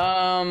 Wow.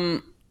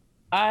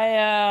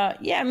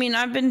 I mean,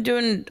 I've been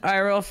doing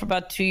IRL for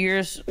about 2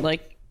 years,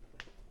 like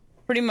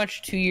pretty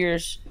much 2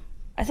 years.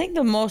 I think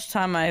the most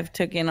time I've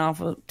taken off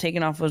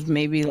was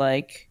maybe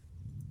like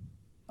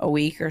a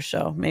week or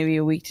so, maybe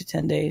a week to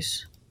 10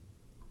 days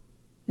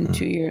in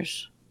 2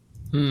 years.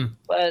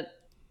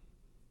 But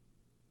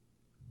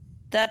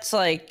that's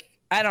like,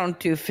 I don't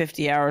do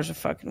 50 hours a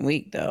fucking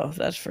week though.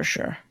 That's for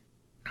sure.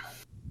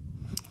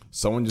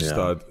 Someone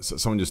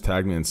just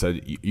tagged me and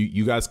said,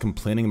 you guys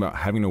complaining about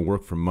having to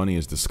work for money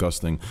is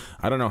disgusting.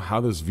 I don't know how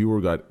this viewer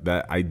got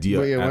that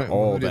idea at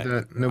all. I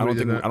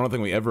don't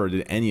think we ever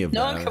did any of that.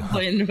 No one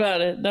complained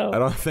about it. No. I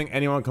don't think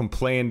anyone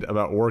complained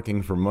about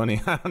working for money.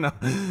 I don't know.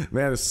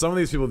 Man, some of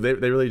these people, they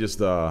really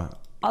just...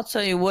 I'll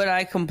tell you what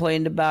I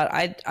complained about.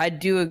 I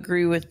do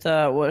agree with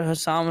what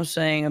Hassan was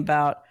saying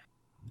about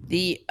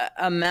the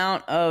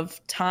amount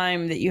of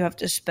time that you have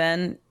to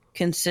spend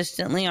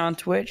consistently on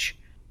Twitch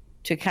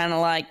to kind of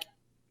like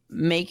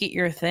make it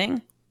your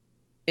thing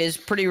is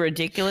pretty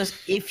ridiculous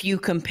if you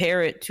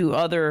compare it to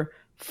other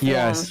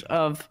forms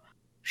of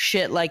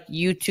shit like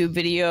YouTube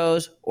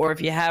videos, or if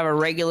you have a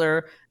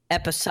regular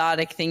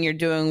episodic thing you're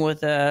doing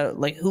with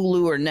like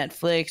Hulu or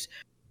Netflix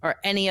or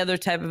any other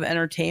type of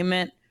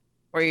entertainment,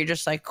 where you're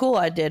just like, cool,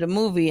 I did a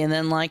movie, and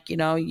then like, you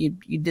know, you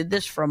did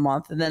this for a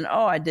month, and then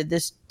I did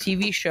this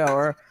TV show,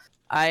 or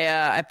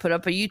I put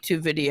up a YouTube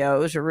video. It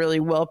was a really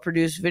well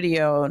produced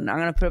video, and I'm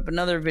gonna put up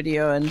another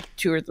video in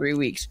 2 or 3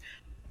 weeks.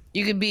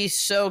 You could be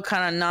so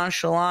kind of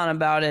nonchalant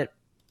about it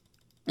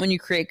when you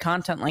create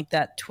content like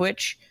that.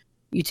 Twitch,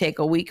 you take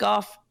a week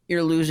off,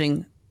 you're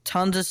losing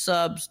tons of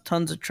subs,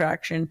 tons of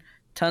traction,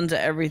 tons of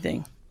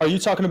everything. Are you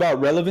talking about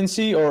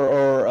relevancy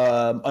or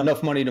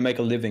enough money to make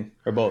a living,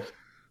 or both?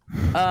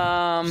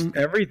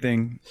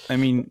 Everything. I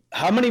mean,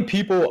 how many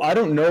people? I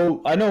don't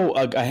know. I know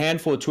a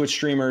handful of Twitch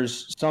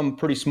streamers, some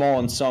pretty small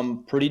and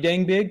some pretty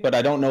dang big, but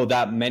I don't know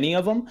that many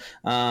of them.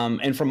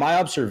 And from my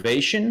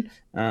observation,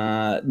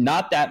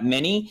 not that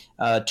many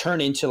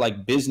turn into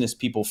like business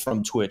people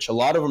from Twitch. A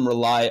lot of them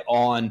rely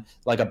on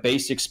like a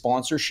basic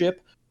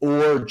sponsorship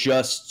or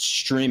just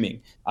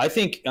streaming. I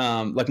think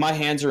like my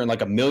hands are in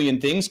like a million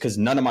things because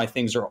none of my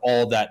things are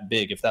all that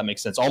big, if that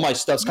makes sense. All my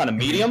stuff's kind of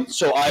medium.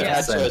 So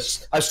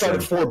I've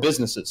started 4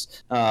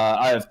 businesses.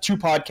 I have 2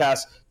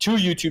 podcasts, 2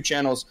 YouTube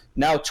channels,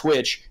 now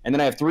Twitch, and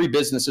then I have 3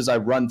 businesses I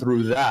run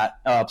through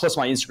that. Plus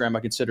my Instagram, I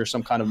consider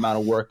some kind of amount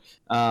of work.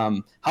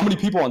 How many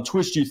people on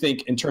Twitch do you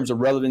think in terms of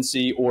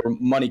relevancy or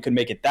money could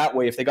make it that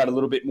way if they got a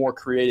little bit more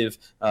creative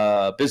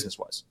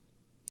business-wise?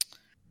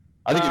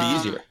 I think it'd be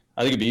easier.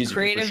 I think it'd be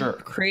easier for sure.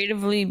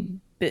 Creatively,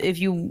 if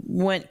you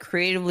went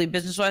creatively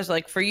business-wise,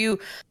 like for you,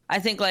 I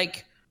think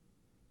like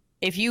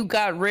if you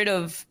got rid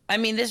of, I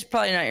mean, this is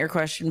probably not your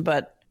question,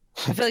 but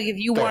I feel like if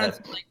you wanted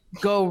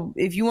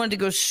to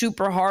go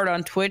super hard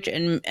on Twitch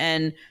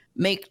and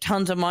make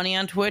tons of money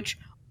on Twitch,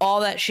 all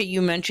that shit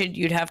you mentioned,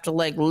 you'd have to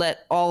like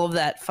let all of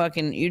that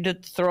you'd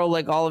have to throw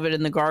like all of it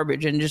in the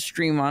garbage and just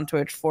stream on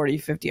Twitch 40,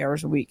 50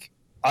 hours a week.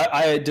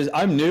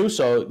 I'm new,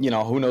 so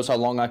who knows how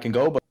long I can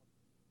go, but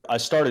I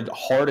started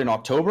hard in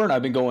October, and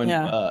I've been going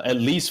at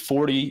least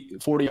 40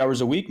 hours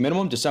a week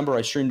minimum. December,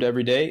 I streamed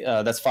every day.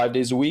 That's 5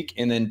 days a week.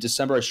 And then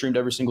December, I streamed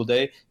every single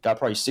day. Got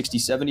probably 60,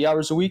 70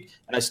 hours a week.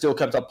 And I still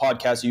kept up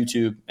podcasts,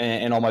 YouTube,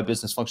 and all my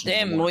business functions.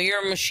 Damn, well,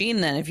 you're a machine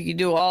then. If you could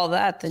do all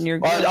that, then you're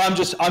good. I'm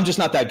just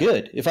not that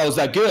good. If I was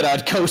that good,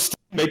 I'd go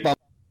make my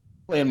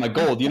play in my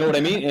gold. You know what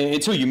I mean? And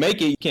until you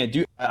make it, you can't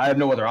do it. I have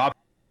no other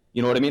option.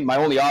 You know what I mean? My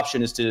only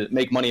option is to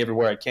make money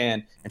everywhere I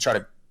can and try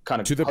to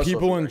to the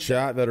people in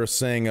chat that are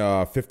saying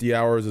 50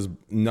 hours is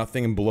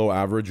nothing below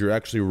average, you're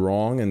actually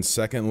wrong. And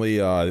secondly,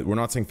 we're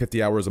not saying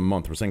 50 hours a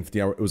month. We're saying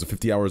 50 hours. It was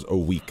 50 hours a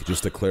week.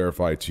 Just to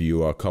clarify to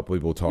you, a couple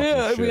people talking.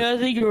 Yeah, shit. I mean, I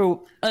think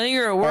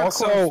you're a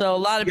workhorse. So a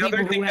lot of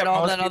people who had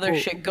all that other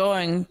shit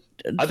going.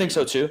 I think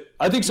so too.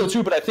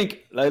 But I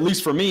think, at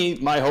least for me,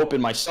 my hope in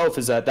myself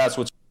is that that's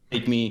what's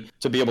make me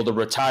to be able to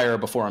retire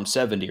before I'm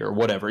 70 or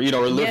whatever, or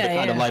live the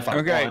kind of life I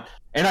want.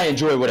 And I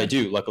enjoy what I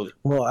do, luckily.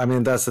 Well, I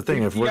mean, that's the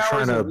thing. If we're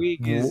trying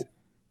to...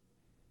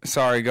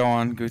 Sorry, go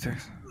on,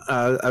 Gutex.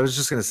 I was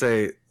just going to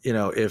say,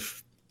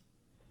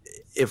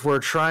 if we're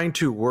trying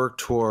to work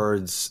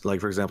towards,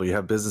 like, for example, you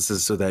have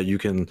businesses so that you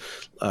can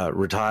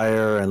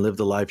retire and live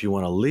the life you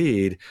want to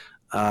lead,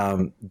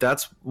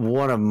 that's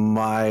one of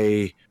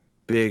my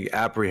big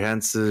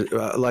apprehensive,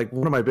 like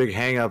one of my big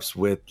hangups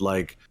with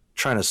like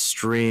trying to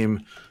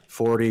stream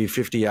 40,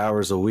 50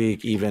 hours a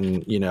week,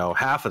 even,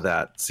 half of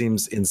that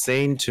seems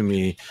insane to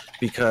me,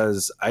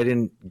 because I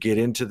didn't get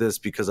into this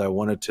because I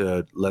wanted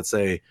to, let's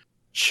say,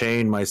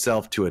 chain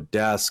myself to a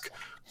desk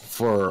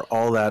for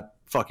all that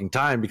fucking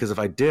time, because if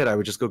I did, I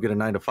would just go get a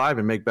 9-to-5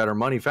 and make better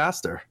money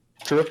faster.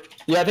 True.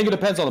 Yeah, I think it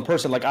depends on the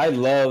person. Like, I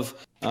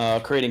love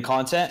creating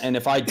content, and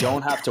if I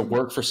don't have to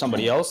work for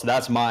somebody else,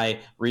 that's my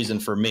reason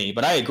for me.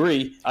 But I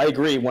agree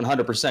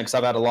 100%, because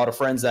I've had a lot of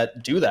friends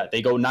that do that.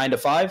 They go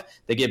 9-to-5,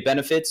 they get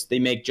benefits, they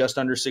make just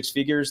under 6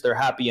 figures, they're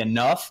happy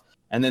enough,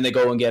 and then they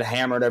go and get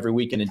hammered every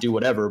weekend and do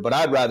whatever. But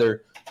I'd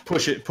rather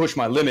push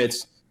my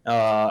limits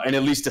and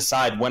at least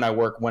decide when I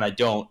work, when I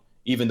don't,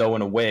 even though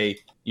in a way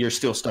you're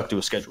still stuck to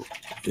a schedule.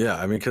 Yeah,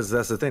 I mean, because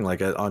that's the thing.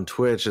 Like on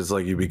Twitch, it's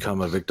like you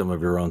become a victim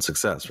of your own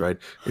success, right?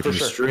 If you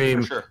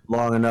stream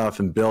long enough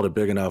and build a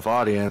big enough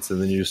audience,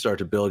 and then you start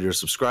to build your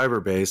subscriber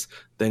base,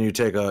 then you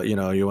take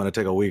you want to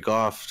take a week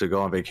off to go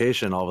on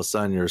vacation. All of a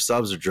sudden, your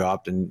subs are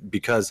dropped, and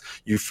because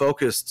you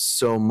focused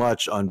so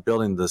much on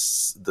building the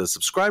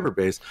subscriber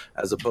base,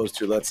 as opposed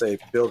to, let's say,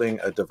 building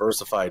a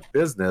diversified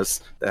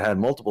business that had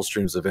multiple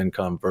streams of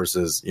income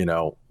versus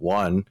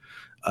one.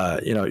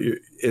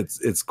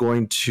 It's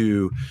going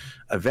to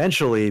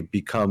eventually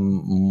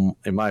become,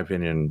 in my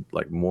opinion,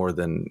 like more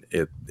than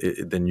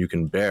than you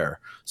can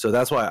bear. So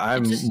that's why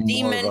I'm it's a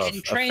steam more engine of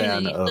a train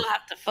fan that you of. still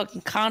have to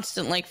fucking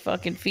constant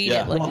fucking feed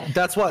it. Like, Well,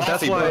 that's why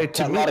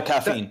to a me, lot of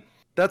caffeine.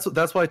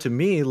 That's why to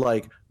me,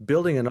 like,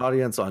 building an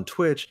audience on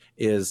Twitch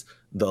is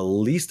the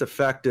least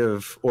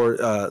effective or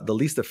the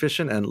least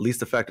efficient and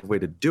least effective way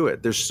to do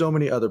it. There's so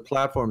many other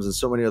platforms and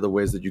so many other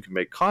ways that you can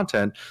make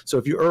content. So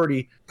if you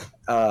already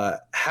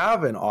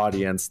have an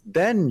audience,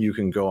 then you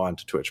can go on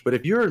to Twitch. But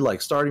if you're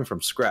like starting from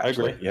scratch, I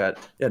agree. like you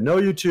had no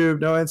YouTube,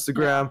 no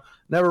Instagram,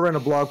 never ran a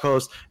blog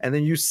post, and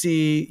then you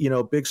see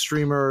big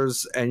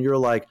streamers and you're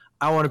like,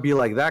 I want to be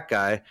like that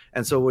guy.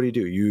 And so what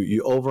do?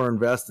 You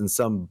overinvest in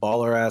some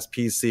baller ass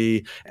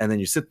PC, and then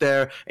you sit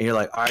there and you're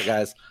like, all right,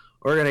 guys,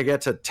 we're going to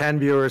get to 10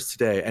 viewers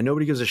today, and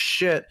nobody gives a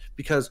shit,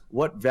 because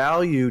what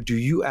value do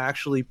you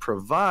actually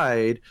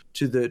provide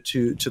to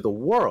the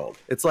world?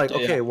 It's like,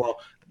 okay, well,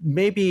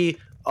 maybe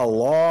a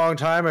long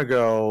time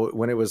ago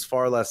when it was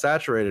far less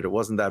saturated, it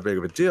wasn't that big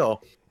of a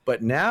deal.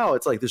 But now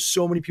it's like there's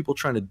so many people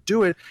trying to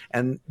do it,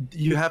 and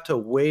you have to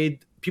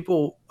wade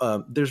people.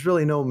 There's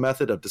really no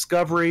method of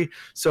discovery.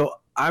 So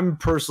I'm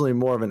personally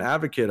more of an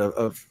advocate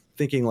of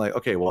thinking like,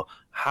 okay, well,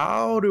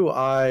 how do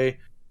I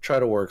try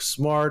to work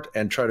smart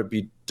and try to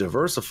be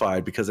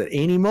diversified? Because at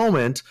any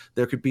moment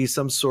there could be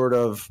some sort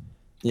of,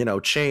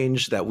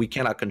 change that we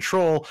cannot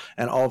control,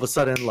 and all of a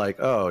sudden, like,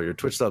 oh, your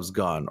Twitch sub's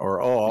gone,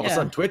 or all of a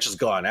sudden Twitch is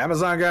gone.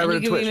 Amazon got rid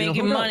of Twitch. You could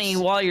be making money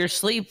while you're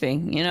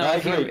sleeping,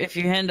 if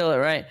you handle it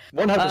right.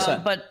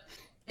 100%. But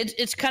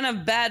it's kind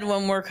of bad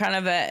when we're kind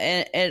of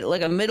at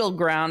like a middle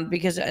ground,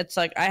 because it's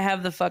like I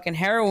have the fucking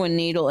heroin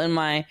needle in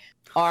my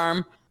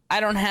arm. I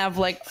don't have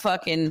like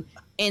fucking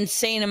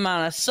insane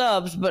amount of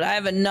subs, but I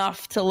have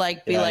enough to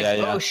like be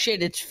oh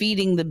shit, it's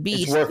feeding the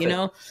beast,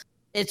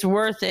 It's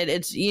worth it.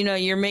 It's,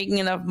 you're making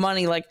enough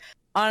money. Like,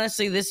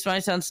 honestly, this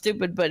might sound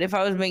stupid, but if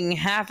I was making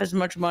half as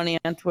much money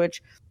on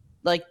Twitch,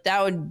 like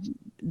that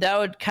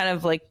would kind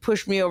of like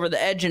push me over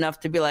the edge enough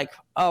to be like,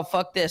 oh,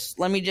 fuck this.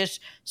 Let me just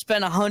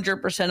spend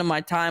 100% of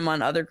my time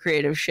on other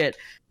creative shit.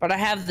 But I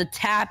have the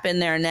tap in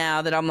there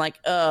now that I'm like,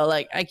 oh,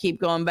 like I keep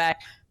going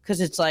back,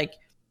 because it's like,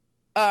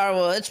 oh,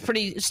 well,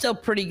 it's still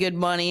pretty good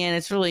money, and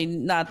it's really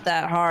not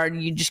that hard.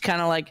 You just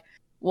kind of like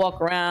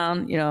walk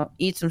around,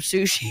 eat some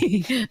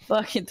sushi,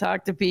 fucking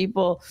talk to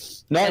people.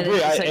 No, I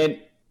agree. And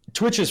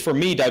Twitch is, for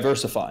me,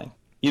 diversifying.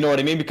 You know what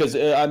I mean? Because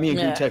me and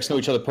Gutex know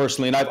each other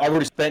personally, and I've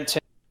already spent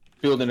 10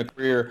 years building a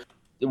career,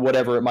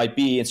 whatever it might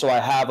be, and so I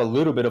have a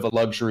little bit of a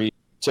luxury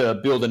to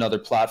build another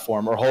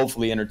platform or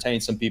hopefully entertain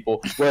some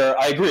people. Where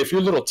I agree, if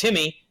you're a little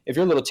Timmy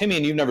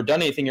and you've never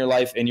done anything in your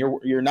life, and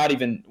you're not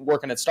even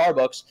working at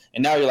Starbucks,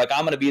 and now you're like,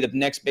 I'm going to be the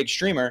next big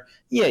streamer,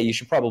 you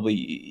should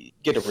probably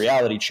get a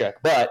reality check.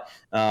 But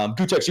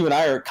Gutex, you and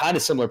I are kind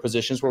of similar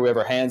positions where we have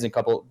our hands in a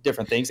couple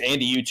different things.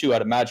 Andy, you too,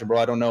 I'd imagine, bro.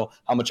 I don't know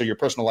how much of your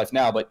personal life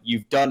now, but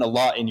you've done a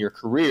lot in your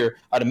career.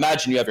 I'd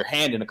imagine you have your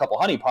hand in a couple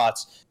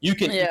honeypots. You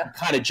can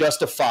kind of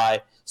justify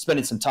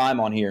spending some time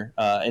on here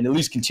and at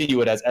least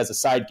continue it as a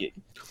side gig.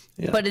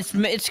 Yeah. But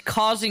it's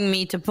causing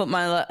me to put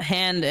my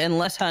hand in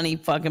less honey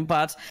fucking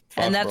pots,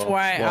 and that's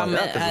why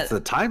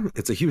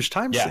it's a huge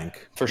time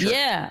sink for sure.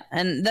 Yeah,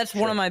 and that's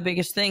one of my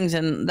biggest things,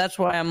 and that's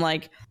why I'm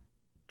like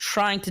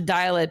trying to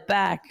dial it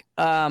back.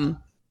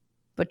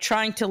 But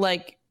trying to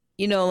like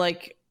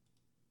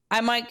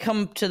I might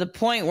come to the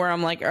point where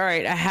I'm like, all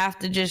right, I have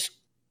to just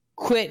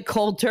quit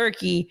cold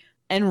turkey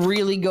and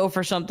really go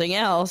for something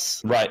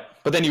else. Right.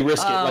 But then you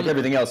risk it like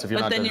everything else if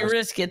you're not. But then you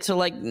risk it. So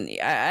like,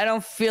 I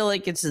don't feel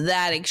like it's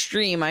that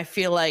extreme. I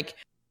feel like,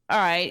 all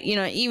right,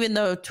 even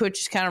though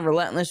Twitch is kind of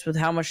relentless with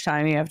how much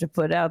time you have to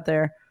put out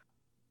there,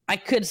 I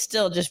could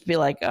still just be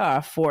like,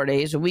 4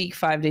 days a week,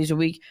 5 days a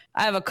week.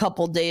 I have a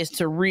couple days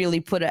to really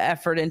put an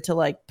effort into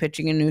like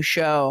pitching a new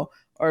show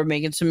or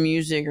making some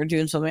music or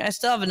doing something. I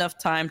still have enough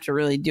time to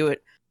really do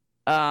it.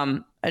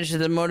 I just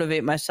have to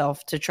motivate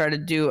myself to try to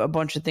do a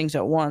bunch of things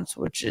at once,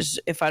 which is,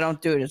 if I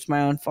don't do it, it's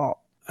my own fault.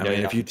 I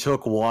mean, if you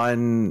took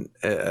one,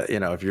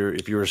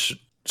 if you were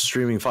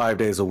streaming 5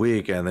 days a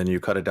week and then you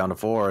cut it down to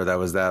 4, that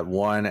was that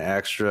one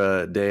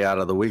extra day out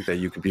of the week that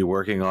you could be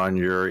working on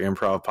your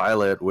improv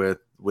pilot with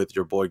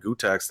your boy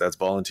Gutex that's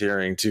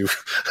volunteering to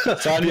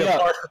sign me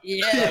up.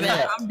 Yeah,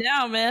 man, I'm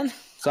down, man.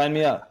 Sign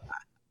me up.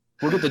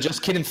 We'll get the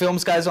Just Kidding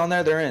Films guys on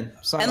there. They're in.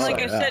 And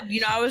like I said,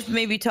 I was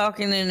maybe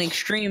talking in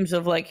extremes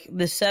of like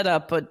the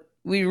setup, but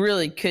we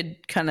really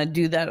could kind of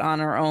do that on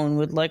our own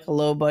with like a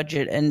low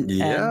budget and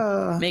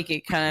make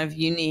it kind of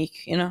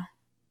unique,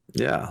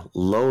 Yeah,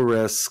 low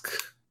risk.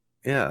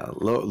 Yeah,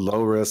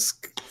 low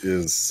risk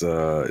is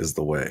the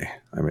way.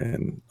 I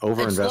mean,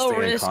 over investing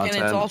in content,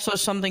 and it's also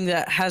something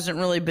that hasn't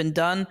really been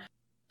done.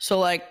 So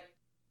like,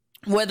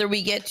 whether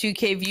we get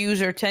 2K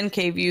views or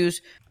 10K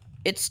views,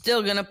 it's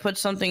still going to put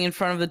something in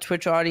front of the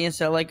Twitch audience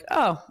that like,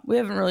 oh, we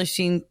haven't really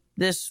seen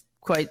this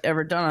quite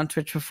ever done on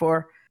Twitch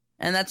before.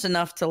 And that's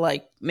enough to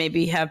like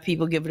maybe have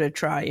people give it a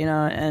try,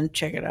 and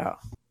check it out.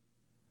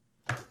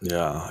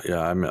 Yeah,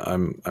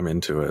 I'm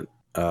into it.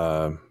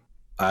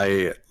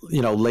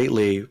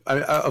 Lately,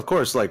 of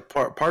course, like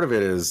part of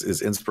it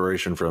is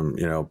inspiration from,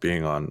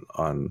 being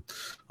on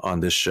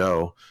this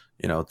show,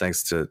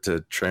 thanks to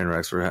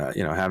Trainwrecks for,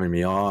 having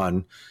me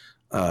on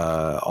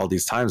all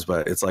these times.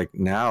 But it's like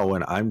now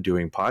when I'm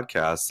doing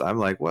podcasts, I'm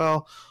like,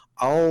 well,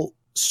 I'll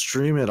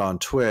stream it on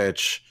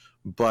Twitch,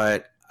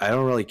 but I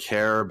don't really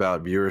care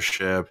about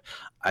viewership.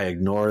 I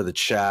ignore the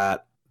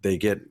chat. They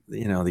get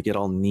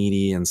all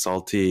needy and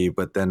salty,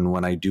 but then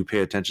when I do pay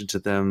attention to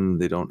them,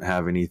 they don't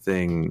have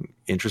anything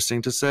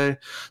interesting to say.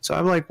 So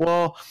I'm like,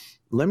 well,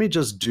 let me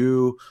just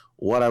do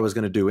what I was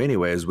going to do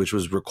anyways, which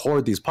was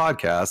record these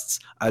podcasts.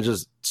 I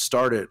just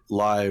start it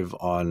live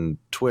on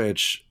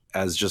Twitch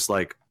as just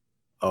like,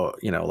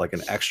 like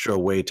an extra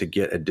way to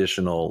get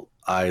additional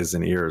eyes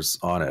and ears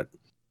on it.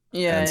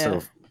 Yeah. And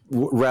so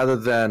rather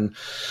than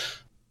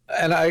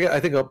And I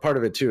think a part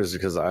of it too is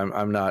because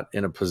I'm not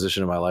in a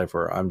position in my life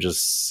where I'm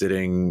just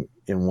sitting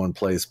in one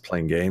place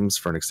playing games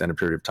for an extended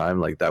period of time.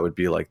 Like that would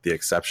be like the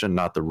exception,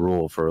 not the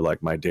rule for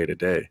like my day to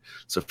day.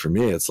 So for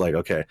me, it's like,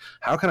 okay,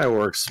 how can I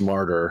work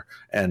smarter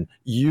and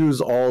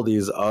use all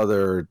these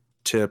other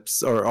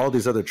tips or all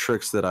these other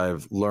tricks that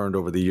I've learned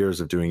over the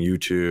years of doing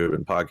YouTube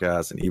and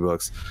podcasts and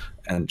ebooks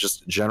and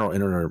just general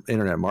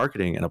internet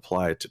marketing and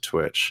apply it to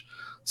Twitch.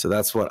 So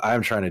that's what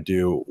I'm trying to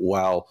do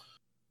while,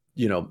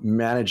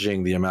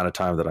 managing the amount of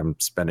time that I'm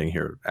spending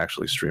here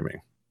actually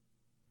streaming.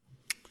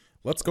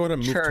 Let's go ahead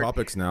and move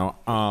topics now.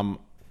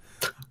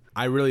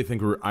 I really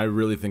think we're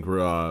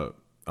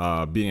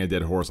being a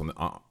dead horse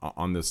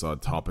on this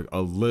topic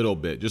a little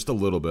bit, just a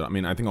little bit. I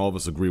mean, I think all of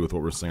us agree with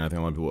what we're saying. I think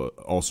a lot of people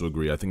also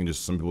agree. I think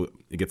just some people,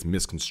 it gets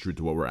misconstrued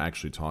to what we're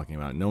actually talking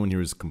about. No one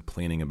here is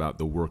complaining about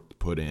the work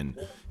put in.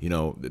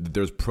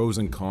 There's pros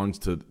and cons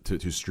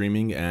to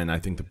streaming, and I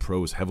think the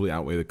pros heavily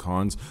outweigh the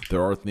cons.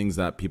 There are things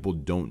that people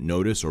don't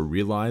notice or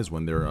realize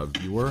when they're a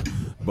viewer,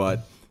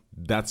 but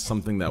that's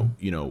something that,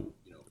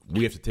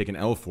 we have to take an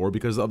L for,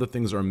 because the other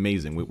things are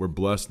amazing. We're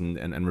blessed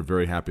and we're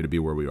very happy to be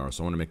where we are.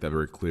 So I want to make that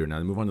very clear. Now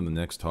to move on to the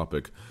next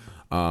topic.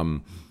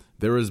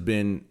 There has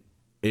been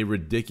a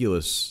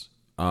ridiculous,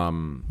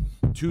 2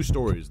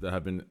 stories that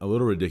have been a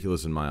little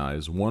ridiculous in my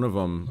eyes. One of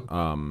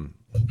them,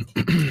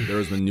 there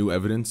has been new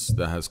evidence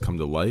that has come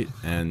to light,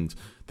 and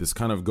this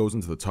kind of goes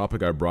into the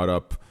topic I brought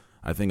up,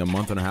 I think a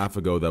month and a half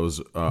ago. That was,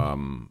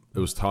 it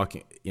was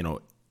talking,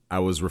 I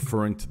was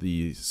referring to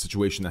the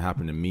situation that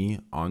happened to me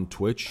on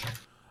Twitch.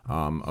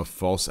 Of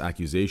false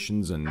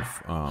accusations and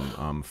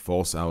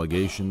false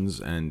allegations,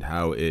 and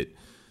how it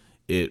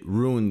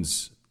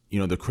ruins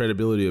the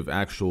credibility of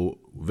actual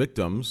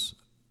victims,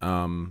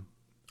 and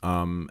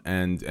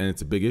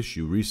it's a big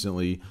issue.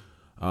 Recently,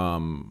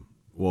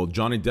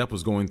 Johnny Depp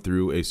was going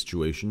through a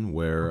situation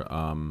where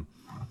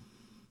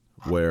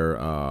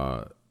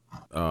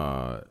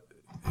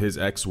his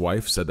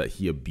ex-wife said that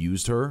he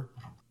abused her.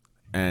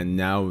 And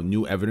now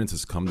new evidence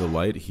has come to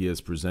light. He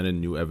has presented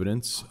new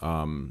evidence,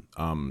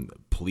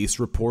 police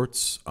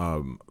reports,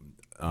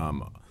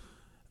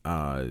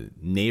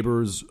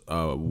 neighbors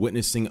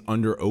witnessing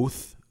under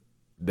oath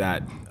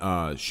that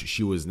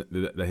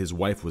that his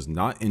wife was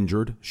not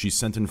injured. She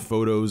sent in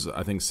photos,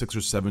 I think 6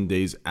 or 7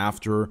 days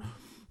after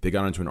they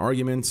got into an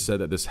argument, said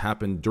that this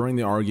happened during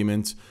the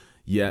argument.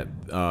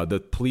 Yet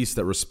the police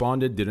that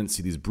responded didn't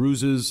see these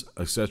bruises,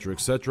 etc.,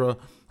 etc.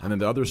 And then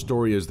the other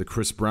story is the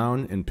Chris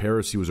Brown in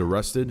Paris. He was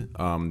arrested.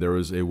 There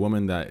was a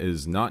woman that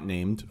is not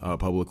named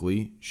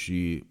publicly.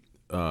 She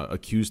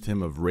accused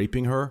him of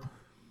raping her,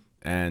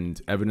 and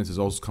evidence has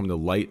also come to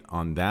light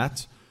on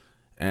that.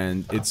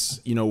 And it's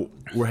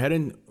we're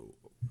in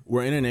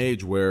an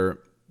age where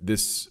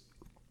this.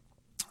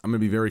 I'm going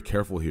to be very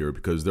careful here,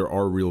 because there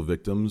are real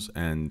victims,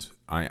 and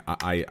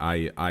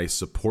I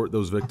support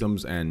those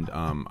victims, and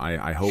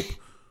I hope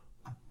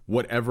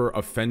whatever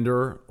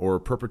offender or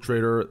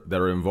perpetrator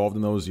that are involved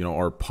in those,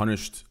 are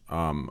punished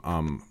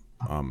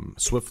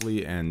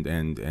swiftly and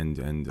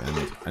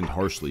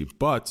harshly.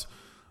 But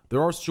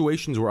there are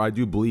situations where I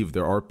do believe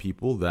there are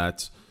people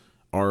that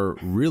are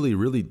really,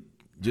 really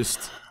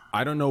just,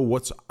 I'm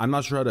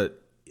not sure how to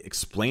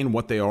explain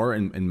what they are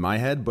in my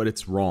head, but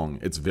it's wrong.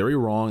 It's very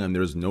wrong, and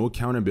there's no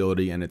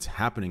accountability, and it's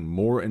happening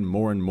more and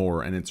more and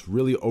more, and it's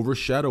really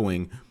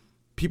overshadowing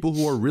people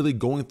who are really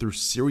going through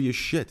serious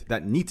shit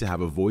that need to have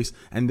a voice,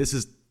 and this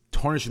is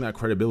tarnishing that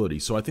credibility.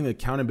 So I think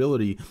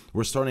accountability,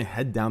 we're starting to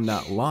head down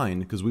that line,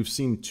 because we've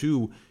seen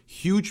 2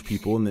 huge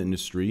people in the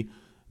industry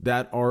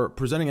that are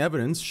presenting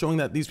evidence showing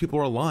that these people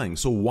are lying.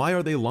 So why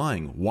are they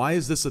lying? Why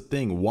is this a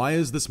thing? Why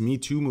is this Me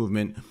Too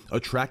movement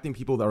attracting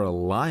people that are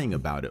lying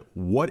about it?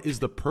 What is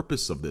the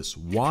purpose of this?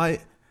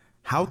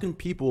 How can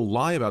people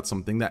lie about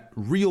something that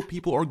real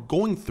people are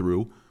going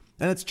through,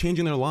 and it's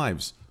changing their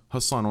lives?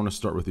 Hassan, I want to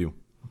start with you.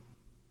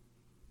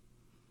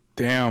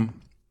 Damn.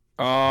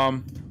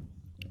 I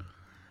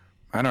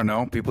don't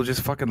know. People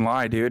just fucking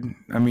lie, dude.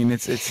 I mean,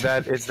 it's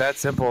that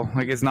simple.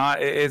 Like, it's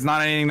not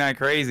anything that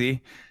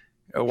crazy.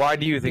 Why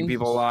do you think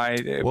people lie?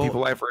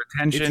 People lie for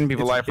attention.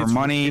 People lie for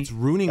money. It's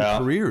ruining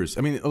careers.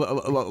 I mean,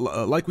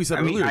 like we said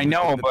earlier. I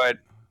know, but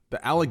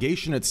the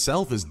allegation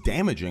itself is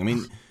damaging. I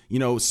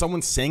mean,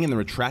 someone saying and then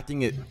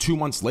retracting it 2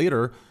 months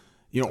later,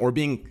 or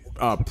being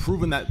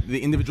proven that the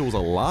individual is a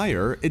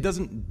liar, it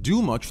doesn't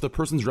do much for the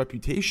person's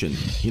reputation.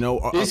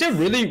 Is it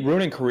really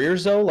ruining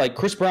careers though? Like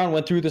Chris Brown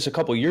went through this a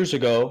couple years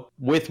ago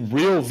with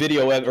real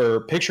video or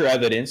picture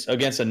evidence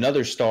against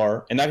another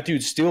star, and that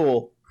dude's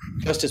still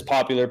just as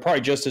popular,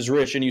 probably just as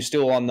rich, and you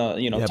still on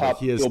the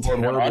top Billboard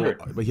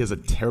 100. But he has a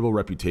terrible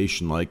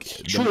reputation.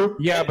 True.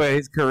 Yeah, but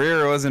his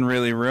career wasn't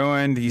really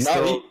ruined. He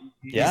still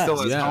has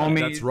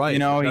homies. That's right.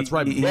 That's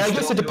right. I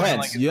guess it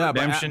depends.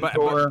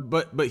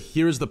 But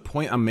here's the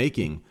point I'm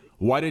making.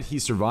 Why did he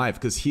survive?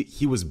 Because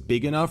he was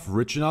big enough,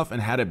 rich enough,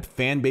 and had a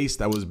fan base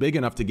that was big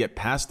enough to get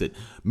past it.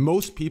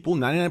 Most people,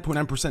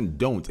 99.9%,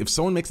 don't. If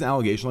someone makes an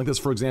allegation like this,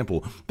 for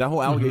example, that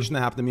whole allegation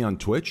that happened to me on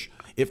Twitch,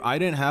 if I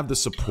didn't have the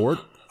support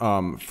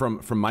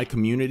from my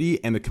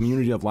community and the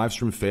community of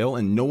Livestream Fail,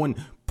 and no one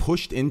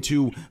pushed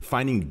into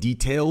finding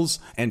details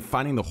and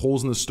finding the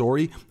holes in the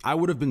story, I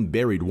would have been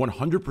buried.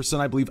 100%,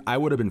 I believe I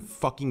would have been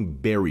fucking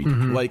buried.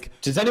 Like,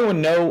 does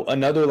anyone know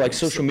another like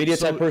social media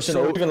type person,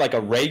 or even like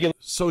a regular?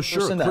 So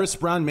sure, Chris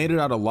Brown made it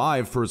out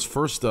alive for his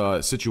first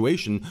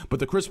situation, but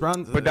the Chris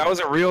Brown, but that was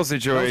a real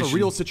situation. That was a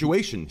real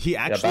situation. He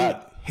actually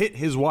hit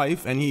his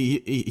wife and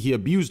he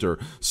abused her.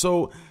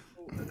 So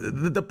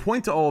the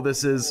point to all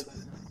this is,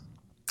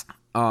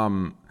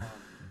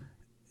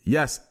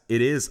 yes,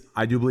 it is.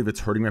 I do believe it's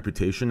hurting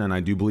reputation, and I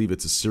do believe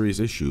it's a serious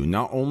issue.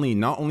 Not only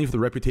for the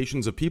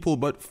reputations of people,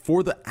 but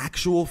for the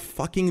actual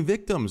fucking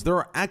victims. There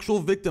are actual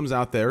victims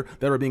out there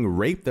that are being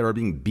raped, that are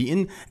being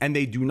beaten, and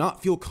they do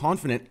not feel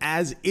confident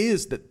as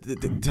is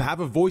to have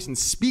a voice and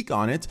speak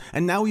on it.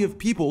 And now we have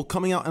people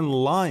coming out and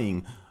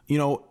lying,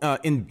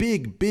 in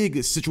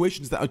big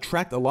situations that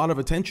attract a lot of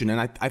attention.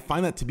 And I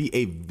find that to be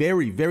a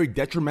very, very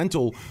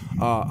detrimental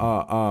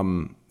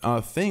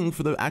thing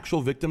for the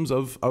actual victims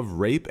of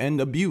rape and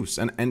abuse.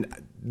 And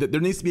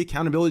there needs to be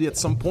accountability at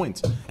some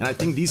point. And I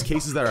think these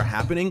cases that are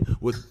happening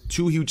with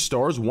two huge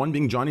stars, one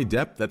being Johnny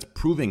Depp, that's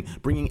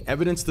bringing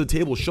evidence to the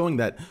table, showing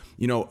that,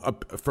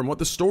 from what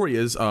the story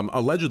is,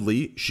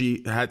 allegedly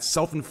she had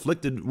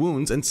self-inflicted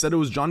wounds and said it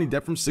was Johnny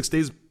Depp from 6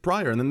 days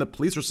prior. And then the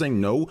police are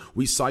saying, no,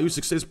 we saw you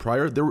 6 days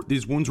prior.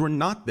 These wounds were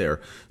not there.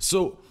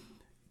 So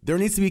there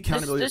needs to be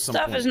accountability. This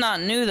stuff is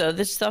not new, though.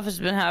 This stuff has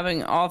been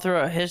happening all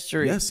throughout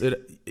history. Yes,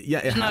 it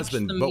has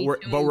been. But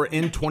we're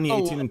in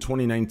 2018 and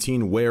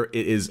 2019, where it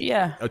is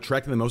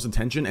attracting the most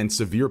attention, and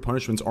severe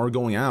punishments are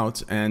going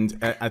out. And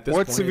at this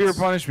point, what severe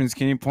punishments?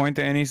 Can you point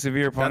to any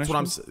severe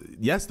punishments? That's what I'm.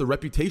 Yes, the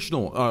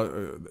reputational,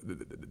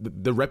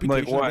 the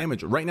reputational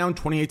damage. Right now in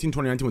 2018,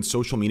 2019, with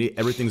social media,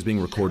 everything's being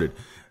recorded.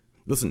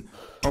 Listen.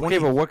 Okay,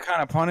 but what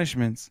kind of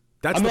punishments?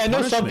 That's I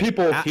know some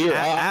people here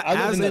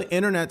as an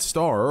internet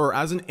star, or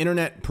as an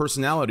internet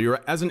personality,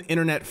 or as an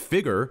internet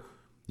figure,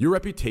 your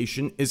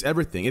reputation is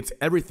everything. It's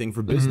everything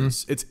for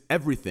business. It's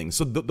everything.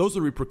 So those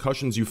are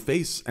repercussions you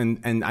face.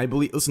 And I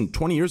believe, listen,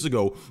 20 years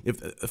ago, if,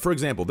 for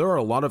example, there are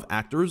a lot of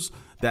actors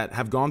that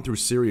have gone through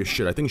serious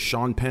shit. I think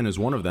Sean Penn is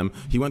one of them.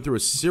 He went through a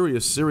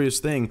serious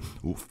thing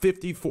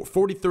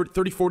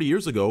 40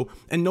 years ago,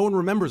 and no one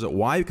remembers it.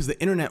 Why? Because the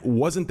internet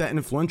wasn't that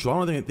influential.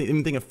 I don't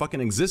even think it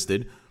fucking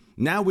existed.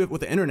 Now with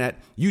the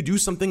internet, you do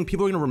something,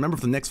 people are going to remember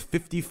for the next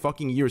 50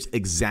 fucking years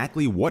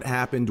exactly what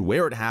happened,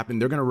 where it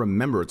happened. They're going to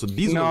remember it. So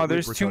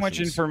there's too much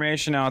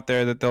information out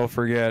there that they'll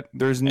forget.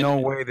 There's no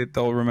way that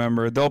they'll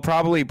remember. They'll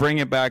probably bring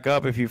it back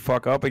up if you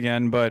fuck up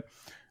again, but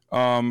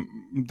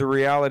the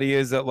reality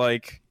is that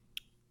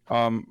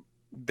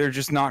they're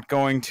just not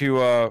going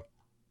to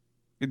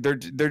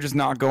they're just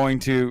not going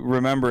to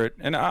remember it.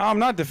 And I'm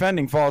not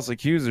defending false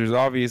accusers.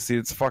 Obviously,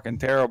 it's fucking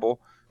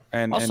terrible.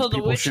 And also, and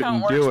the witch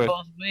hunt works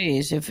both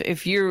ways.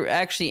 If you're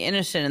actually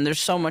innocent and there's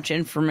so much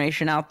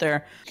information out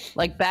there,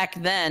 like back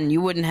then,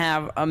 you wouldn't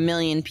have a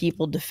million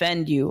people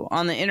defend you.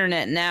 On the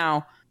internet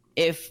now,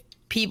 if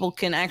people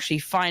can actually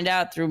find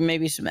out through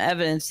maybe some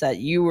evidence that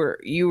you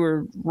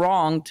were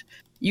wronged,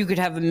 you could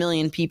have a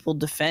million people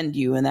defend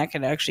you, and that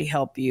could actually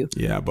help you.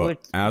 Yeah,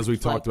 but as we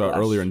talked about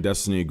earlier, and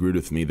Destiny agreed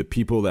with me, the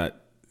people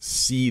that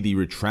see the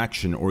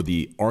retraction or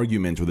the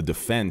argument or the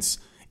defense,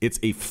 it's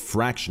a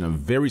fraction, a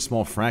very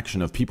small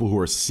fraction of people who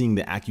are seeing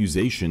the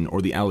accusation or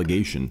the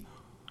allegation.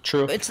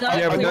 True. It's not.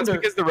 Yeah, but that's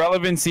because the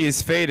relevancy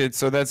is faded.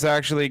 So that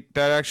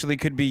actually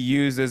could be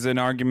used as an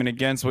argument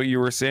against what you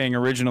were saying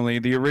originally.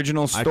 The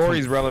original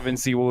story's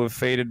relevancy will have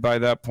faded by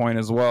that point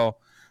as well.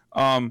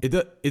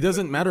 It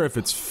doesn't matter if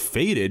it's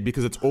faded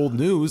because it's old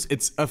news.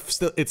 It's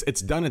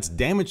done its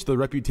damage to the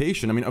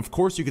reputation. I mean, of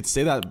course you could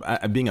say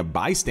that being a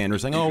bystander,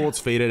 saying, "Oh, well, it's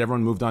faded.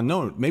 Everyone moved on."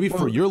 No, maybe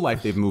for your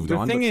life they've moved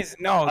on. I think it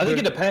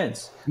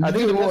depends. I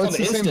think it depends on the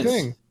instance. Same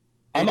thing.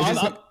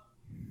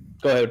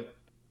 Go ahead.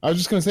 I was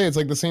just gonna say it's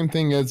like the same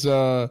thing as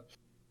the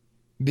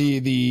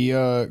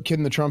kid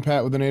in the Trump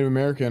hat with the Native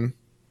American,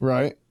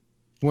 right?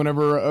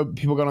 Whenever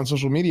people got on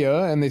social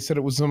media and they said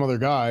it was some other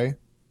guy,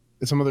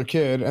 some other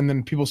kid, and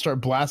then people start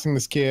blasting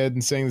this kid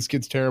and saying this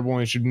kid's terrible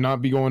and he should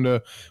not be going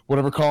to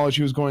whatever college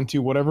he was going to,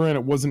 whatever, and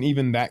it wasn't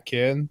even that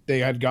kid. They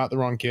had got the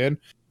wrong kid.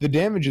 The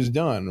damage is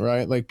done,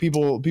 right? Like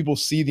people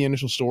see the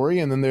initial story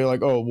and then they're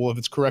like, oh, well, if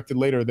it's corrected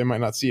later, they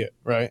might not see it,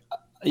 right?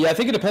 Yeah, I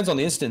think it depends on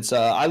the instance.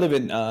 I live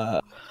in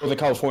Northern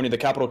California, the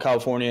capital of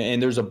California,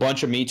 and there's a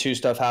bunch of Me Too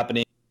stuff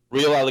happening,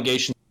 real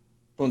allegations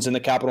in the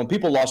Capitol, and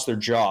people lost their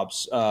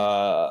jobs.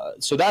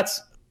 So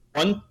that's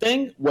one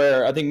thing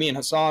where I think me and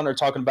Hassan are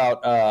talking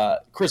about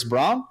Chris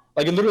Brown.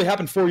 Like, it literally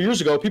happened 4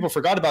 years ago. People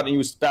forgot about it, and he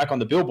was back on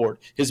the billboard.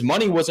 His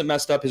money wasn't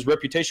messed up. His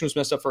reputation was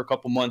messed up for a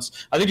couple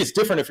months. I think it's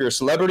different if you're a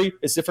celebrity.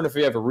 It's different if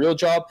you have a real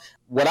job.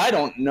 What I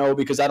don't know,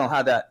 because I don't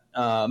have that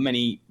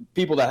many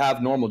people that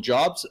have normal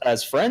jobs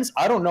as friends,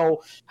 I don't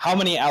know how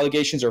many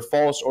allegations are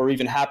false or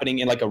even happening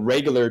in like a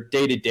regular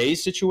day-to-day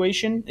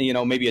situation. You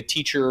know, maybe a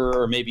teacher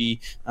or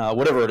maybe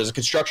whatever it is, a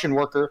construction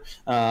worker.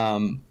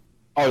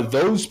 Are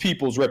those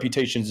people's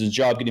reputations and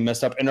job getting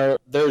messed up? And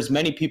there's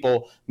many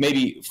people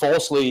maybe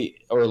falsely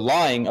or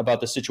lying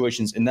about the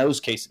situations in those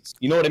cases?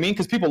 You know what I mean?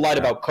 Because people lied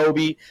about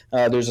Kobe.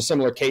 There's a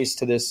similar case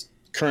to this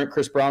current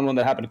Chris Brown one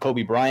that happened to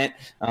Kobe Bryant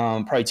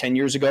probably 10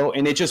 years ago,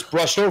 and it just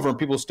brushed over, and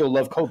people still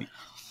love Kobe.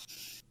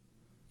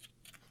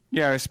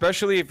 Yeah,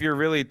 especially if you're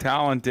really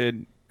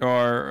talented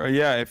or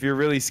if you're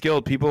really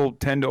skilled, people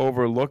tend to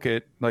overlook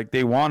it. Like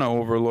they want to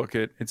overlook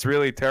it. It's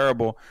really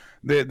terrible.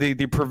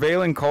 The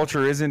prevailing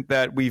culture isn't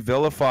that we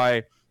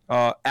vilify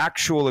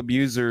actual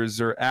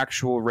abusers or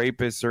actual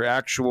rapists or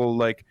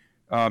actual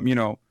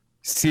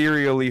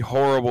serially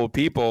horrible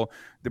people.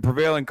 The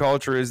prevailing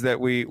culture is that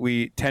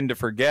we tend to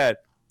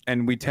forget,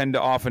 and we tend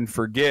to often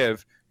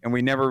forgive, and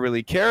we never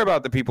really care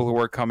about the people who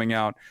are coming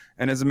out.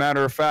 And as a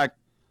matter of fact,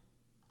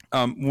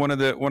 one of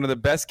the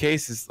best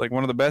cases, like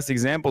one of the best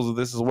examples of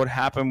this, is what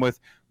happened with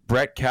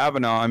Brett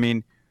Kavanaugh. I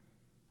mean,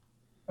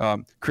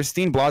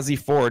 Christine Blasey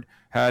Ford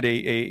had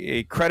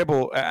a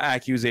credible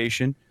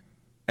accusation,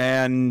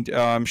 and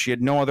she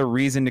had no other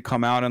reason to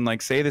come out and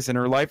like say this, and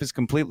her life is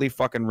completely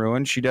fucking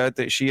ruined. She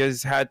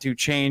has had to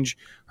change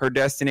her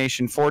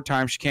destination 4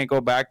 times. She can't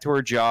go back to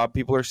her job.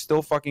 People are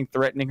still fucking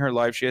threatening her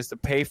life. She has to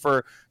pay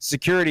for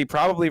security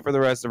probably for the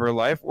rest of her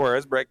life,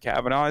 whereas Brett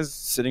Kavanaugh is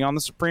sitting on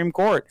the Supreme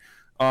Court.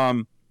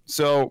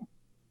 So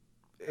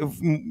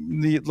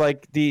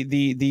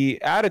the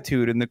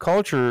attitude and the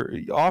culture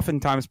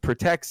oftentimes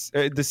protects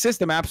the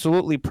system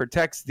absolutely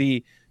protects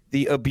the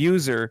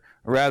abuser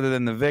rather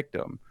than the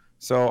victim.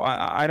 So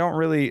I don't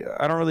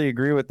really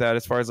agree with that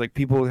as far as like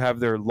people who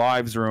have their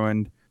lives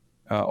ruined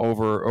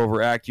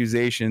over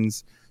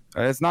accusations.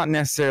 That's not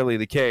necessarily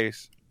the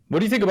case. What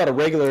do you think about a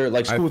regular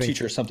like school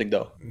teacher or something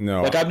though?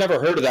 No, like I've never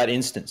heard of that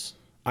instance.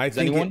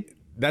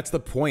 That's the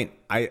point.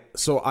 I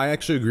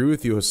actually agree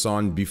with you,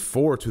 Hassan,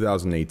 before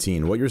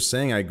 2018. What you're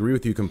saying, I agree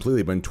with you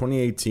completely. But in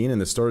 2018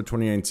 and the start of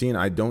 2019,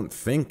 I don't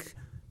think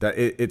that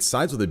it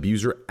sides with the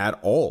abuser at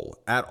all.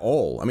 At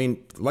all. I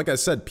mean, like I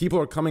said, people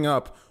are coming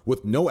up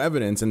with no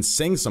evidence and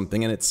saying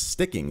something and it's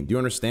sticking. Do you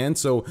understand?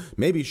 So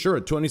maybe, sure,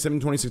 2017,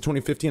 2016,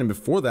 2015, and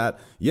before that,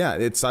 yeah,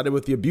 it sided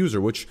with the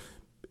abuser, which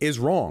is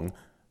wrong.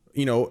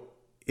 You know,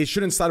 it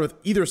shouldn't side with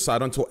either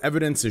side until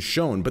evidence is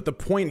shown. But the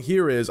point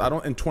here is,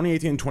 in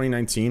 2018 and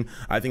 2019,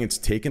 I think it's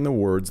taken the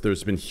words.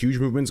 There's been huge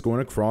movements going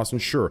across,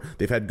 and sure,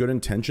 they've had good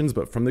intentions,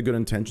 but from the good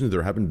intentions,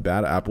 there have been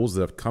bad apples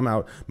that have come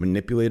out,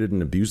 manipulated,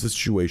 and abused the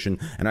situation.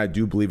 And I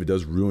do believe it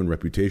does ruin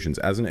reputations.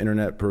 As an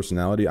internet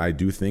personality, I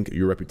do think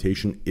your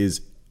reputation is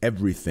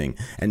everything.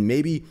 And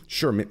maybe,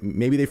 sure,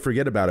 maybe they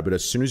forget about it, but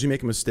as soon as you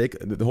make a mistake,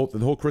 the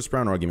whole Chris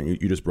Brown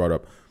argument you just brought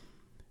up,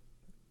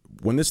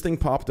 when this thing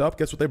popped up,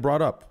 guess what they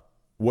brought up?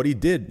 What he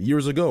did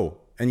years ago.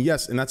 And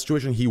yes, in that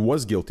situation, he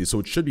was guilty, so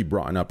it should be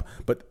brought up.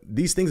 But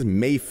these things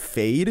may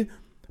fade,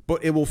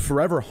 but it will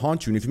forever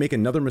haunt you. And if you make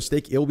another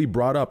mistake, it will be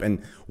brought up.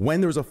 And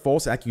when there's a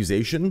false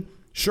accusation,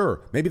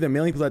 sure, maybe the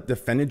million people that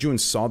defended you and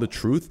saw the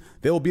truth,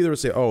 they'll be there to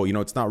say, oh,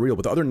 it's not real.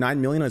 But the other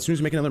 9 million, as soon as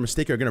you make another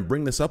mistake, are going to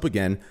bring this up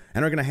again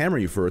and are going to hammer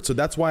you for it. So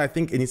that's why I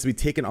think it needs to be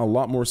taken a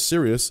lot more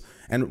serious.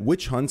 And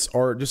witch hunts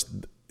are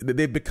just,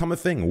 they've become a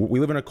thing. We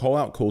live in a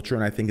call-out culture,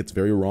 and I think it's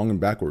very wrong and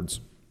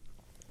backwards.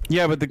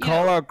 Yeah, but the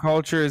call-out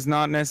culture is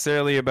not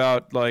necessarily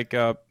about like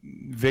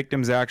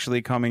victims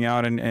actually coming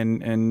out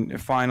and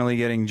finally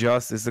getting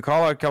justice. The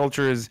call-out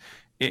culture is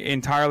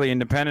entirely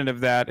independent of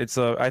that.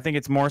 I think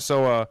it's more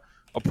so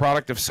a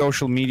product of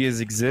social media's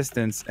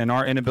existence and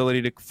our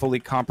inability to fully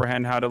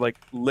comprehend how to like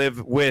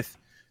live with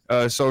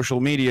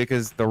social media,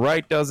 because the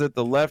right does it,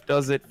 the left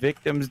does it,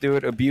 victims do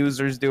it,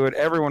 abusers do it,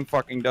 everyone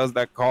fucking does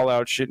that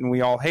call-out shit, and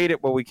we all hate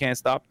it, but we can't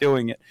stop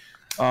doing it.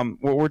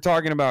 What we're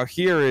talking about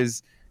here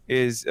is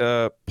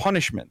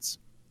punishments.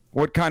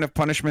 What kind of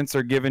punishments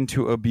are given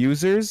to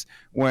abusers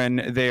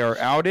when they are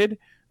outed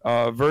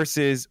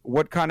versus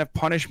what kind of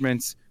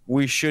punishments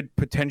we should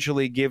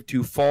potentially give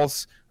to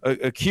false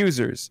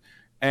accusers.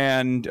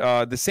 And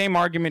the same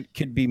argument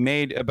could be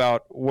made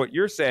about what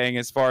you're saying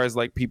as far as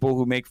like people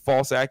who make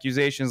false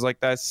accusations,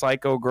 like that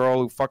psycho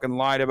girl who fucking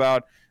lied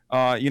about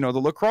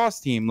the lacrosse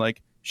team.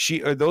 Like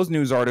those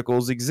news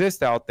articles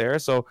exist out there,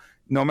 so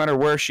no matter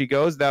where she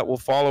goes, that will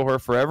follow her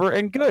forever.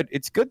 And good.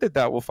 It's good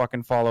that will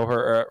fucking follow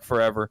her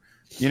forever,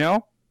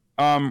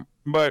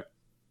 but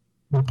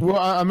well,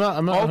 I'm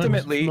not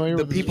ultimately,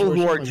 the people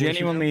who are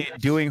genuinely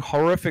doing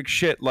horrific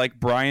shit like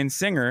Bryan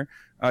Singer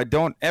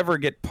don't ever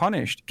get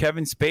punished.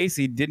 Kevin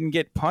Spacey didn't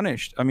get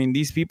punished. I mean,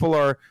 these people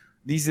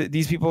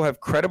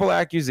have credible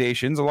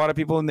accusations. A lot of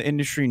people in the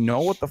industry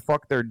know what the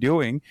fuck they're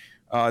doing.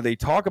 They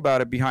talk about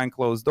it behind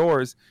closed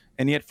doors,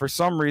 and yet for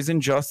some reason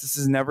justice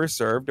is never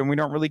served, and we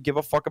don't really give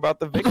a fuck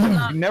about the victims.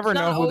 You never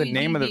know who the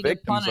name of the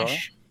victims are.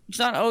 It's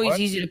not always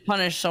easy to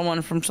punish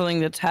someone from something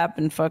that's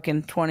happened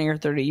fucking 20 or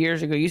 30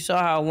 years ago. You saw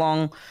how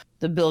long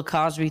the Bill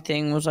Cosby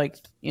thing was like,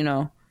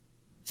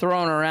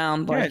 thrown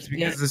around. Yeah, it's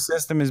because the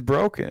system is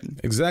broken.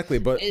 Exactly,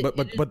 but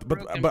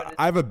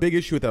I have a big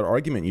issue with that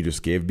argument you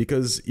just gave,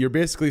 because you're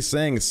basically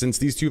saying since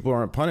these people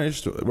aren't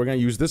punished, we're going to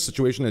use this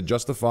situation to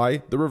justify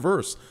the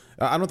reverse.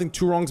 I don't think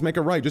two wrongs make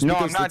a right. No,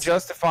 I'm not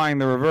justifying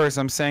the reverse.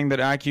 I'm saying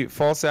that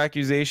false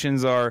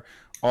accusations are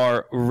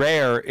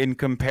rare in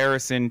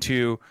comparison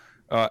to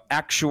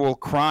actual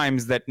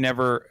crimes that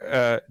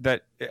never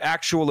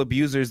actual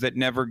abusers that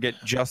never get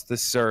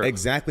justice served.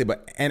 Exactly,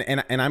 but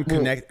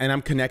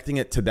I'm connecting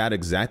it to that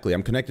exactly.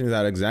 I'm connecting to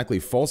that exactly.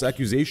 False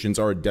accusations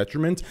are a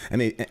detriment,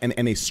 and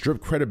they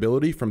strip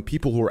credibility from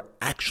people who are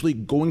actually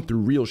going through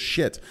real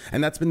shit,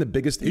 and that's been the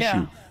biggest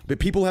issue. But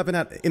people haven't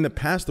had in the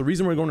past. The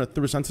reason we're going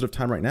through a sensitive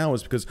time right now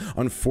is because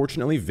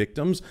unfortunately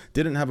victims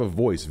didn't have a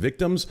voice.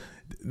 Victims,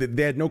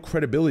 they had no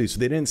credibility, so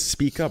they didn't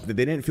speak up. They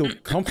didn't feel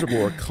comfortable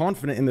or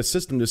confident in the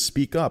system to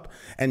speak up.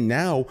 And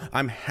now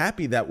I'm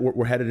happy that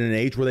we're headed in an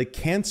age where they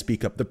can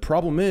speak up. The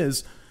problem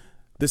is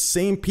the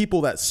same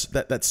people that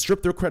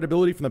stripped their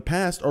credibility from the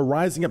past are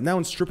rising up now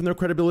and stripping their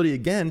credibility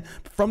again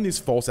from these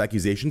false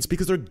accusations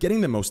because they're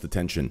getting the most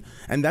attention.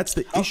 And that's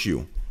the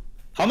issue.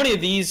 How many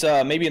of these,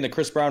 maybe in the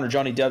Chris Brown or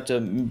Johnny Depp,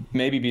 to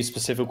maybe be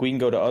specific, we can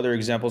go to other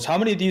examples. How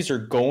many of these are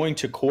going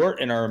to court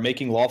and are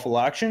making lawful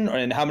action?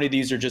 And how many of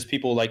these are just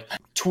people like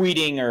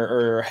tweeting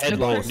or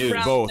headline news?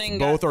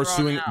 Both are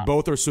suing.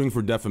 Both are suing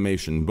for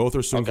defamation. Both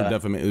are suing for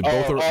defamation.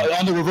 Both are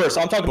on the reverse.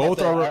 I'm talking both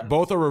about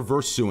both are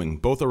reverse suing.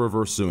 Both are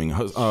reverse suing.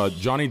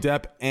 Johnny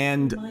Depp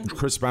and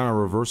Chris Brown are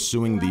reverse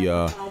suing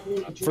the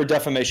for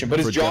defamation. But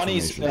is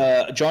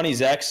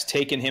Johnny's ex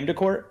taking him to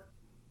court?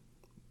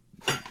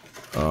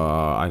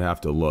 I'd have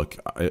to look.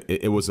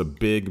 It was a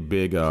big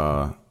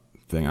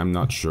thing. I'm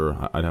not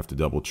sure. I'd have to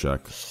double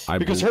check.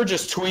 Because her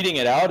just tweeting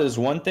it out is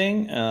one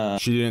thing.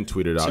 She didn't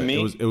tweet it out.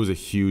 It was a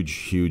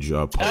huge.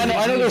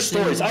 I know there's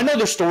stories. I know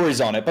there's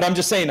stories on it, but I'm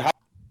just saying.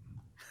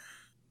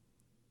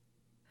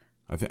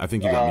 I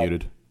think you got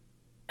muted.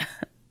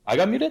 I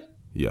got muted?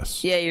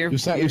 Yes. Yeah, your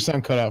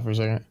sound cut out for a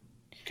second.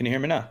 Can you hear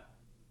me now?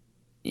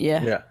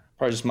 Yeah. Yeah.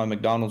 Probably just my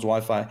McDonald's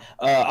Wi-Fi.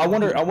 I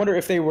wonder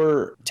if they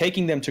were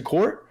taking them to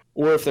court,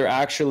 or if they're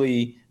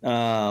actually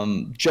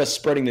just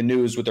spreading the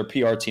news with their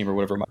PR team or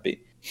whatever it might be.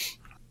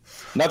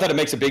 Not that it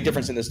makes a big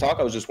difference in this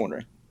talk. I was just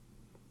wondering.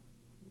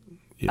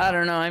 Yeah. I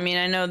don't know. I mean,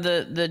 I know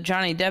the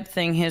Johnny Depp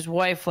thing, his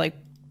wife like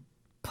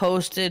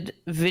posted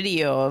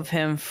video of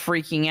him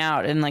freaking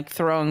out and like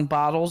throwing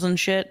bottles and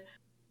shit.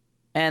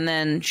 And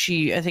then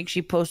I think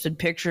she posted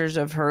pictures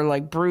of her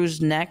like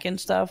bruised neck and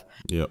stuff.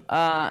 Yep.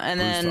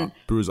 And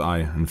bruised eye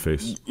and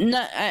face.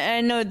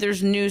 I know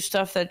there's new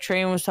stuff that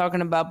Train was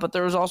talking about, but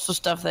there was also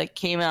stuff that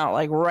came out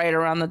like right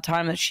around the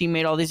time that she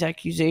made all these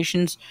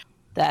accusations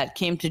that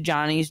came to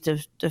Johnny's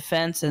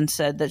defense and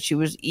said that she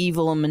was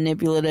evil and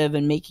manipulative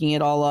and making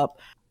it all up.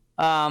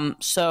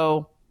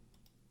 So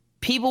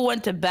people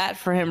went to bat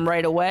for him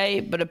right away,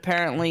 but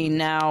apparently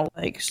now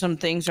like some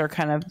things are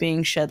kind of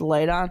being shed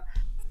light on.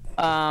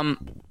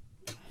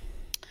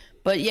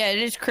 But yeah, it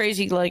is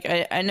crazy. Like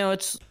I know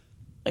it's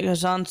like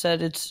Hassan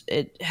said,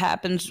 it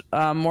happens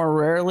more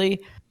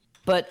rarely,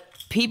 but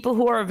people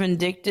who are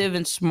vindictive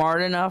and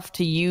smart enough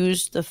to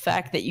use the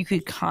fact that you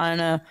could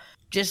kind of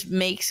just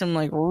make some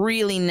like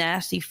really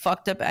nasty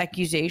fucked up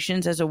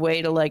accusations as a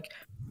way to like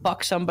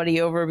fuck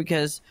somebody over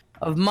because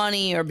of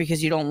money or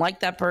because you don't like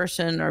that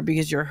person or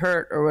because you're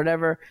hurt or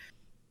whatever.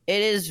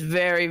 It is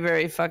very,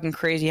 very fucking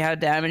crazy how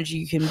damaged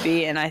you can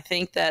be. And I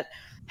think that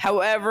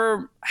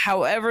however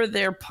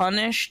they're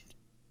punished,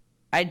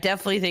 I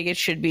definitely think it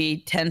should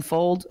be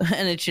tenfold,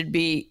 and it should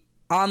be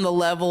on the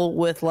level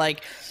with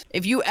like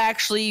if you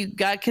actually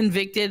got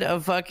convicted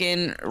of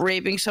fucking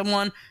raping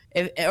someone,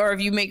 or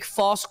if you make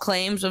false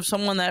claims of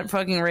someone that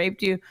fucking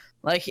raped you,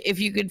 like if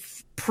you could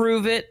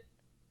prove it,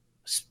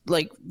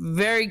 like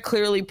very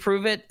clearly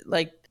prove it,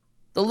 like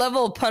the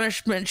level of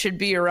punishment should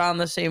be around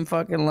the same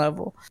fucking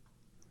level.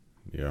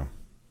 Yeah.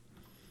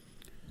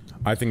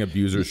 I think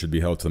abusers should be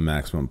held to the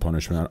maximum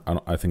punishment.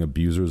 I think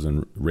abusers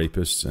and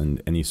rapists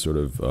and any sort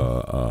of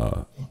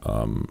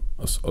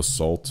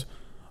assault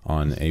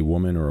on a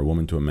woman or a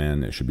woman to a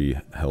man, it should be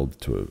held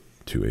to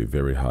a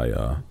very high.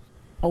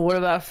 Well, what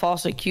about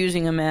false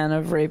accusing a man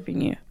of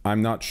raping you?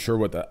 I'm not sure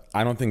what that.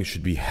 I don't think it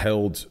should be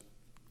held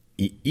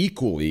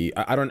equally.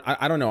 I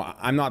don't know.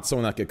 I'm not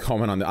someone that could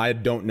comment on that. I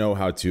don't know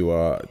how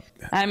to.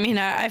 I mean,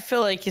 I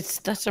feel like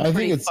that's a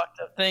pretty fucked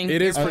up thing.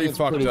 It is pretty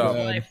fucked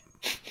up.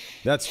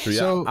 That's true.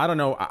 So, I don't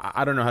know.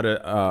 I don't know how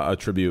to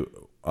attribute.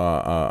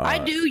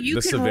 I do. You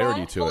the can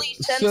severity to wrongfully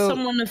it. send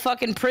someone to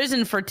fucking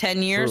prison for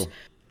 10 years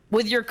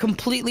with your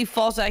completely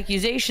false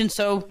accusation.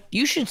 So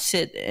you should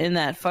sit in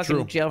that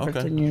fucking jail for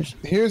 10 years.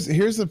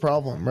 Here's the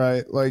problem,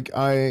 right? Like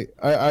I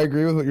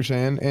agree with what you're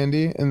saying,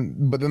 Andy,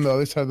 but then the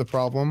other side of the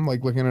problem,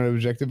 like looking at it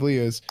objectively,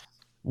 is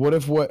what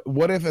if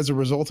as a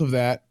result of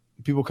that,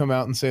 people come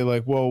out and say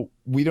like, well,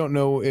 we don't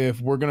know if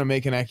we're gonna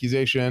make an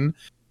accusation.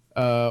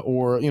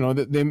 Or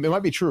it might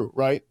be true,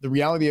 right? The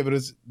reality of it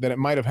is that it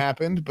might have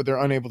happened, but they're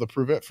unable to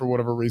prove it for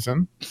whatever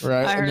reason,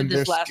 right? I heard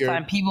this last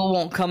time. People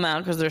won't come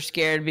out because they're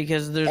scared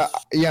because there's.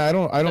 I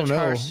don't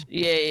know.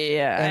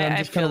 Yeah. And I'm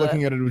just kind of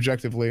looking at it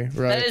objectively,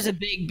 right? That is a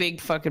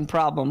big fucking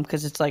problem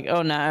because it's like,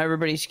 oh, now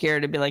everybody's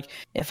scared to be like,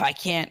 if I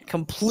can't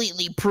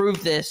completely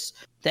prove this,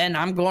 then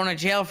I'm going to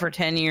jail for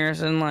 10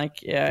 years, and like,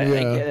 I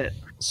get it.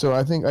 So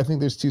I think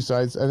there's two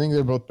sides. I think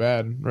they're both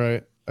bad,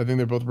 right? I think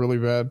they're both really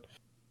bad.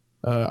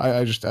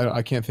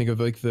 I can't think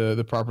of like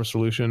the proper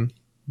solution,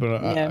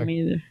 but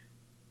me either.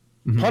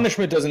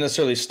 punishment doesn't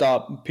necessarily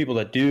stop people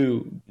that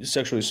do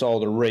sexually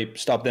assault or rape,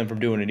 stop them from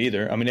doing it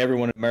either. I mean,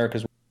 everyone in America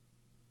is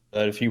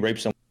that if you rape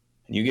someone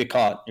and you get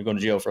caught, you're going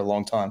to jail for a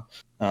long time.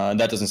 And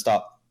that doesn't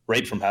stop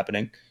rape from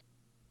happening.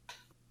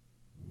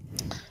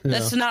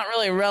 That's not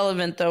really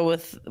relevant, though,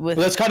 with... Well,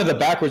 that's kind of the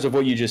backwards of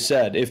what you just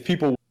said. If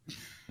people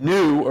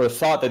knew or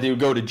thought that they would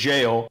go to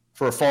jail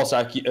for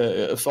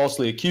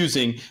falsely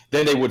accusing,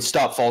 then they would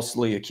stop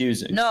falsely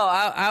accusing. No,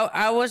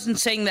 I wasn't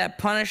saying that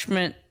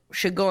punishment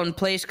should go in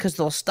place because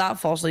they'll stop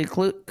falsely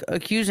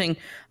accusing.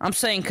 I'm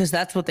saying because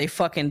that's what they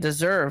fucking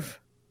deserve.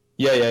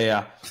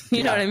 Yeah.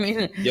 You know what I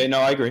mean? Yeah, no,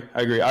 I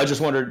agree. I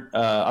just wondered,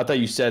 I thought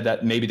you said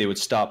that maybe they would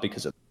stop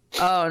because of...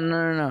 Oh,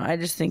 no. I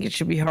just think it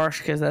should be harsh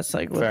because that's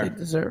like what Fair. they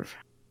deserve.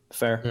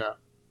 Fair. Yeah.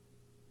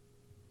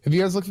 Have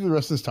you guys looked at the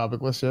rest of this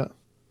topic list yet?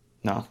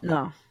 No.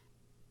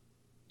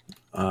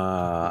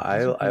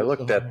 I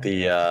looked at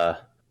the.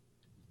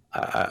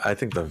 I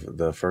think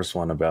the first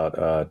one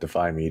about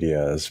Defy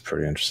Media is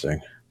pretty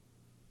interesting.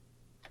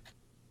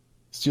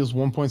 Steals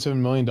 $1.7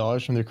 million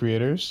from their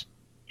creators.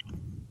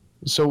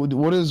 So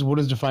what is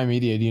Defy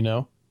Media? Do you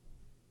know?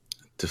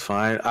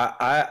 Defy.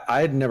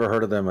 I had never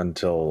heard of them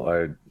until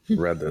I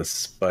read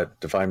this, but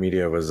Defy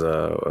Media was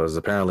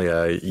apparently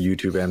a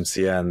YouTube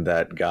MCN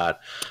that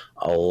got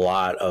a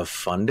lot of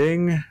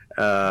funding.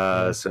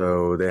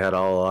 So they had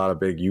a lot of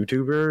big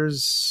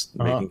YouTubers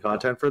making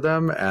content for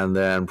them, and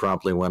then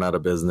promptly went out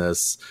of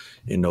business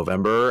in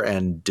November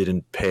and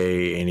didn't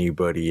pay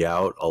anybody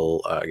out.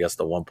 I guess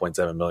the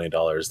 $1.7 million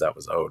that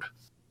was owed.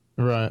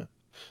 Right.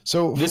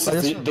 So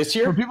this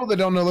year, for people that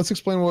don't know, let's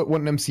explain what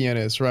an MCN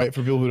is, right?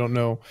 For people who don't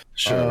know.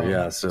 Sure.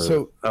 Yeah.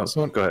 So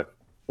go ahead.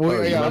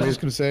 Well, I was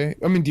just gonna say.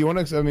 I mean, do you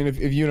want to? I mean,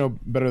 if you know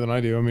better than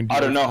I do, I mean, I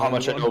don't know how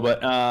much I know,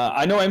 but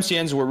I know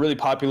MCNs were really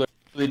popular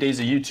in the early days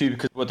of YouTube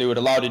because what they would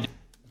allow to do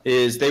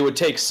is they would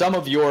take some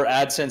of your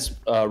AdSense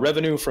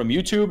revenue from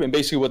YouTube, and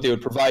basically what they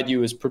would provide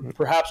you is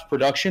perhaps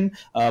production,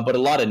 but a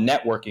lot of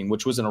networking,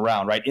 which wasn't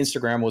around, right?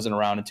 Instagram wasn't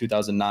around in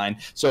 2009.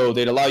 So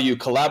they'd allow you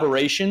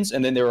collaborations,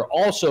 and then they were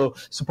also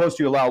supposed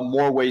to allow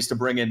more ways to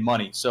bring in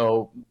money.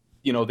 So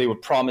they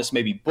would promise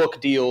maybe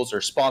book deals or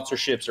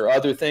sponsorships or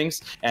other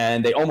things,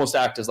 and they almost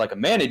act as like a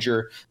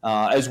manager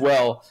as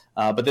well.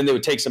 But then they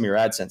would take some of your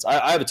AdSense.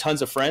 I have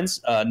tons of friends,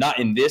 not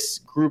in this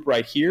group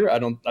right here. I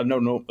don't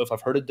know if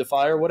I've heard of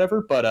Defy or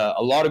whatever, but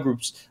a lot of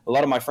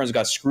my friends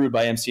got screwed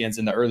by MCNs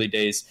in the early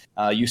days.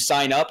 You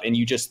sign up and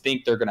you just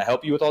think they're going to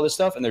help you with all this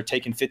stuff, and they're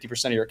taking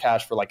 50% of your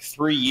cash for like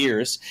 3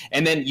 years,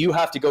 and then you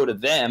have to go to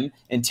them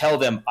and tell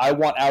them, I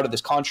want out of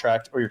this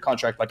contract, or your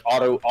contract like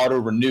auto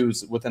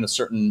renews within a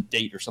certain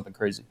date or something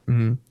crazy.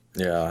 Mm-hmm.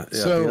 Yeah.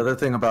 So the other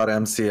thing about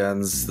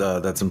MCNs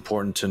that's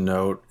important to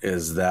note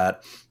is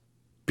that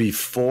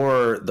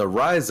before the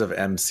rise of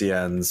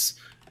MCNs,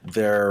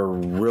 there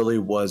really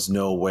was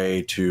no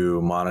way to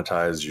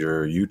monetize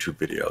your YouTube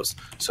videos.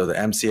 So the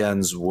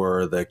MCNs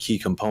were the key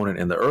component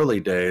in the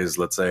early days,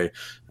 let's say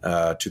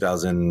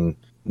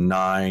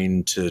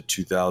 2009 to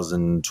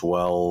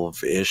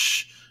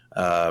 2012-ish,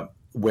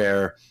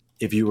 where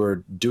if you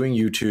were doing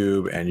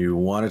YouTube and you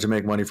wanted to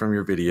make money from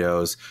your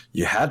videos,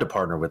 you had to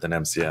partner with an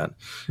MCN.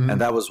 Mm-hmm.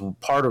 And that was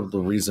part of the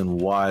reason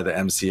why the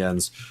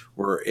MCNs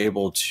were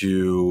able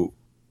to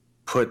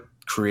put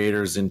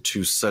creators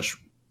into such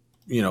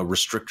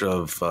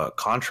restrictive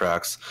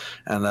contracts.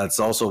 And that's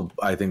also,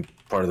 I think,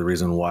 part of the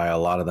reason why a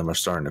lot of them are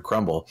starting to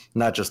crumble.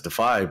 Not just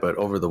Defy, but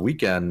over the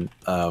weekend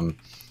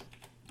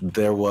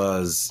there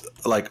was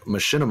like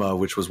Machinima,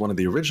 which was one of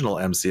the original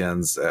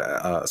MCNs,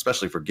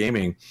 especially for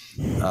gaming.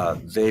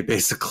 They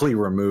basically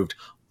removed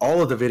all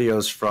of the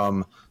videos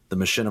from the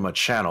Machinima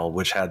channel,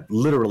 which had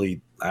literally,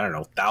 I don't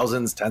know,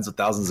 thousands, tens of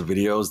thousands of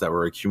videos that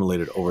were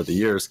accumulated over the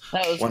years.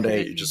 One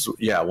day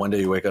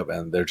you wake up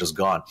and they're just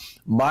gone.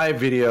 My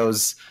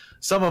videos,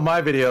 some of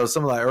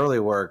that early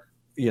work,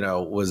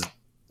 was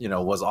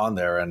on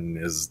there and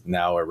is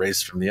now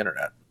erased from the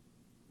internet.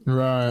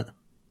 Right.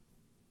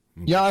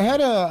 Yeah, I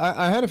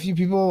had a few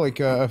people, like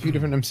a few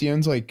different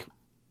MCNs, like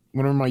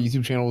whenever my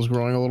YouTube channel was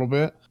growing a little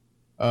bit,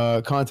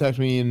 contact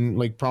me and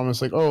like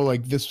promise like, oh,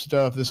 like this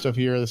stuff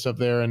here, this stuff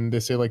there, and they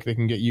say like they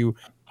can get you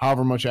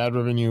however much ad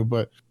revenue.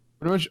 But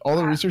pretty much all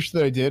the research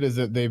that I did is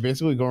that they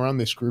basically go around,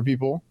 they screw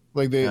people,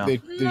 like they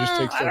just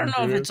take. I don't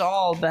know if it's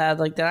all bad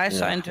like that. I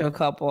signed to a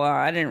couple.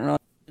 I didn't really.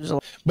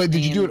 But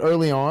did you do it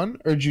early on,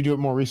 or did you do it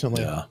more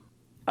recently? Yeah.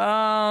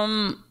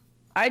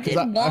 I did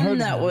one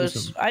that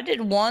was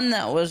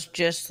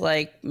just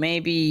like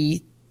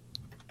maybe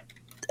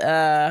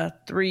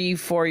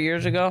 3-4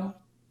 years ago.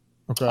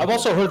 Okay. I've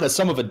also heard that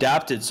some have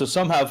adapted, so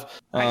some have.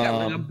 I got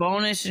like a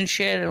bonus and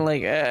shit, and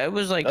like it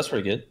was like that's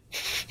pretty good.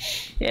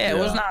 Yeah, it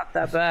was not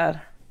that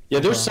bad. Yeah,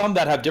 there's some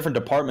that have different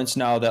departments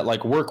now that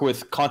like work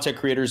with content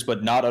creators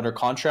but not under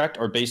contract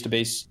or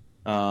base-to-base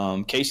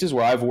cases,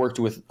 where I've worked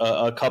with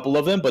a couple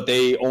of them, but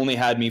they only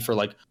had me for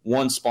like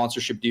one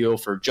sponsorship deal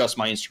for just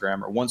my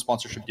Instagram or one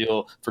sponsorship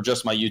deal for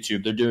just my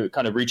YouTube. They're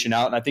kind of reaching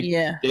out, and I think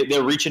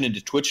they're reaching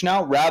into Twitch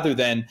now rather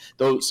than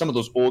some of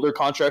those older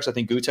contracts I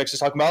think Gutex is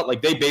talking about.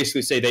 Like they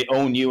basically say they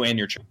own you and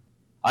your channel.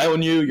 I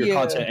own you, your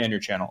content, and your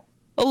channel.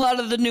 a lot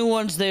of the new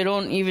ones, they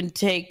don't even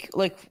take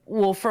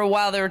for a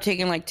while they were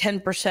taking like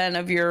 10%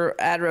 of your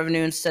ad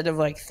revenue instead of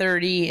like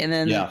 30, and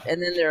then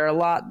there are a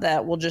lot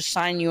that will just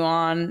sign you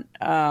on,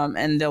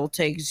 and they'll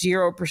take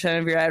 0%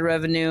 of your ad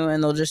revenue,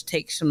 and they'll just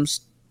take some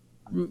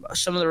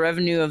of the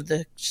revenue of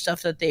the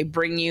stuff that they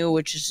bring you,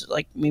 which is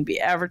like maybe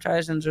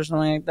advertisements or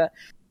something like that.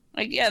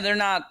 Like, yeah, they're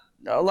not.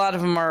 A lot of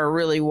them are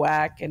really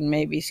whack and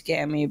maybe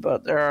scammy,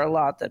 but there are a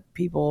lot that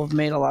people have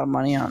made a lot of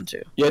money on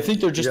too. Yeah, I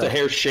think they're just a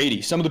hair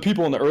shady. Some of the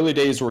people in the early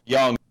days were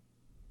young,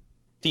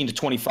 15 to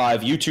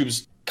 25.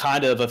 YouTube's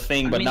kind of a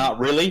thing, but not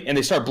really. And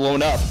they start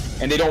blowing up,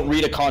 and they don't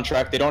read a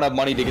contract. They don't have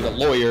money to get a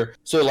lawyer.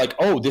 So they're like,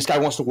 oh, this guy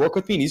wants to work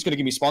with me, and he's going to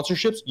give me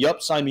sponsorships?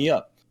 Yup, sign me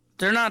up.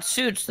 They're not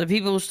suits. The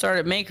people who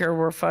started Maker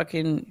were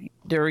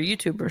they were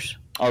YouTubers.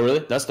 Oh,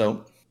 really? That's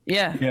dope.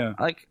 Yeah.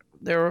 Like,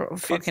 they were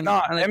fucking... It's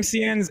not.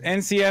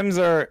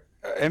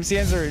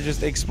 MCNs are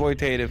just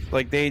exploitative.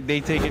 Like they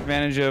take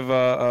advantage of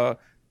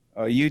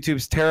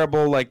YouTube's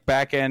terrible like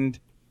back end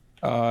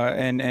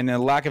and a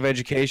lack of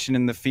education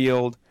in the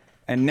field.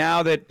 And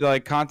now that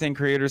like content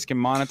creators can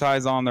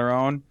monetize on their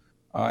own,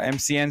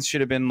 MCNs should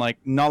have been like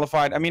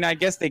nullified. I mean, I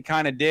guess they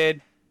kind of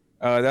did.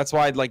 That's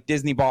why like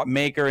Disney bought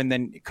Maker and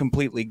then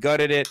completely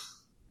gutted it.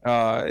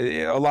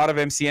 A lot of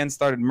MCNs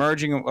started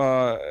merging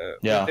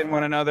within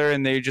one another,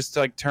 and they just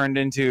like turned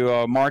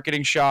into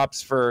marketing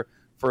shops for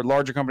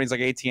larger companies like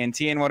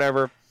AT&T and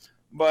whatever.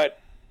 But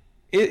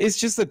it's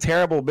just a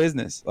terrible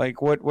business.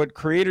 Like what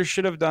creators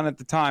should have done at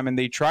the time, and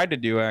they tried to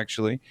do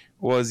actually,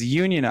 was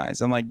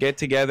unionize and like get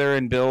together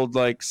and build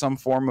like some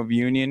form of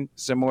union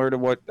similar to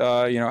what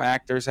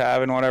actors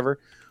have and whatever.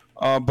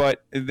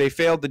 But they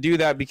failed to do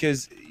that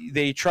because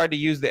they tried to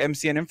use the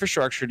MCN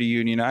infrastructure to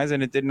unionize,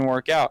 and it didn't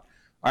work out.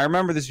 I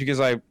remember this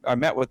because I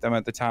met with them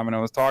at the time and I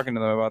was talking to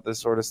them about this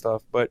sort of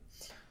stuff. But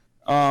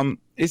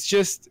it's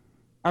just,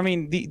 I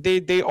mean,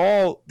 they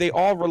all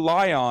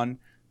rely on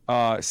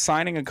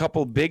signing a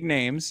couple big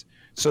names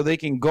so they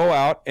can go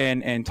out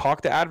and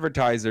talk to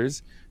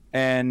advertisers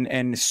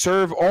and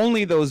serve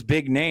only those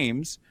big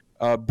names,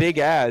 big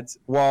ads,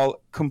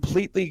 while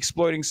completely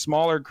exploiting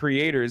smaller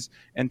creators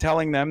and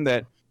telling them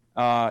that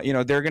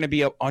they're going to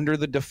be under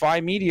the Defy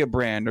Media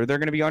brand, or they're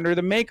going to be under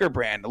the Maker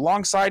brand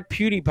alongside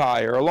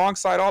PewDiePie or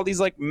alongside all these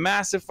like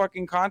massive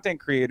fucking content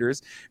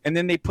creators. And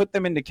then they put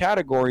them into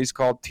categories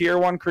called tier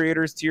 1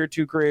 creators, tier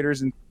 2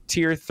 creators, and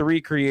tier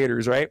 3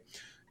 creators, right?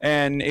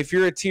 And if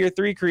you're a tier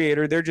 3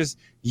 creator, they're just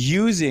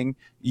using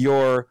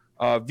your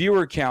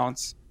viewer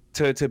counts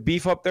to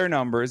beef up their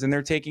numbers, and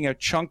they're taking a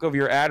chunk of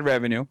your ad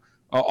revenue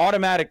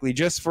automatically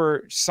just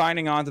for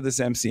signing on to this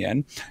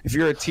MCN. If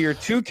you're a tier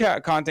 2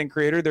 content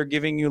creator, they're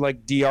giving you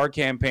like DR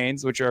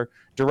campaigns, which are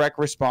direct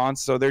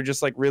response. So they're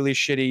just like really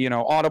shitty,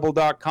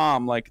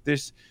 audible.com. Like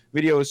this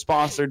video is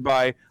sponsored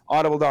by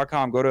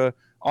audible.com. Go to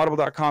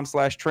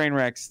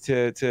audible.com/trainwrecks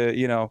to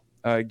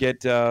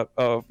get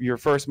your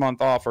first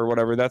month off or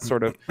whatever. That's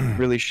sort of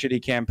really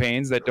shitty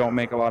campaigns that don't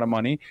make a lot of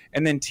money.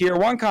 And then tier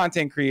 1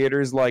 content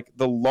creators, like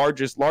the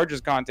largest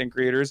content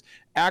creators,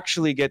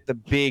 actually get the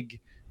big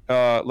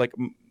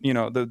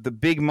the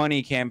big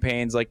money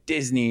campaigns like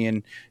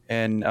Disney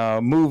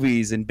and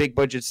movies and big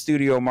budget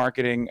studio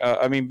marketing.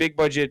 Big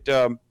budget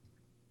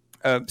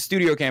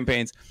studio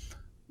campaigns,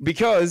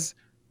 because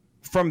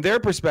from their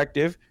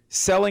perspective,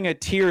 selling a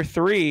tier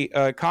 3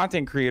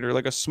 content creator,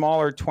 like a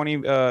smaller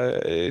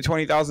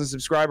 20,000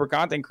 subscriber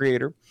content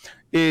creator,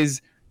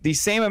 is the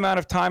same amount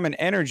of time and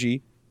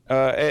energy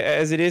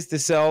as it is to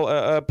sell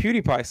a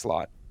PewDiePie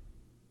slot.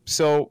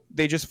 So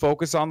they just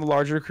focus on the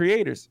larger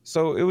creators.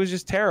 So it was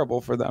just terrible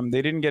for them.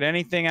 They didn't get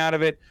anything out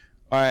of it,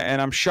 and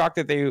I'm shocked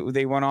that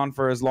they went on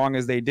for as long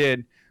as they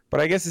did.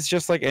 But I guess it's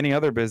just like any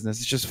other business.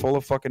 It's just full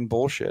of fucking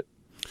bullshit.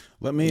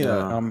 Let me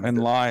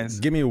and lies.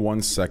 Give me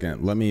 1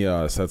 second. Let me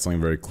set something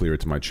very clear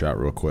to my chat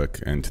real quick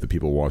and to the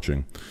people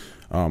watching.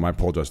 I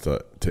apologize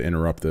to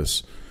interrupt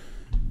this.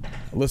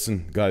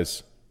 Listen,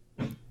 guys,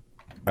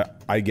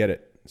 I get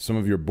it. Some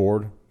of you are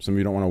bored. Some of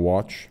you don't want to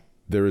watch.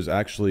 There is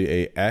actually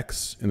a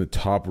X in the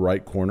top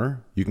right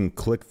corner. You can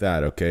click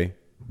that, okay?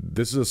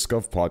 This is a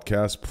Scuff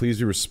podcast. Please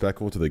be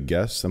respectful to the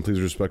guests and please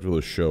be respectful to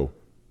the show.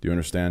 Do you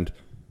understand?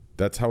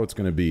 That's how it's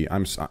going to be.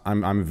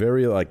 I'm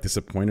very like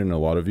disappointed in a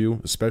lot of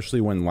you,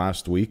 especially when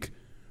last week,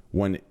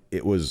 when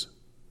it was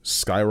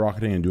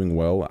skyrocketing and doing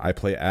well, I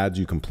play ads,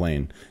 you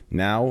complain.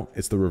 Now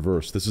it's the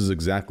reverse. This is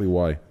exactly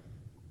why.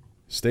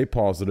 Stay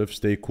positive,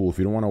 stay cool. If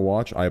you don't want to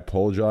watch, I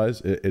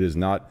apologize. It is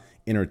not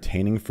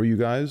entertaining for you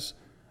guys.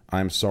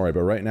 I'm sorry,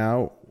 but right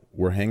now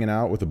we're hanging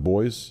out with the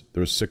boys.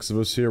 There's 6 of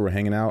us here. We're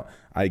hanging out.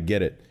 I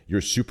get it.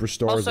 You're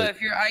superstars. Also, if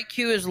your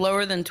IQ is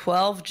lower than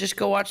 12, just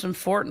go watch some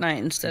Fortnite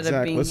instead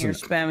of being here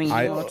spamming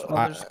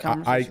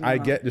I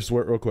get, just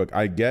real quick.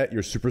 I get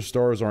your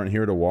superstars aren't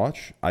here to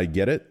watch. I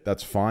get it.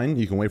 That's fine.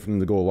 You can wait for them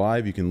to go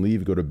live. You can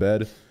leave, go to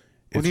bed.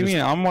 What do you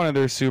mean? I'm one of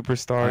their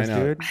superstars,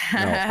 dude.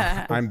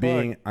 No, I'm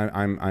the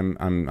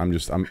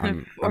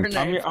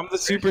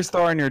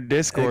superstar in your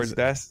Discord.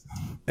 That's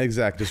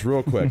exact. Just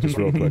real quick.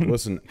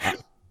 Listen,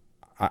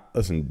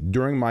 listen,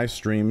 during my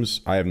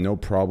streams, I have no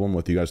problem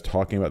with you guys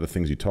talking about the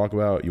things you talk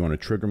about. You want to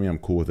trigger me, I'm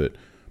cool with it.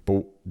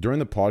 But during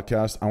the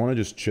podcast, I want to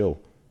just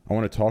chill. I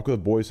want to talk with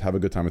the boys, have a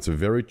good time. It's a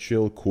very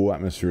chill, cool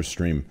atmosphere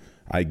stream.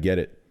 I get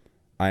it.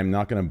 I am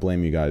not going to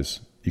blame you guys.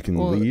 You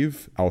can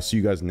leave. I'll see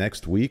you guys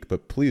next week,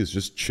 but please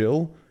just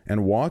chill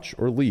and watch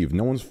or leave.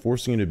 No one's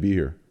forcing you to be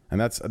here. And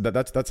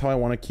that's how I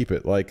want to keep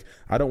it. Like,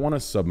 I don't want to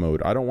sub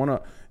mode. I don't want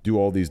to do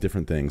all these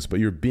different things, but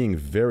you're being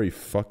very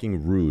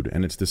fucking rude,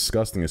 and it's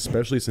disgusting,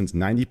 especially since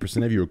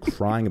 90% of you were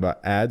crying about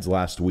ads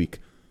last week.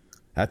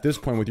 At this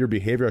point, with your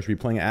behavior, I should be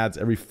playing ads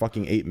every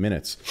fucking 8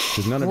 minutes,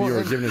 because none of you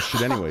are giving a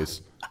shit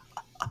anyways.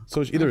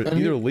 So it's either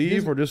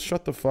leave or just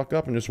shut the fuck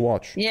up and just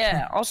watch.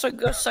 Yeah. Also,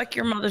 go suck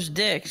your mother's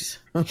dicks.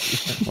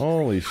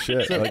 Holy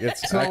shit! Like,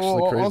 it's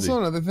actually crazy.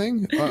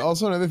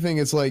 Also another thing.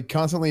 It's like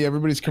constantly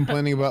everybody's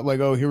complaining about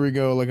like, oh, here we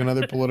go, like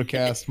another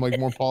politicast, like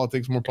more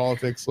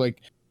politics.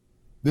 Like,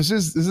 this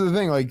is the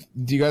thing. Like,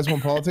 do you guys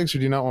want politics or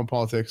do you not want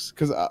politics?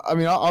 Because I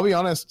mean, I'll be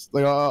honest.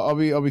 Like, I'll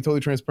be totally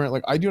transparent.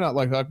 Like, I do not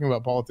like talking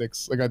about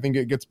politics. Like, I think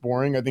it gets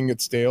boring. I think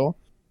it's stale,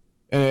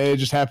 and it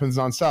just happens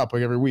nonstop,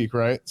 like every week,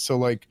 right? So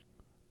like.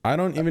 I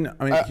think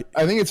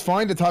it's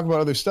fine to talk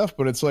about other stuff,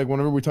 but it's like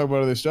whenever we talk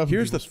about other stuff,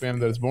 here's the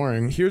spam that it's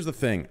boring. Here's the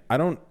thing.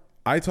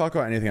 I talk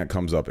about anything that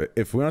comes up.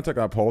 If we want to talk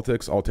about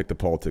politics, I'll take the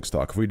politics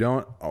talk. If we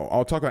don't,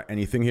 I'll talk about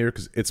anything here,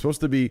 because it's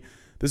supposed to be,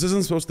 this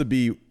isn't supposed to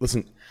be,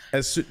 listen,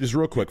 just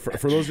real quick,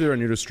 for those of you that are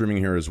new to streaming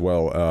here as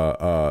well,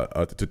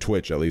 to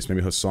Twitch at least,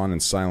 maybe Hassan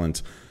and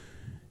Silent,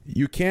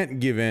 you can't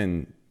give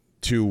in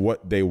to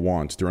what they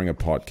want during a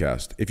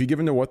podcast. If you give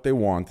them to what they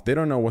want, they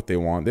don't know what they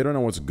want. They don't know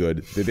what's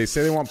good. They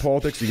say they want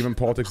politics. You give them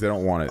politics. They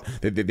don't want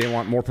it. They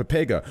want more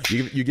Papega.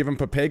 You give them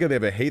Papega. They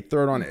have a hate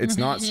thread on it. It's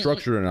not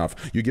structured enough.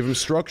 You give them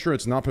structure.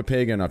 It's not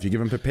Papega enough. You give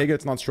them Papega.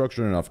 It's not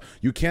structured enough.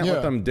 You can't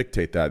let them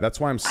dictate that. That's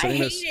why I'm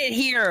setting this. I hate it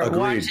here.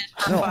 Watch it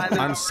for 5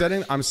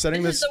 hours. I'm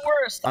setting this. This is the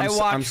worst. I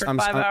watched for 5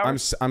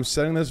 hours. I'm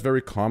setting this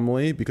very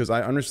calmly because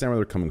I understand where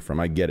they're coming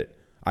from. I get it.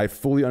 I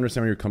fully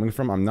understand where you're coming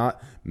from. I'm not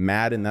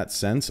mad in that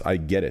sense. I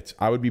get it.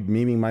 I would be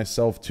memeing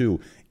myself too.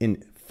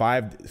 In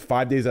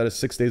five days out of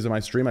 6 days of my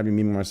stream, I'd be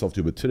memeing myself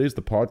too. But today's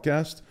the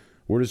podcast.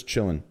 We're just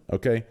chilling,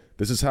 okay?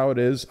 This is how it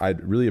is.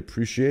 I'd really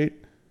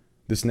appreciate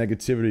this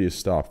negativity is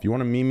stopped. If you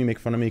want to meme me, make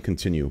fun of me,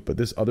 continue. But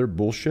this other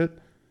bullshit,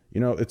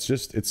 it's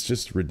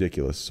just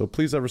ridiculous. So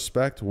please have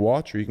respect,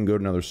 watch, or you can go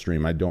to another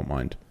stream. I don't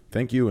mind.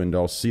 Thank you, and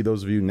I'll see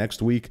those of you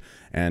next week,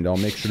 and I'll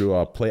make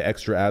sure to play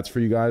extra ads for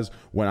you guys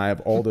when I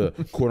have all the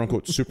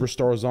quote-unquote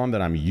superstars on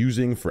that I'm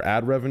using for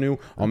ad revenue.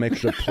 I'll make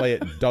sure to play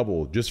it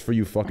double just for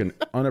you fucking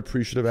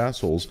unappreciative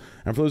assholes.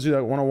 And for those of you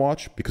that want to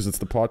watch, because it's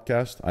the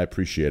podcast, I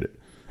appreciate it.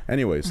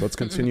 Anyways, let's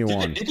continue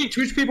on. Do you think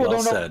Twitch people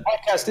don't know what a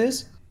podcast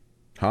is?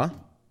 Huh?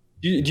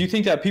 Do you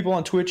think that people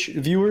on Twitch,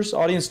 viewers,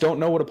 audience, don't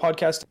know what a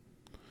podcast is?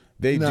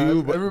 They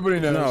do, but everybody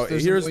knows. No,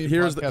 here's the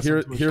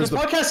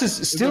podcast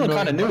is still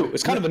kind of new.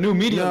 It's kind of a new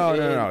medium.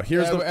 No.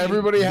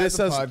 Everybody has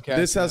a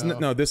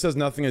podcast. This has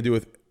nothing to do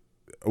with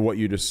what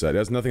you just said. It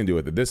has nothing to do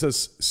with it. This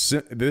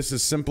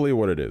is simply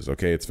what it is.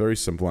 Okay, it's very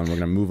simple, and we're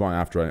gonna move on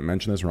after I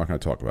mention this. We're not gonna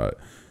talk about it.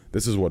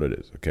 This is what it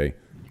is. Okay,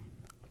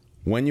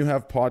 when you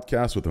have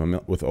podcasts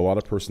with a lot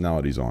of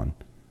personalities on,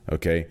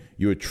 okay,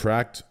 you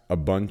attract a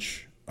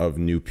bunch of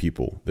new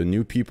people. The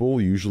new people,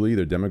 usually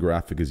their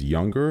demographic is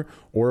younger,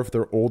 or if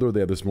they're older,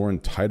 they have this more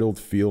entitled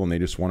feel and they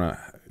just want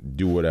to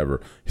do whatever.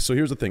 So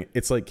here's the thing.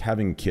 It's like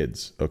having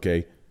kids,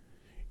 okay?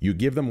 You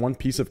give them one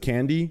piece of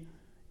candy,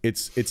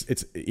 it's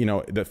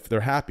they're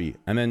happy,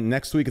 and then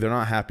next week they're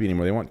not happy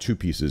anymore. They want 2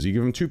 pieces. You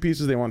give them 2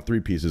 pieces, they want 3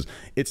 pieces.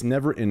 It's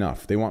never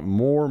enough. They want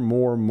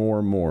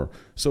more.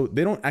 So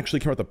they don't actually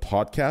care about the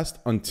podcast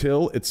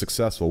until it's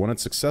successful. When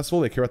it's successful,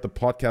 they care about the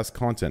podcast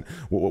content.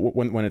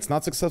 When it's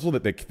not successful,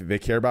 that they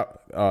care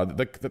about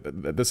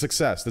the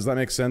success. Does that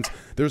make sense?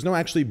 There's no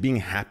actually being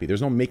happy.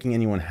 There's no making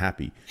anyone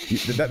happy.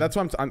 That's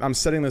why I'm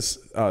setting this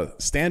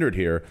standard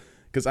here.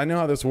 Because I know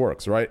how this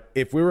works, right?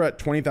 If we were at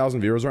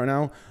 20,000 viewers right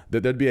now,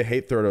 there'd be a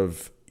hate thread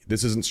of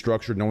this isn't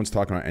structured. No one's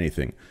talking about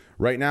anything.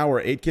 Right now,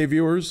 we're 8K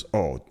viewers.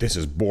 Oh, this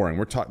is boring.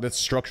 This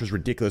structure's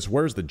ridiculous.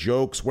 Where's the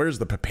jokes? Where's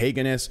the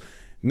papaganess?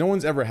 No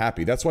one's ever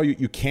happy. That's why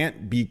you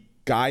can't be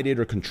guided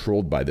or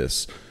controlled by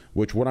this.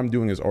 Which what I'm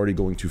doing is already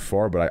going too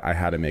far, but I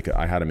had to make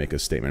a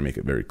statement, make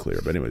it very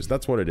clear. But anyways,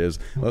 that's what it is.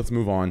 Let's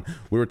move on.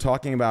 We were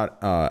talking about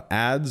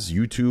ads,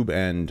 YouTube,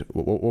 and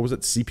what was it?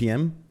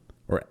 CPM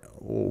or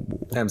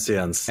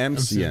MCNs.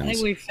 I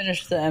think we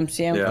finished the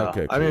MCN. Yeah.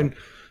 Okay, cool. I mean,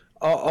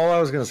 all I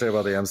was going to say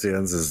about the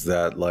MCNs is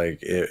that like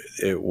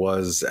it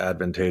was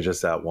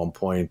advantageous at one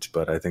point,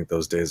 but I think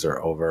those days are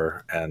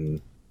over,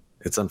 and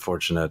it's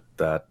unfortunate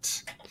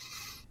that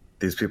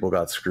these people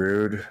got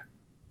screwed,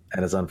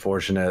 and it's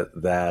unfortunate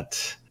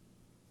that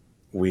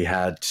we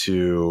had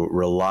to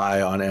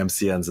rely on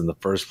MCNs in the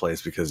first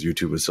place because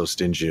YouTube was so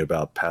stingy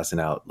about passing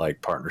out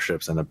like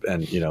partnerships and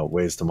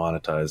ways to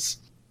monetize.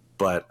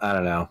 But I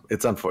don't know.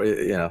 It's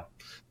unfortunate.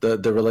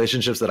 The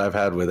relationships that I've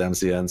had with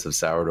MCNs have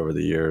soured over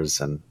the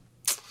years, and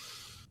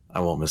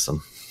I won't miss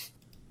them.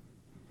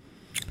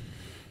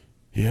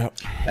 Yep.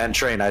 And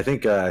Train, I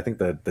think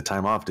that the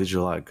time off did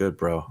you a lot of good,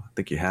 bro.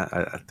 I think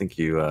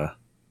you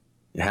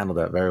handled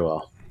that very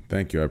well.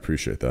 Thank you. I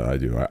appreciate that. I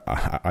do.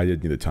 I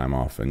did need the time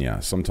off, and yeah,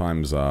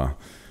 sometimes I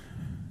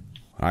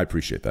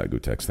appreciate that,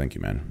 Gutex. Thank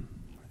you, man.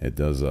 It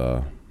does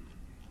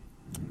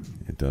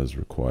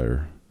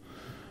require.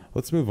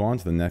 Let's move on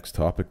to the next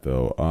topic,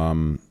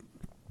 though.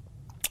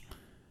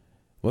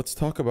 Let's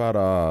talk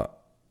about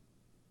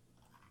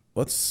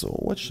what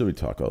should we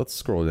talk about? Let's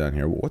scroll down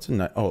here. I want to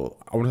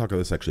talk about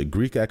this actually.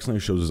 Greek excellently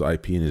shows his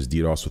IP and his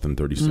DDoS within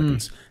 30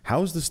 seconds.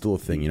 How is this still a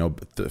thing?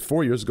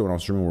 4 years ago when I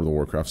was streaming World of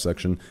Warcraft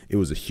section, it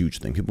was a huge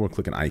thing. People were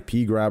clicking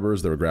IP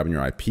grabbers. They were grabbing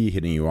your IP,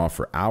 hitting you off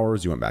for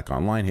hours. You went back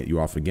online, hit you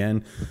off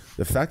again.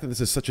 The fact that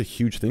this is such a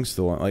huge thing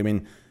still, I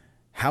mean,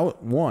 how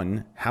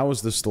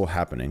is this still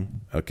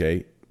happening?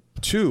 Okay.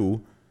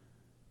 2,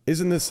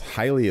 isn't this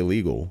highly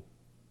illegal?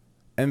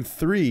 And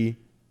 3,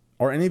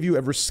 are any of you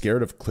ever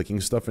scared of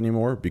clicking stuff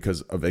anymore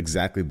because of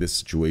exactly this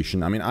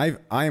situation? I mean, I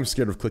am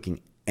scared of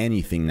clicking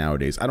anything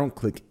nowadays. I don't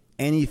click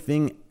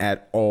anything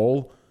at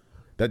all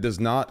that does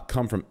not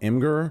come from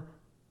Imgur,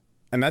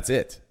 and that's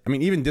it. I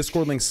mean, even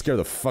Discord links scare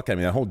the fuck out of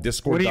me. That whole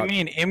Discord. What do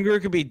you mean?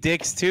 Imgur could be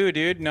dicks too,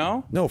 dude.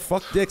 No,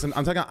 fuck dicks. I'm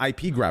talking about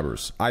IP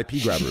grabbers.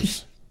 IP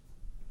grabbers.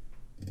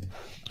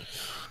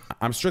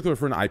 I'm strictly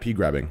referring to IP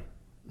grabbing.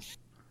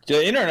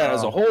 The internet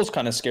as a whole is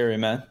kind of scary,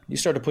 man. You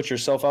start to put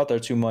yourself out there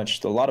too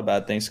much, a lot of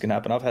bad things can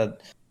happen. I've had,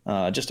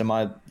 just in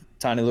my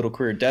tiny little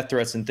career, death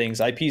threats and things.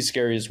 IP is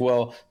scary as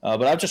well.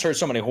 But I've just heard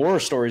so many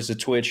horror stories at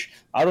Twitch.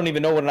 I don't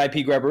even know what an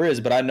IP grabber is,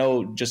 but I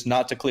know just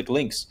not to click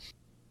links.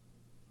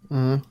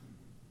 Mm-hmm.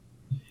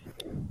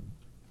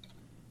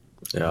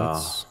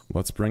 Yeah.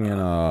 Let's bring in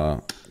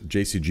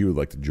JCG would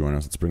like to join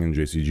us. Let's bring in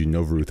JCG.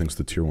 Novaru thanks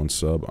to tier 1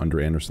 sub.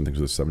 Under Anderson thanks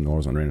to the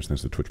 $7. Under Anderson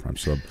thanks to the Twitch Prime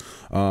sub.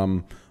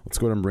 Let's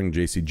go ahead and bring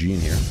JCG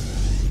in here.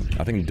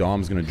 I think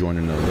Dom's going to join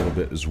in a little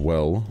bit as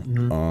well.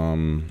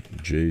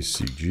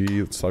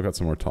 JCG. Let's talk about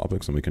some more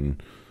topics and we can.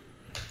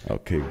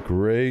 Okay,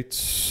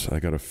 great.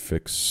 I got to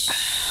fix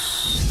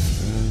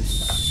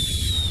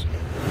this.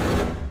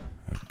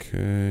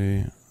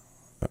 Okay.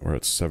 We're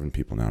at 7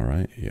 people now,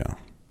 right? Yeah.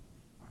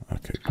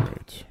 Okay,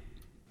 great.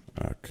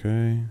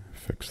 Okay,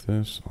 fix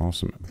this.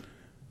 Awesome.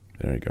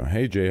 There you go.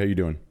 Hey, Jay, how you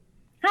doing?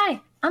 Hi,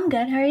 I'm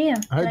good. How are you?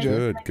 Hi,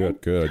 Jay.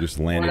 Good. I just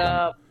landed.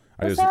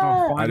 What's Oh,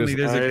 up? finally,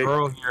 there's a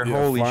girl here. Yeah,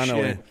 Holy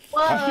finally. shit.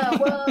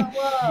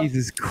 Whoa.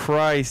 Jesus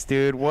Christ,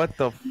 dude. What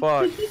the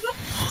fuck?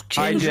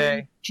 Hi,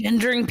 Jay.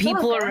 Gendering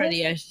people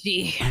already, I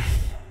see.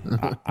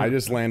 I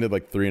just landed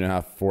like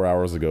 3.5, 4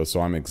 hours ago,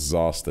 so I'm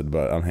exhausted,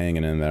 but I'm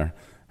hanging in there.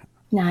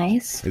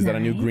 Nice. Is that a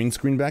new green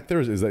screen back there?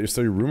 Is that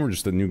still your room or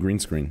just a new green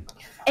screen?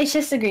 It's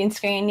just a green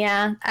screen,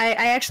 yeah. I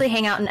actually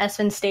hang out in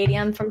Esvin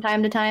Stadium from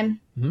time to time.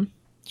 Mm-hmm.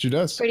 She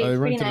does. Pretty I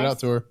rented nice. it out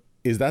to her.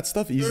 Is that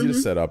stuff easy to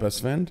set up,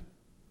 Esvend?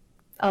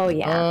 Oh,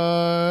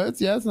 yeah. It's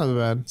not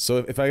bad. So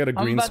if I got a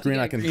green screen,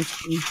 I can.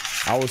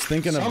 I was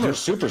thinking Some of are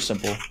super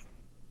simple.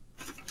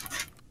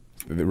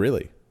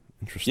 Really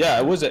interesting. Yeah,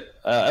 was it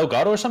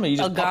Elgato or something? You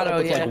just pop it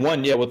up with Elgato, like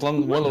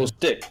one little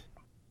stick.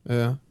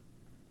 Yeah.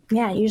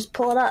 Yeah, you just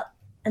pull it up,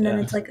 and then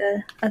it's like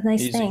a nice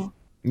Easy. thing.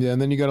 Yeah,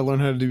 and then you got to learn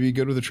how to be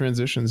good with the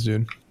transitions,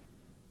 dude.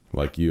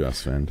 Like you,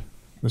 Esvend.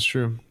 That's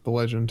true. The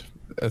legend.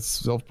 That's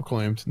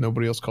self-proclaimed.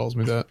 Nobody else calls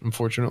me that,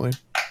 unfortunately.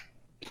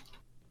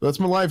 That's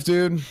my life,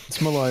 dude. It's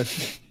my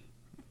life.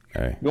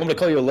 Hey. You want me to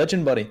call you a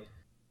legend, buddy?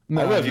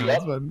 No, I'll rev you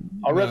up.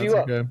 I'll rev you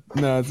up. Okay.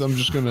 No, I'm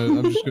just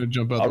gonna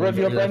jump out. I'll rev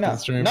you up right now.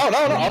 No,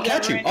 I'll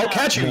catch you. I'll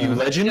catch you, you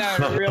legend.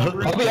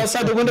 I'll be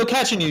outside the window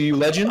catching you, you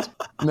legend.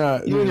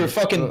 No, You and your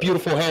fucking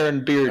beautiful hair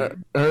and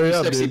beard. hurry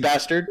up, Sexy dude.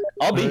 bastard.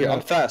 I'll be Hurry here.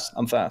 up.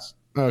 I'm fast.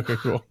 Okay,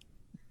 cool.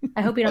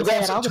 I hope you I'll don't go say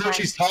out that all to the time.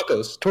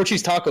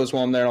 Torchy's Tacos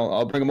while I'm there.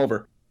 I'll bring them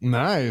over.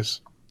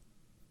 Nice.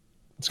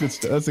 That's good.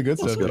 That's a good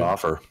That's stuff. a good dude.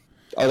 offer.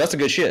 Oh, that's a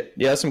good shit.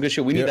 Yeah, that's some good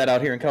shit. We need that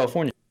out here in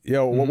California.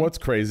 Yo, what's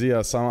crazy,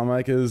 Silent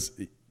Mike, is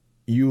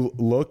you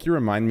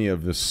remind me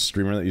of this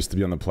streamer that used to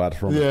be on the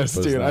platform. Yes, that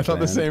was dude, that I thought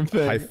the same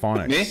thing.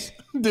 Hyphonics.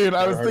 Dude,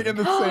 I was thinking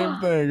the same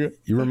thing.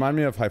 You remind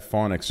me of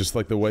Hyphonics, just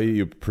like the way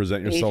you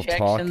present yourself, checks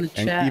talk, in the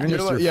and chat. even You're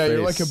just like, your face.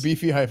 you're like a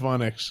beefy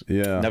Hyphonics.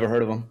 Yeah. Never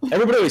heard of him.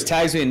 Everybody always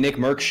tags me in Nick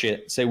Merck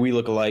shit. Say we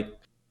look alike.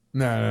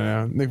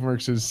 No. Nick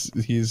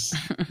Merckx he's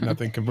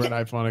nothing compared to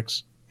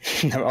Hyphonics.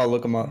 I'll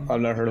look him up.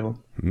 I've never heard of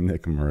him.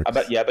 Nick Merckx. I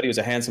bet he was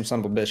a handsome son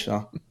of a bitch,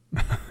 though.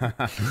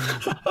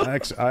 I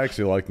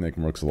actually like Nick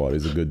Merckx a lot.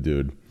 He's a good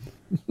dude.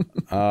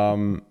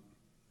 But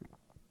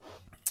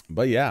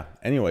yeah.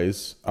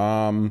 Anyways,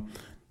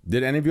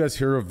 did any of you guys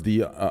hear of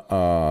the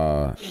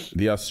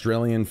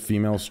Australian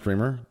female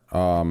streamer,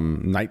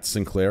 Knight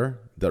Sinclair,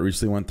 that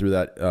recently went through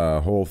that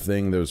whole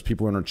thing? There was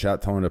people in her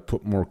chat telling her to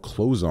put more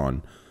clothes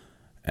on,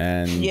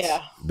 and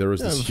there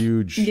was this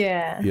huge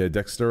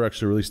Dexter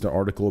actually released an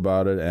article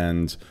about it,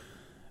 and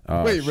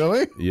Wait,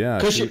 really? yeah,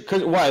 Cause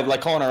why?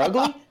 Like calling her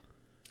ugly?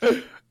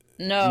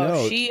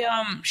 No,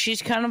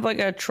 she's kind of like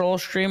a troll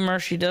streamer.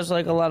 She does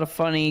like a lot of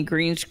funny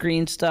green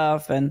screen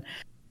stuff, and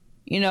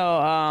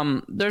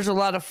there's a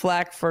lot of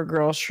flack for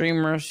girl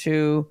streamers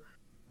who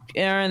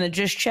are in the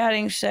just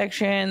chatting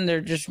section.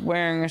 They're just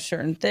wearing a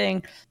certain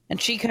thing,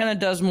 and she kind of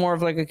does more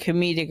of like a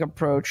comedic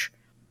approach.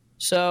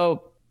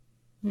 So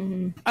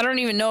I don't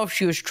even know if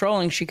she was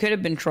trolling. She could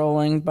have been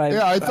trolling by.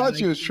 Yeah, I thought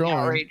she was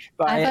trolling.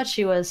 I thought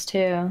she was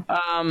too.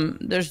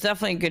 There's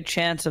definitely a good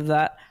chance of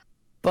that,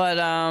 but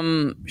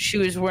she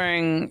was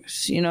wearing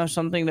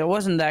something that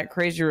wasn't that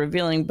crazy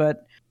revealing,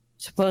 but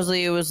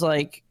supposedly it was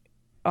like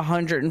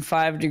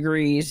 105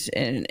 degrees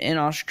in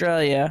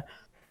Australia.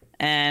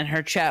 And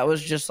her chat was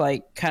just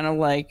like, kind of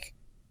like,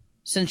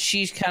 since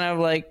she's kind of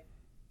like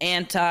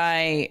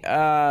anti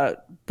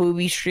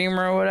booby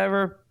streamer or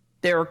whatever,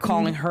 they were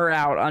calling her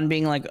out on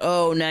being like,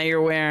 oh, now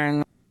you're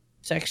wearing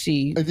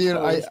sexy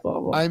clothes,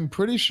 blah, blah. I'm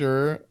pretty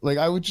sure, like,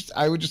 I would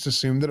just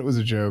assume that it was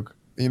a joke,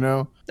 you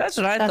know? That's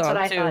what I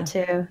thought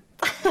too.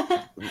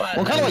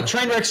 Well, kind of like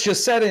Trainwreck's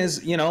just said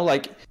is,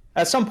 like,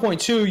 at some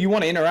point too, you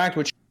want to interact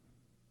with.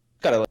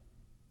 Gotta like.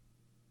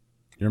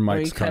 Your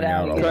mic's cutting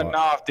out a lot. Cutting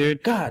off,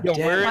 dude. God Yo,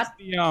 damn. where is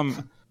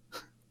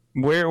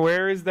the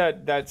where is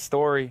that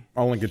story?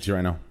 I'll link it to you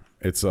right now.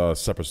 It's a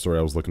separate story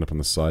I was looking up on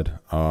the side.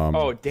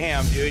 Oh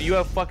damn, dude! You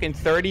have fucking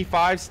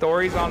 35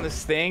 stories on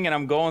this thing, and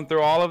I'm going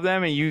through all of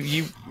them, and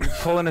you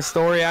pulling a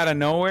story out of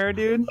nowhere,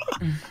 dude.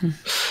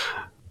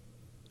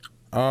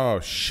 Oh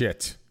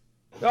shit!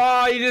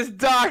 Oh, you just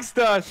doxed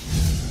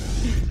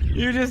us.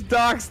 You just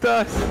doxed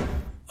us.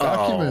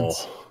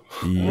 Documents.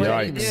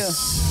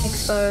 Yikes!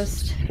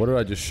 Exposed. What did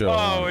I just show?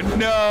 Oh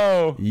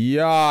no!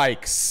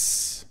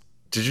 Yikes!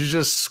 Did you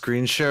just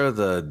screen share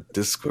the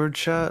Discord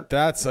chat?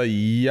 That's a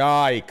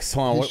yikes!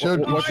 Hold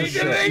on. What the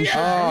shit?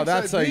 Oh,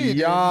 that's a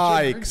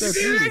yikes!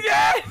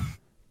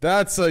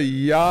 That's a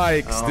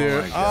yikes,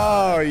 dude.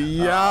 Oh,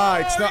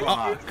 yikes! No,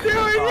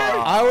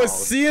 I was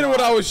seeing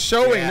what I was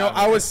showing. No,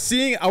 I was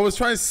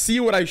trying to see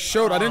what I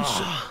showed. I didn't.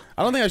 I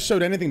don't think I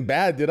showed anything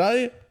bad, did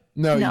I?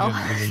 No, you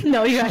didn't.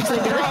 No, you actually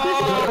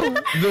didn't.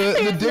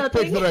 The dick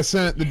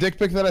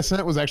pic that I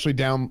sent was actually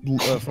down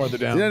farther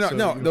down.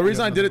 No. The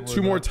reason I did it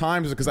 2 more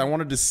times is because I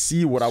wanted to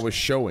see what I was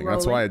showing.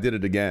 That's why I did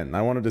it again.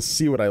 I wanted to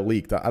see what I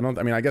leaked.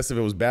 I guess if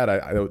it was bad,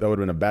 that would have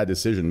been a bad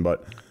decision.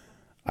 But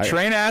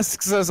Train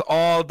asks us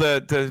all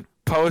to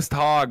post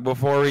hog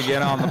before we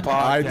get on the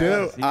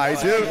podcast.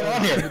 I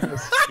do.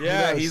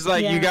 Yeah, he's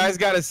like, you guys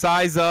got to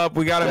size up.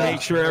 We got to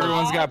make sure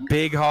everyone's got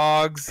big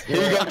hogs.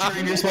 Here you go,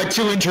 Train. Here's my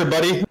 2-incher,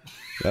 buddy.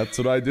 That's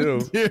what I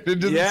do. It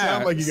doesn't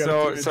sound like you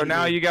got so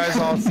now you guys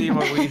all see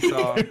what we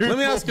saw. Let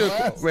me ask you,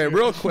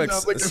 real quick.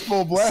 Sounds like a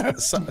full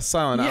blast.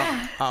 Silent.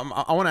 Yeah.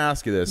 I want to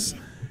ask you this.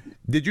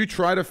 Did you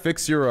try to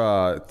fix your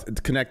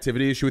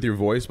connectivity issue with your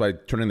voice by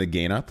turning the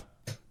gain up?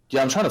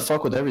 Yeah, I'm trying to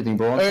fuck with everything,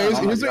 bro. Here's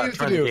what you need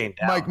to do.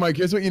 Mike,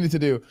 here's what you need to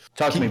do.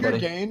 Talk to me,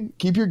 buddy.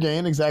 Keep your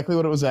gain exactly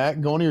what it was at.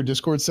 Go into your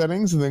Discord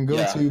settings and then go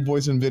to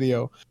voice and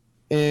video.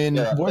 In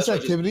voice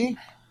activity,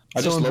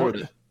 I just lowered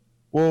it.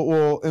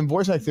 Well, in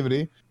voice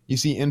activity, you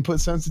see input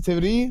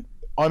sensitivity,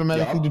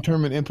 automatically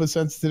determine input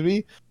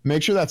sensitivity.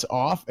 Make sure that's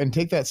off and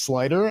take that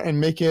slider and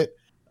make it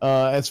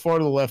as far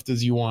to the left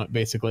as you want,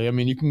 basically. I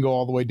mean, you can go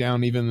all the way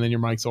down even, and then your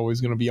mic's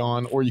always going to be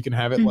on, or you can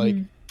have it like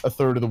a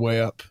third of the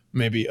way up,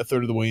 maybe a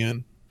third of the way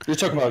in. You're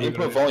talking about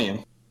input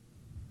volume.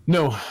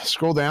 No,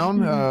 scroll down.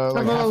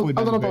 Like halfway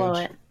down a little the below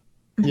page.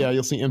 it. Yeah,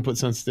 you'll see input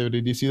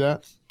sensitivity. Do you see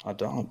that? I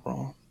don't,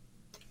 bro.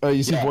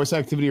 You see voice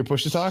activity or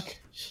push to talk?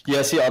 Yeah,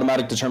 I see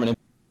automatic determine.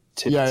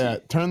 Yeah.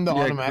 Turn the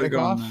automatic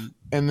off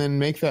and then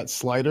make that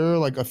slider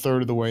like a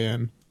third of the way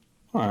in.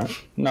 All right.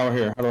 Now we're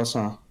here. How do I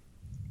sound?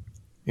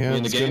 Yeah,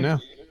 it's good now.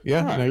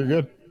 Yeah, now you're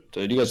good.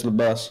 Dude, you guys are the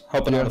best.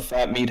 Helping out a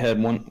fat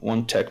meathead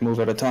one tech move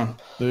at a time.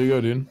 There you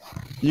go, dude.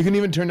 You can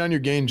even turn down your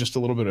gain just a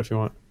little bit if you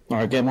want. All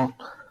right, game on.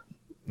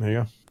 There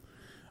you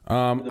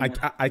go.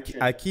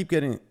 I keep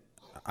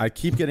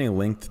getting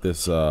linked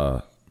this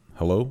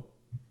hello.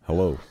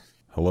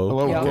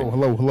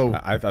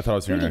 I thought I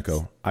was hearing an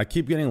echo. I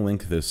keep getting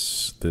linked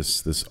this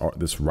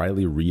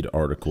Riley Reid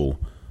article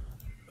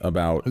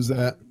about who's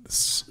that?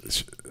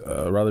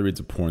 Riley Reid's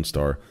a porn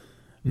star.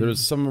 There's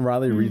some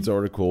Riley Reid's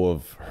article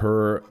of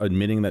her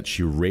admitting that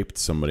she raped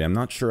somebody. I'm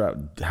not sure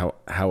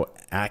how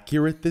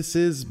accurate this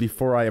is.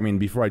 Before I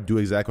do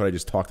exactly what I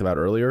just talked about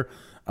earlier.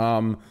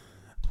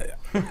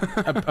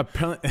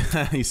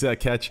 Apparently, you see that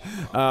catch?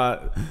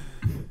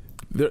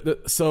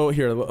 So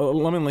here,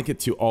 let me link it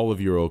to all of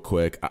you real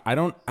quick.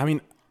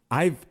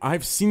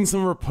 I've seen some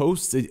of her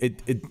posts.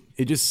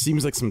 It just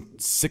seems like some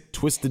sick,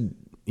 twisted,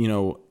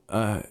 humor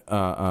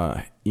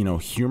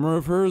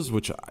of hers,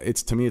 which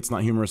to me it's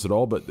not humorous at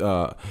all.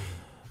 But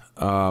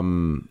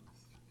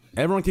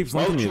everyone keeps linking me.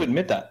 Why would you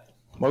admit that?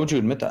 Why would you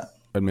admit that?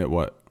 Admit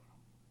what?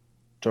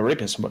 To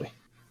raping somebody.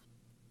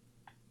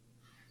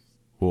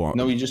 Well,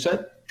 no, you just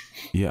said.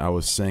 Yeah, I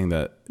was saying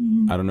that.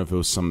 I don't know if it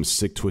was some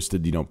sick,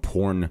 twisted,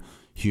 porn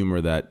humor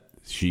that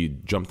she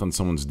jumped on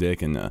someone's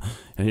dick, and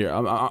here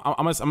I'm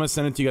gonna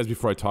send it to you guys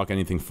before I talk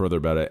anything further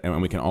about it, and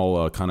we can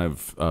all kind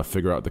of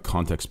figure out the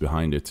context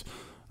behind it.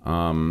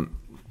 Are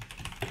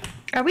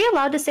we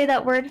allowed to say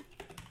that word?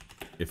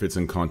 If it's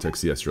in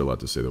context, yes, you're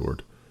allowed to say the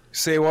word.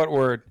 Say what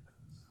word?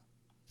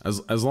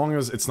 As long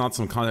as it's not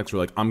some context where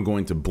like I'm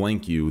going to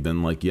blank you,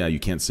 then like yeah, you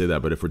can't say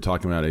that. But if we're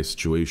talking about a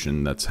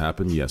situation that's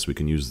happened, yes, we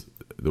can use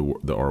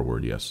the R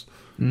word. Yes.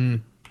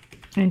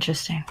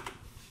 Interesting.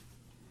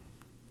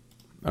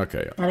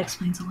 Okay. That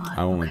explains a lot.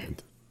 I won't. Okay.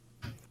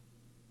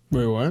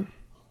 Wait, what?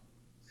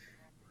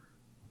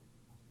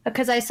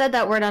 Because I said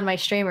that word on my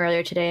stream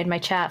earlier today, and my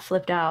chat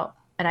flipped out,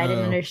 and I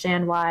didn't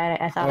understand why.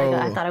 I thought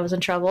I thought I was in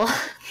trouble.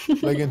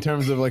 Like in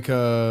terms of like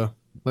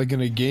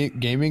in a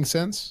gaming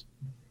sense.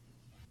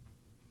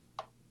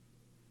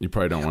 You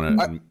probably don't want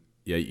to.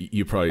 Yeah,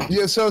 you probably.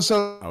 Yeah.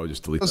 So I would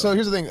just delete. So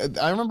here's the thing.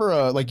 I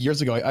remember like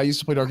years ago, I used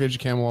to play Dark Age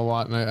of Camelot a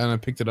lot, and I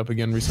picked it up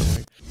again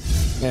recently.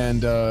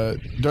 And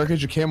Dark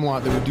Age of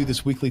Camelot, they would do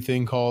this weekly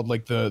thing called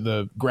like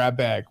the grab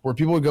bag, where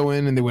people would go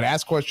in and they would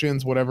ask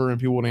questions, whatever, and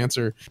people would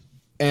answer.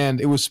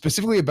 And it was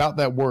specifically about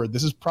that word.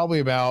 This is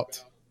about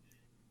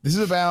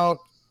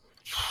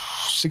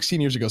 16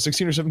 years ago,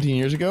 16 or 17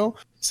 years ago.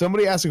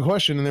 Somebody asked a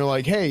question and they're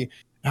like, hey,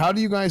 how do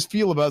you guys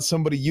feel about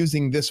somebody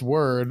using this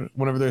word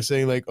whenever they're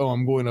saying like, oh,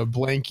 I'm going to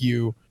blank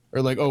you,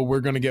 or like, oh, we're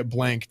going to get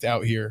blanked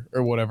out here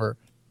or whatever.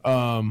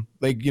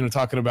 Like, you know,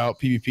 talking about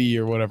PvP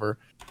or whatever.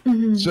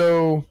 Mm-hmm.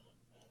 So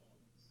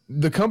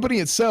the company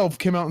itself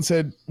came out and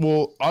said,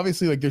 well,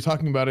 obviously like they're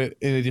talking about it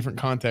in a different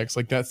context.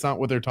 Like that's not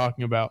what they're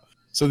talking about.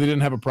 So they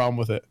didn't have a problem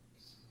with it.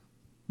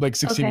 Like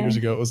 16 years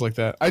ago, it was like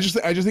that. I just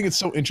think it's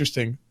so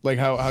interesting, like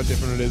how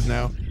different it is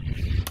now.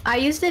 I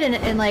used it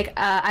in like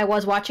I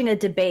was watching a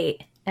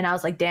debate, and I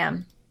was like,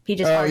 "Damn, he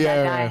just hard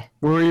that guy." Yeah.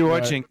 What were you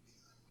watching?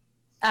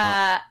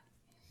 I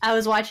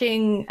was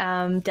watching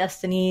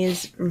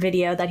Destiny's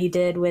video that he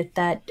did with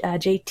that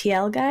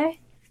JTL guy.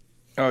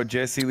 Oh,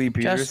 Jesse Lee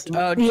Peterson.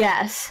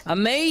 Yes.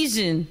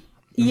 Amazing.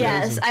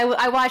 Yes,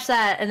 I watched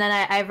that, and then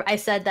I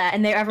said that,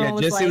 and everyone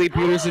was Jesse like, Lee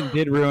Peterson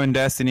did ruin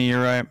Destiny.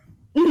 You're right.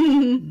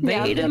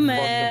 Beta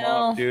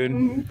male,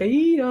 dude.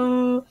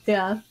 Beta.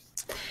 Yeah.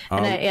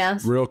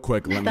 And real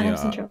quick, let me.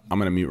 I'm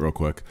gonna mute real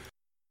quick.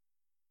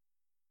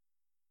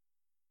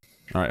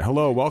 All right,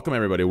 hello, welcome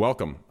everybody,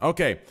 welcome.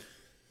 Okay.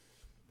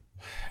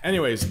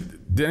 Anyways,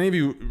 did any of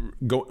you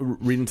go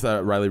read into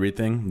that Riley Reid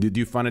thing? Do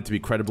you find it to be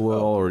credible at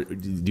all, or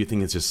do you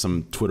think it's just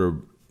some Twitter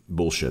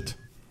bullshit?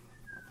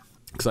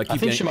 Because I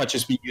think she might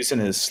just be using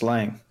his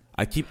slang.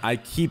 I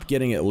keep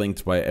getting it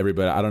linked by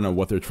everybody. I don't know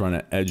what they're trying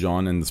to edge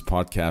on in this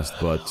podcast,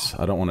 but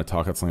I don't want to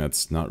talk about something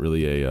that's not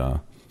really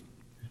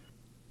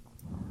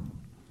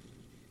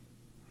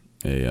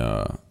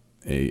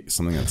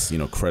something that's, you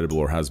know, credible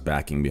or has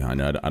backing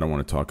behind it. I don't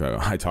want to talk.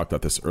 I talked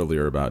about this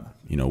earlier about,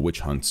 you know,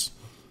 witch hunts.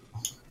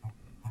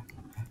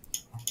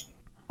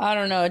 I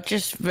don't know.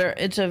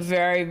 It's a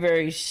very,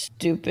 very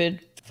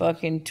stupid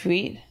fucking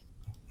tweet.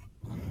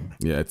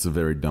 Yeah, it's a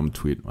very dumb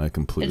tweet. I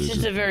completely. It's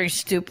just a very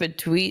stupid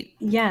tweet.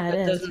 Yeah,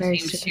 it is. Doesn't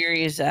seem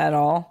serious at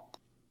all.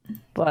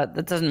 But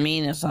that doesn't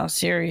mean it's not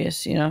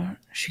serious. You know,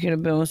 she could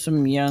have been with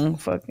some young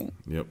fucking.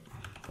 Yep,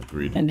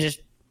 agreed. And just,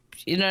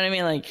 you know what I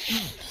mean? Like,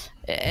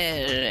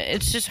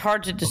 it's just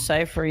hard to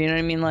decipher. You know what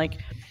I mean?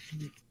 Like,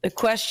 the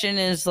question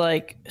is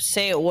like,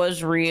 say it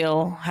was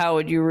real, how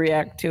would you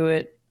react to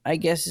it? I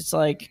guess it's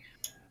like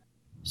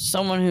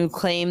someone who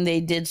claimed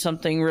they did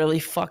something really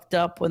fucked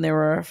up when they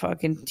were a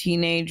fucking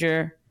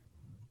teenager.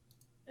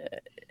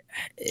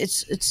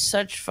 It's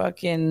such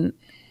fucking,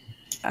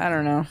 I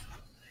don't know.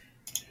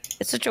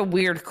 It's such a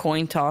weird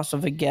coin toss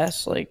of a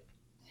guess. Like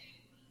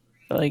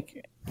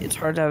it's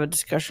hard to have a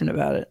discussion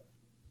about it.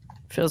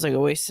 Feels like a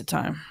waste of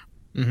time.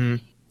 Mm-hmm.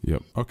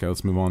 Yep. Okay,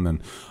 let's move on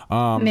then.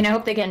 I mean, I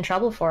hope they get in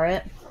trouble for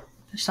it.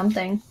 Or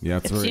something. Yeah,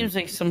 it seems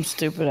like some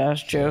stupid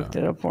ass joke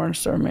that a porn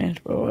star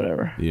made, but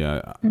whatever.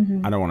 Yeah,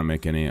 I don't want to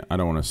make any. I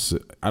don't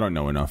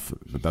know enough,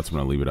 but that's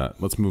when I leave it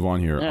at. Let's move on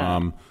here.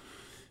 Yeah.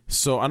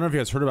 So I don't know if you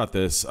guys heard about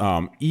this.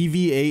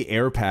 EVA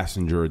air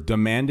passenger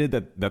demanded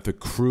that the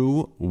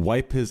crew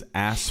wipe his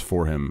ass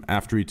for him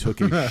after he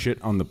took a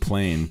shit on the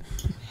plane.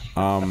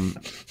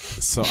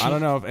 So I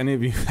don't know if any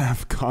of you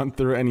have gone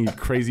through any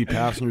crazy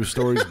passenger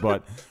stories,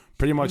 but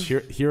pretty much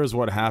here's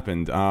what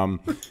happened.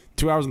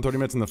 2 hours and 30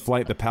 minutes in the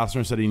flight, the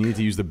passenger said he needed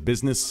to use the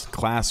business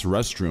class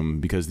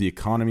restroom because the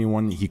economy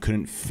one he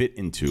couldn't fit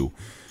into.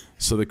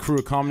 So the crew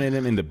accommodated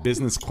him in the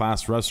business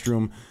class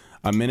restroom.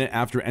 A minute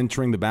after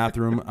entering the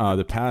bathroom,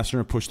 the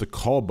passenger pushed the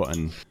call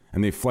button,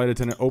 and the flight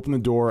attendant opened the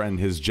door, and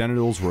his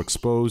genitals were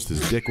exposed,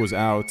 his dick was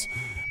out,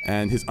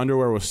 and his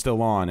underwear was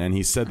still on. And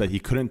he said that he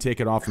couldn't take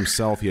it off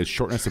himself. He had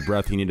shortness of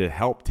breath. He needed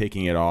help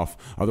taking it off.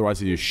 Otherwise,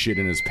 he just shit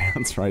in his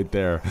pants right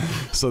there.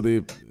 So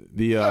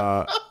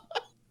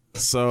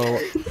So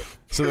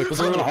the was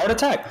having a heart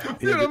attack.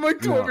 Dude, I'm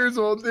like 12 years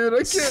old, dude. I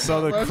can't.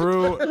 So the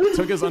crew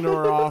took his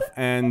underwear off,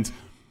 and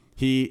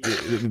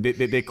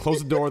they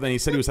closed the door. Then he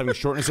said he was having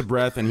shortness of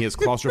breath and he has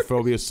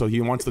claustrophobia, so he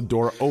wants the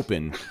door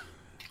open.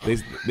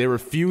 They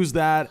refused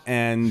that,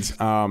 and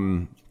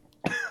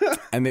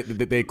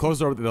they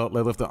closed the door.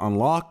 They left it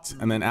unlocked,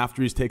 and then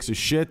after he takes his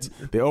shit,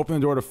 they open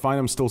the door to find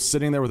him still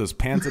sitting there with his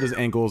pants at his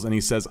ankles, and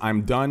he says,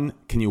 "I'm done.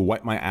 Can you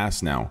wipe my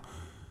ass now?"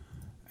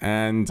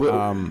 And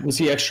was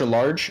he extra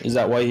large? Is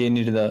that why he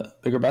needed a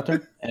bigger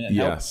bathroom?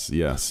 Yes.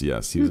 He was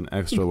an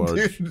extra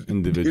large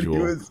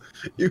individual.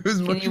 He was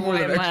much more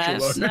than extra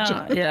large.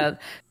 No, yeah,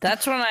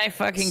 that's when I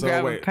fucking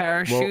grab a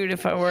parachute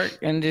if I work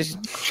and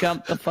just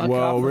jump the fuck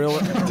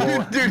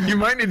off. Dude, you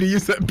might need to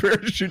use that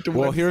parachute to.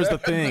 Well, here's the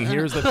thing.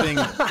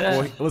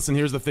 Well, listen,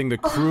 here's the thing.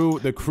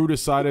 The crew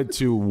decided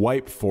to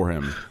wipe for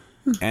him.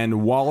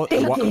 And while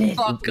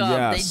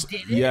yes.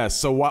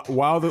 So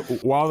while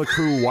the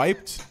crew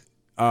wiped,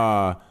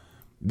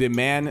 the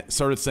man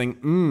started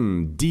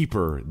saying,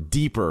 deeper.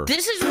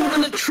 This is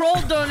one of the troll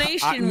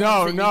donations.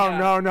 No,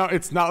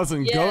 it's not.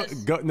 Listen, yes.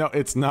 go. No,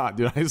 it's not,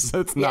 dude. It's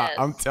not. Yes.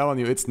 I'm telling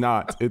you, it's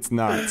not. It's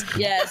not.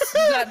 Yes,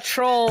 you got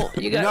troll.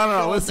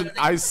 No, listen,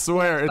 I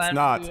swear it's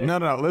not.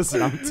 No,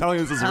 listen, I'm telling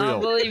you this is real. I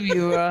don't believe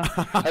you,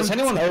 Has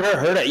anyone ever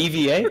heard of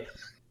EVA?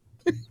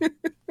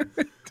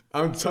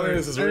 I'm telling you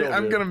this is real.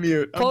 I'm gonna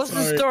mute. Post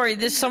the story.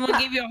 Someone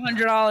gave you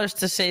 $100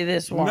 to say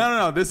this one.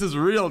 No, this is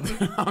real.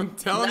 Dude. I'm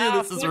telling you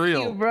this is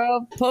real. You,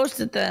 bro.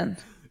 Post it then.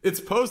 It's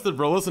posted,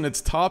 bro. Listen, it's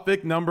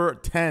topic number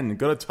 10.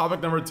 Go to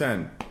topic number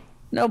 10.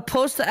 No,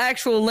 post the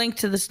actual link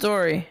to the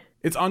story.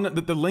 It's on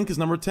the link is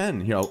number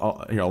 10. Here,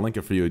 I'll link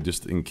it for you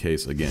just in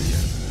case again.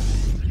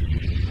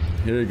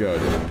 Here you go,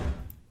 dude.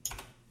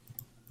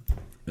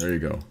 There you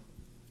go.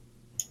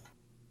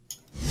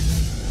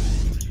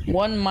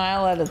 1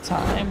 mile at a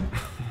time.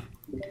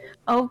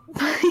 Oh.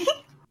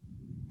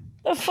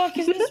 The fuck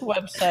is this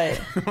website?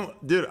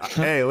 Dude,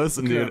 hey,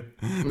 listen, dude.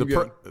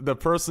 The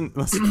person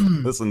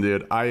listen,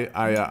 dude. I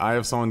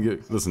have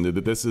someone listen,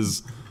 dude, this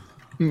is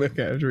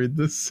Okay, I have to read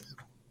this.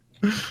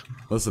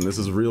 Listen, this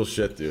is real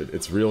shit, dude.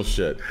 It's real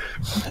shit.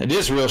 It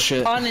is real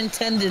shit.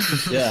 Unintended.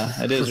 Yeah,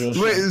 it is real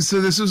shit. Wait,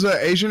 so this was an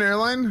Asian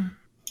airline?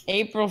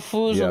 April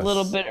Fool's a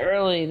little bit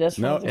early. That's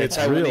no, it's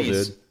real,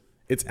 dude.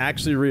 It's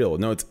actually real.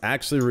 No, it's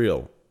actually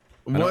real.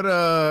 What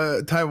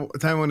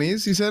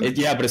Taiwanese? You said?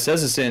 Yeah, but it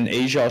says it's in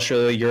Asia,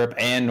 Australia, Europe,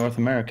 and North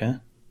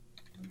America.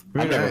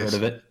 I've never heard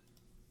of it.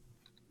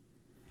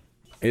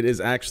 It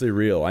is actually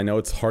real. I know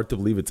it's hard to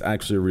believe it's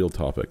actually a real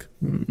topic.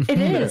 It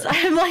is.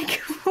 I'm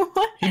like,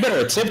 what? You better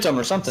have tipped them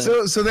or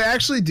something. So they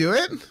actually do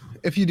it?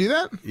 If you do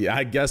that? Yeah,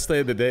 I guess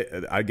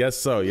I guess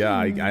so. Yeah,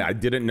 I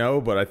didn't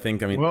know, but I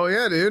think, Well,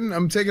 yeah, dude.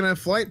 I'm taking a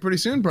flight pretty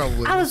soon,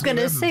 probably. I was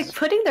gonna say,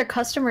 putting their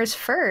customers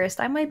first.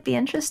 I might be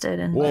interested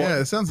in. Well, yeah,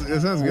 it sounds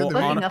good.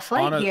 Booking a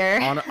flight here.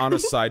 On a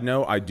side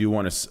note, I do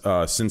want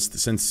to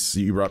since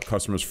you brought up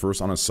customers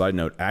first. On a side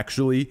note,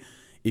 actually,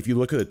 if you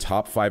look at the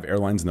top 5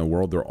 airlines in the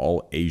world, they're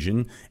all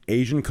Asian.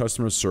 Asian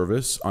customer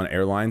service on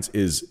airlines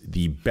is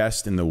the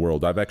best in the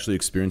world. I've actually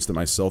experienced it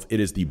myself.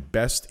 It is the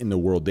best in the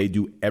world. They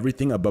do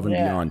everything above and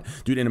beyond.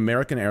 Dude, in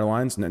American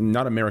Airlines,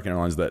 not American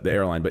Airlines, the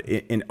airline, but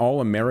in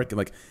all American,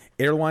 like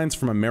airlines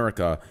from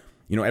America,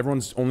 you know,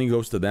 everyone's only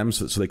goes to them,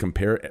 so they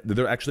compare.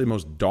 They're actually the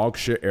most dog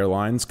shit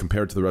airlines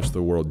compared to the rest of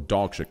the world.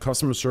 Dog shit.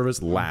 Customer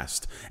service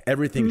last.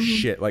 Everything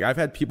shit. Like I've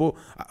had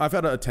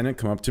an attendant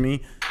come up to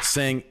me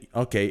saying,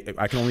 "Okay,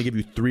 I can only give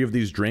you 3 of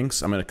these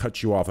drinks. I'm gonna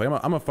cut you off." Like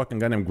I'm a fucking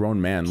goddamn grown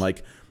man.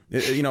 Like,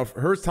 you know,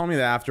 her telling me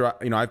that after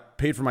I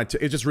paid for my it's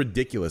just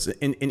ridiculous.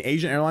 In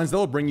Asian Airlines,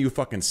 they'll bring you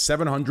fucking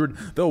 700.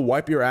 They'll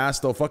wipe your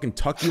ass. They'll fucking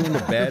tuck you into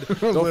bed.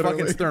 They'll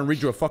fucking sit there and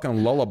read you a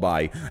fucking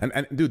lullaby.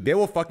 And dude, they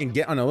will fucking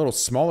get on a little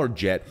smaller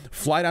jet,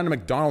 fly down to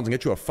McDonald's and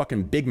get you a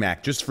fucking Big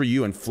Mac just for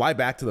you, and fly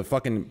back to the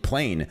fucking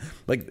plane.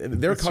 Like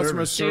their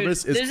customer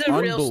service is this is a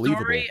unbelievable. Real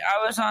story.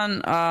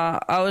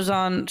 I was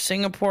on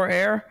Singapore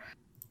Air,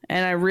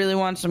 and I really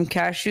want some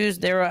cashews.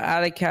 They were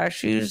out of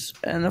cashews,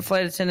 and the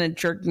flight attendant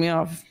jerked me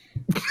off.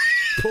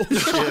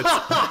 Bullshit.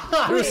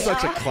 You're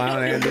such a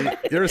clown, Andy.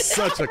 You're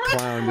such a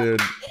clown,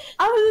 dude.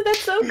 Oh, that's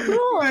so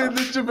cool. Dude,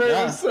 the debate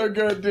was so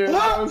good, dude.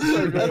 That was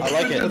so good. I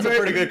like it. That's a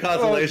pretty good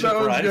consolation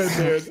prize.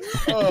 Good, dude.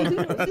 Oh.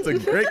 That's a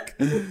great.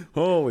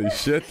 Holy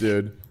shit,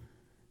 dude.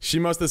 She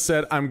must have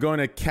said, "I'm going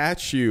to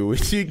catch you."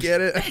 Did you get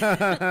it? Not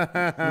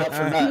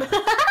for that.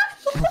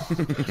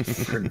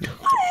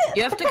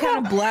 You have to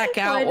kind of black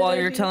out while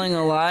you're telling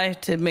a lie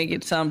to make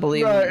it sound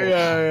believable. Right,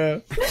 yeah.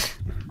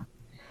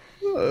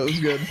 Oh, that was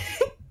good.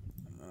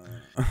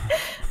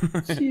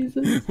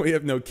 Jesus. We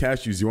have no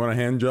cashews. You want a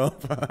hand job?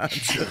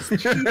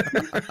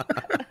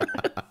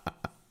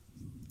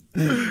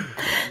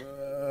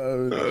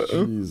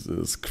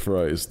 Jesus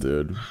Christ,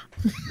 dude.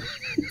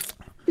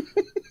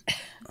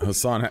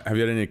 Hassan, have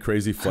you had any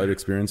crazy flight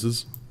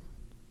experiences?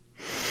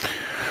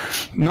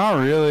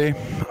 Not really.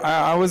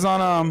 I was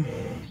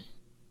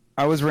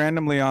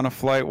randomly on a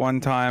flight one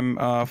time,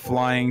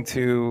 flying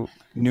to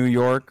New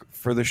York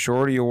for the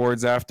Shorty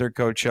Awards after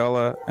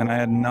Coachella, and I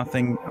had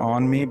nothing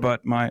on me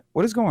but my.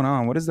 What is going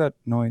on? What is that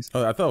noise?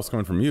 Oh, I thought it was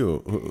coming from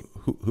you.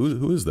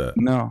 Who is that?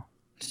 No,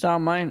 it's not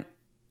mine.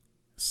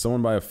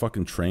 Someone by a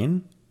fucking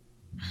train?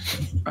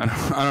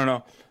 I don't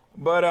know.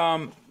 But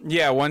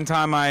yeah, one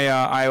time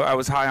I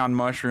was high on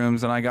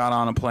mushrooms and I got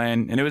on a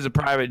plane, and it was a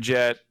private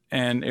jet,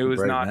 and it was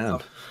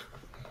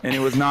it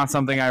was not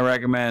something I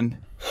recommend.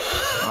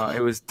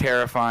 It was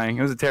terrifying.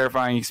 It was a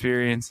terrifying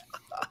experience.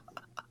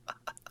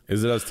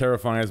 Is it as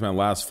terrifying as my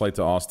last flight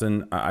to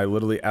Austin? I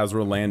literally, as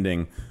we're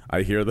landing,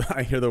 I hear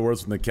the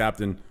words from the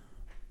captain.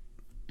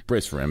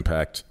 Brace for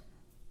impact.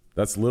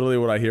 That's literally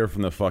what I hear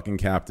from the fucking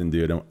captain,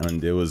 dude.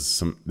 And there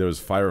was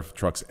fire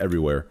trucks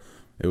everywhere.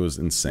 It was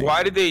insane.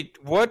 Why did they?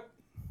 What?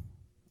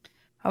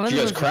 Did you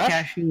guys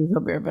crash? I'll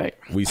be right back.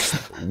 We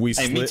slid.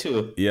 Hey, me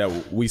too.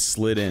 Yeah, we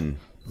slid in.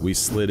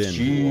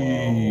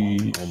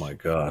 Jeez. Oh my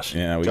gosh.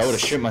 Yeah, I would have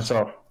shit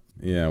myself.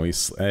 Yeah,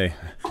 hey,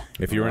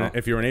 if you were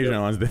in Asian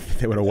Airlines,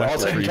 they would have wet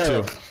for you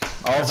too.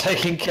 All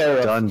taken care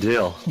of. Done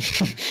deal.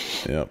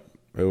 Yep,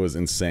 it was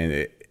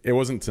insane. It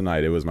wasn't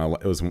tonight. It was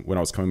when I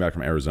was coming back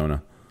from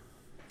Arizona.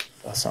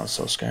 That sounds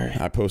so scary.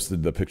 I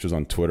posted the pictures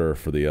on Twitter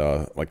for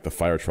the the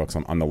fire trucks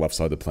on the left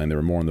side of the plane. They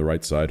were more on the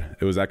right side.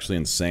 It was actually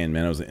insane,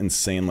 man. It was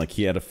insane. Like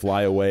he had to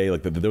fly away.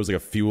 Like there was like a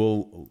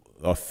fuel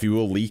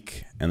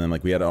leak, and then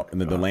like we had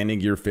the landing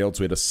gear failed,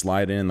 so we had to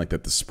slide in. Like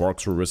that the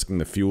sparks were risking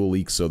the fuel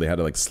leak, so they had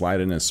to like slide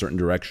in a certain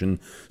direction.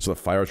 So the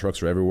fire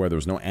trucks were everywhere. There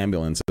was no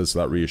ambulances, so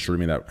that reassured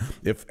me that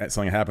if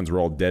something happens, we're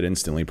all dead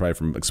instantly, probably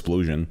from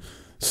explosion.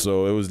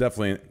 So it was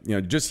definitely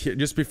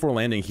just before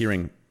landing,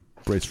 hearing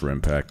brace for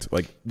impact.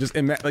 Like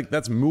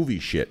that's movie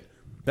shit.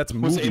 That's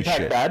movie shit. Was the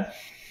impact bad?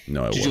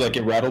 No, it Did you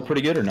get rattled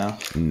pretty good or no?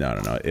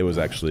 No. It was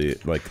actually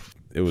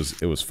it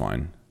was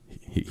fine.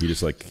 He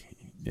just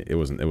it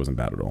wasn't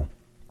bad at all.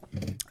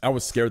 I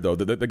was scared though.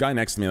 The guy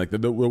next to me,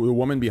 the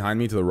woman behind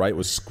me to the right,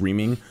 was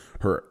screaming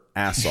her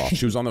ass off.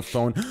 She was on the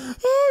phone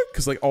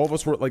because all of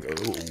us were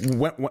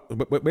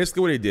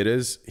basically what he did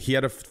is he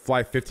had to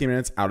fly 15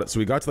 minutes out. So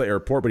we got to the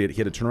airport, but he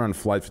had to turn around and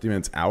fly 15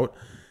 minutes out.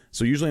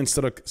 So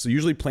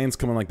usually planes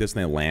come in like this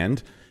and they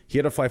land. He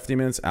had to fly 15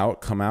 minutes out,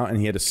 come out, and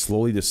he had to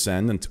slowly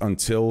descend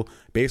until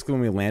basically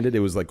when we landed, it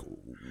was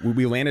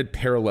we landed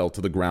parallel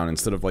to the ground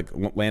instead of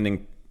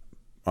landing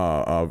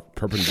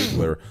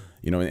perpendicular,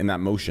 in that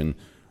motion.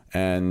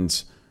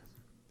 And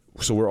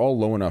so we're all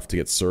low enough to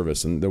get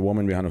service, and the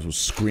woman behind us was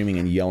screaming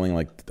and yelling,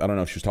 I don't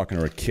know if she was talking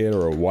to her kid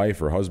or a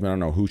wife or husband, I don't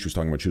know who she was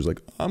talking about. She was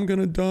like, "I'm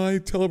gonna die,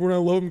 tell everyone I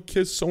love him,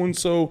 kiss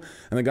so-and-so."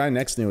 And the guy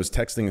next to me was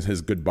texting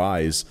his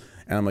goodbyes,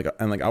 and I'm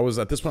like I was,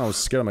 at this point I was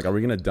scared. I'm like, are we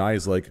gonna die?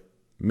 He's like,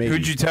 maybe.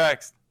 Who'd you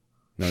text?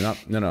 No.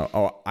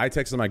 Oh, I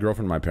texted my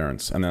girlfriend and my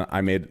parents, and then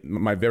I made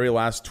my very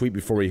last tweet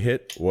before we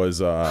hit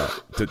was I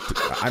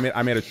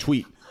made a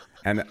tweet,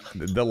 and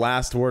the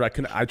last word I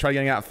tried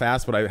getting out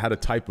fast, but I had a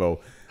typo.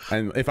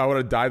 And if I would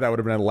have died, that would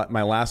have been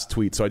my last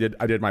tweet. So I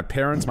did my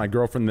parents, my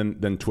girlfriend,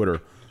 then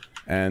Twitter,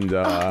 and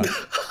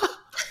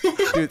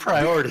dude,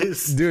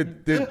 priorities.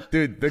 Dude,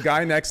 the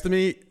guy next to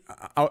me,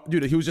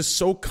 dude, he was just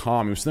so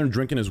calm. He was sitting there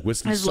drinking his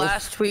whiskey. His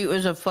last tweet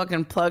was a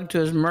fucking plug to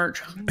his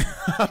merch.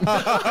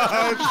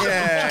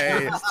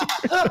 Okay.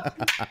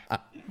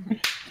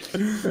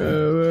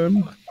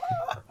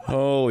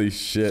 Holy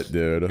shit,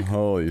 dude.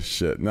 Holy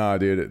shit. Nah,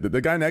 dude. The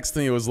guy next to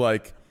me was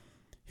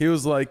he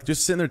was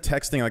just sitting there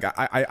texting.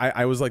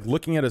 I was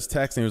looking at his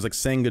text, and he was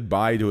saying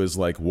goodbye to his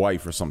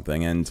wife or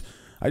something. And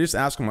I just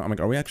asked him, I'm like,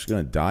 are we actually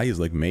gonna die? He's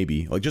like,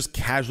 maybe. Just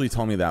casually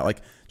telling me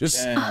that.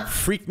 Just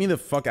freaked me the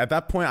fuck. At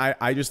that point,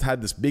 I just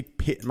had this big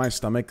pit in my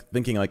stomach,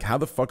 thinking how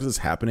the fuck is this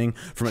happening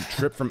from a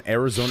trip from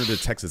Arizona to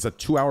Texas? A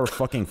 2-hour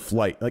fucking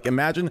flight.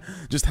 Imagine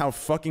just how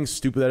fucking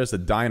stupid that is to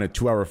die in a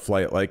 2-hour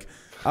flight.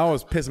 I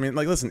was pissed. I mean,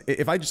 listen,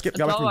 if I just got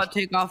back from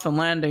takeoff and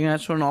landing,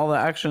 that's when all the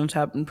accidents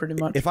happen, pretty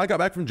much. If I got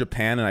back from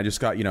Japan and I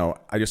just got,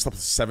 I just slept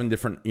with 7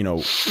 different,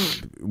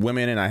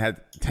 women, and I had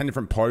 10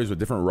 different parties with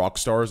different rock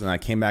stars, and I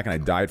came back and I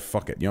died,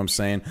 fuck it. You know what I'm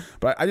saying?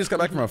 But I just got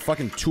back from a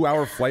fucking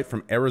 2-hour flight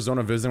from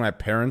Arizona visiting my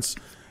parents.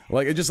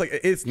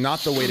 It's not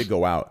the way to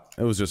go out.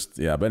 It was just,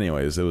 yeah. But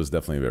anyways, it was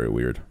definitely very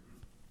weird.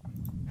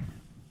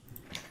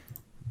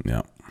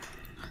 Yeah.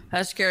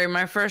 That's scary.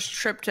 My first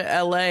trip to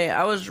LA,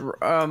 I was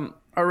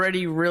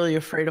already really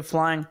afraid of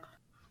flying.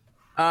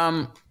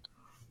 It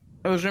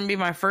was going to be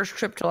my first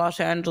trip to Los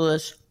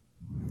Angeles.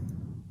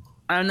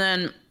 And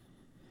then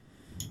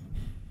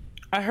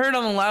I heard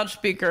on the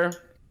loudspeaker,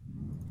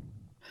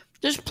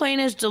 this plane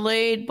is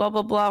delayed, blah,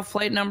 blah, blah,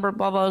 flight number,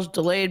 blah, blah, is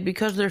delayed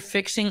because they're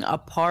fixing a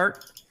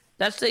part.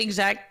 That's the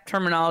exact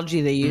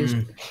terminology they use.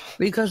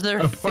 Because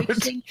they're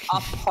fixing a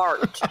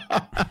part.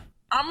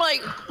 I'm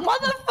like,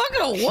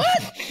 motherfucker,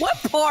 what? What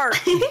part?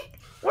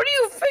 What are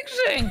you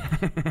fixing?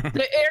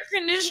 The air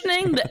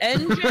conditioning? The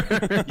engine?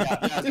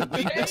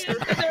 They're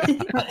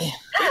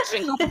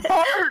fixing a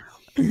part.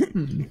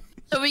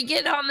 So we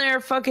get on there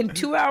fucking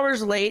 2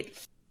 hours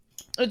late.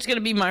 It's going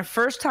to be my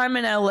first time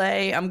in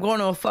LA. I'm going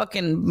to a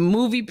fucking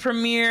movie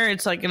premiere.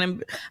 It's I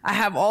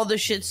have all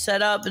this shit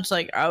set up. It's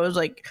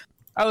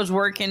I was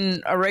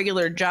working a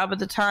regular job at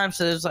the time.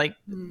 So it's going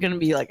to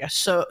be a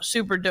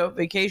super dope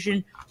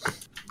vacation.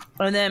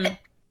 And then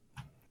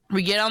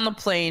we get on the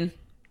plane.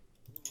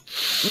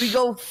 We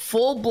go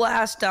full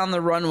blast down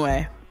the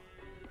runway.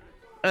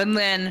 And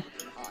then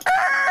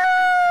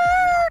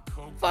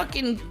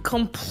fucking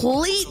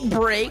complete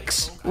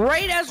brakes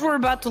right as we're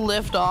about to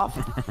lift off.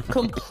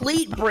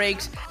 Complete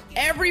brakes.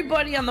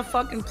 Everybody on the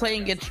fucking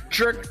plane gets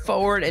jerked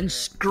forward and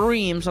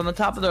screams on the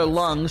top of their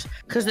lungs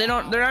because they're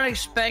not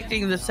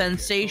expecting the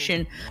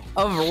sensation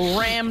of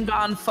rammed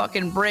on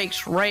fucking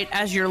brakes right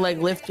as you're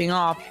lifting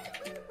off.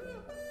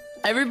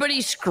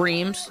 everybody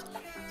screams.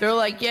 They're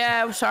like,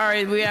 yeah, I'm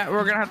sorry, we're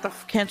gonna have to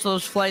cancel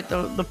this flight.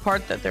 The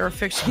part that they were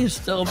fixing is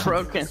still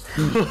broken.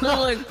 They're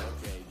like,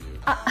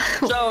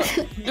 so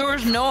there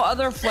was no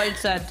other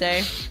flights that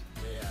day.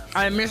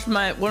 I missed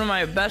one of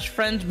my best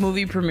friend's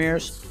movie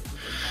premieres.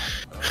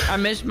 I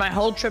missed my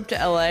whole trip to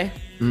LA.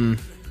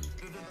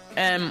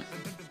 And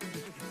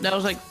that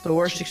was like the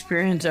worst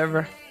experience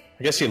ever.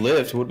 I guess you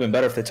lived. It would have been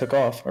better if they took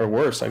off, or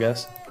worse, I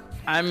guess.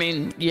 I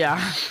mean,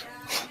 yeah.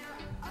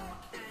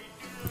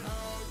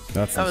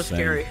 That was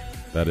scary.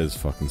 That is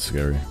fucking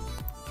scary.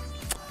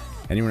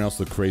 Anyone else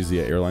look crazy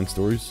at airline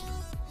stories?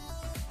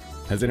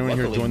 Has anyone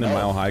here joined the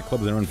Mile High Club?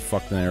 Has anyone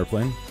fucked an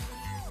airplane?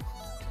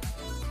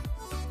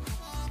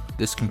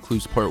 This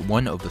concludes part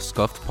 1 of the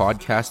Scuffed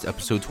Podcast,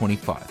 episode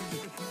 25.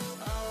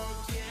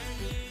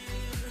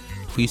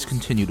 Please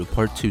continue to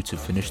part 2 to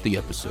finish the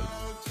episode.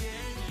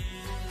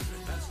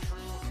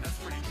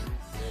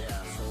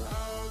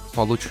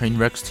 Follow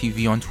Trainwrecks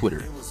TV on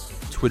Twitter,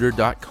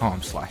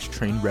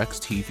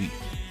 twitter.com/TrainwrecksTV.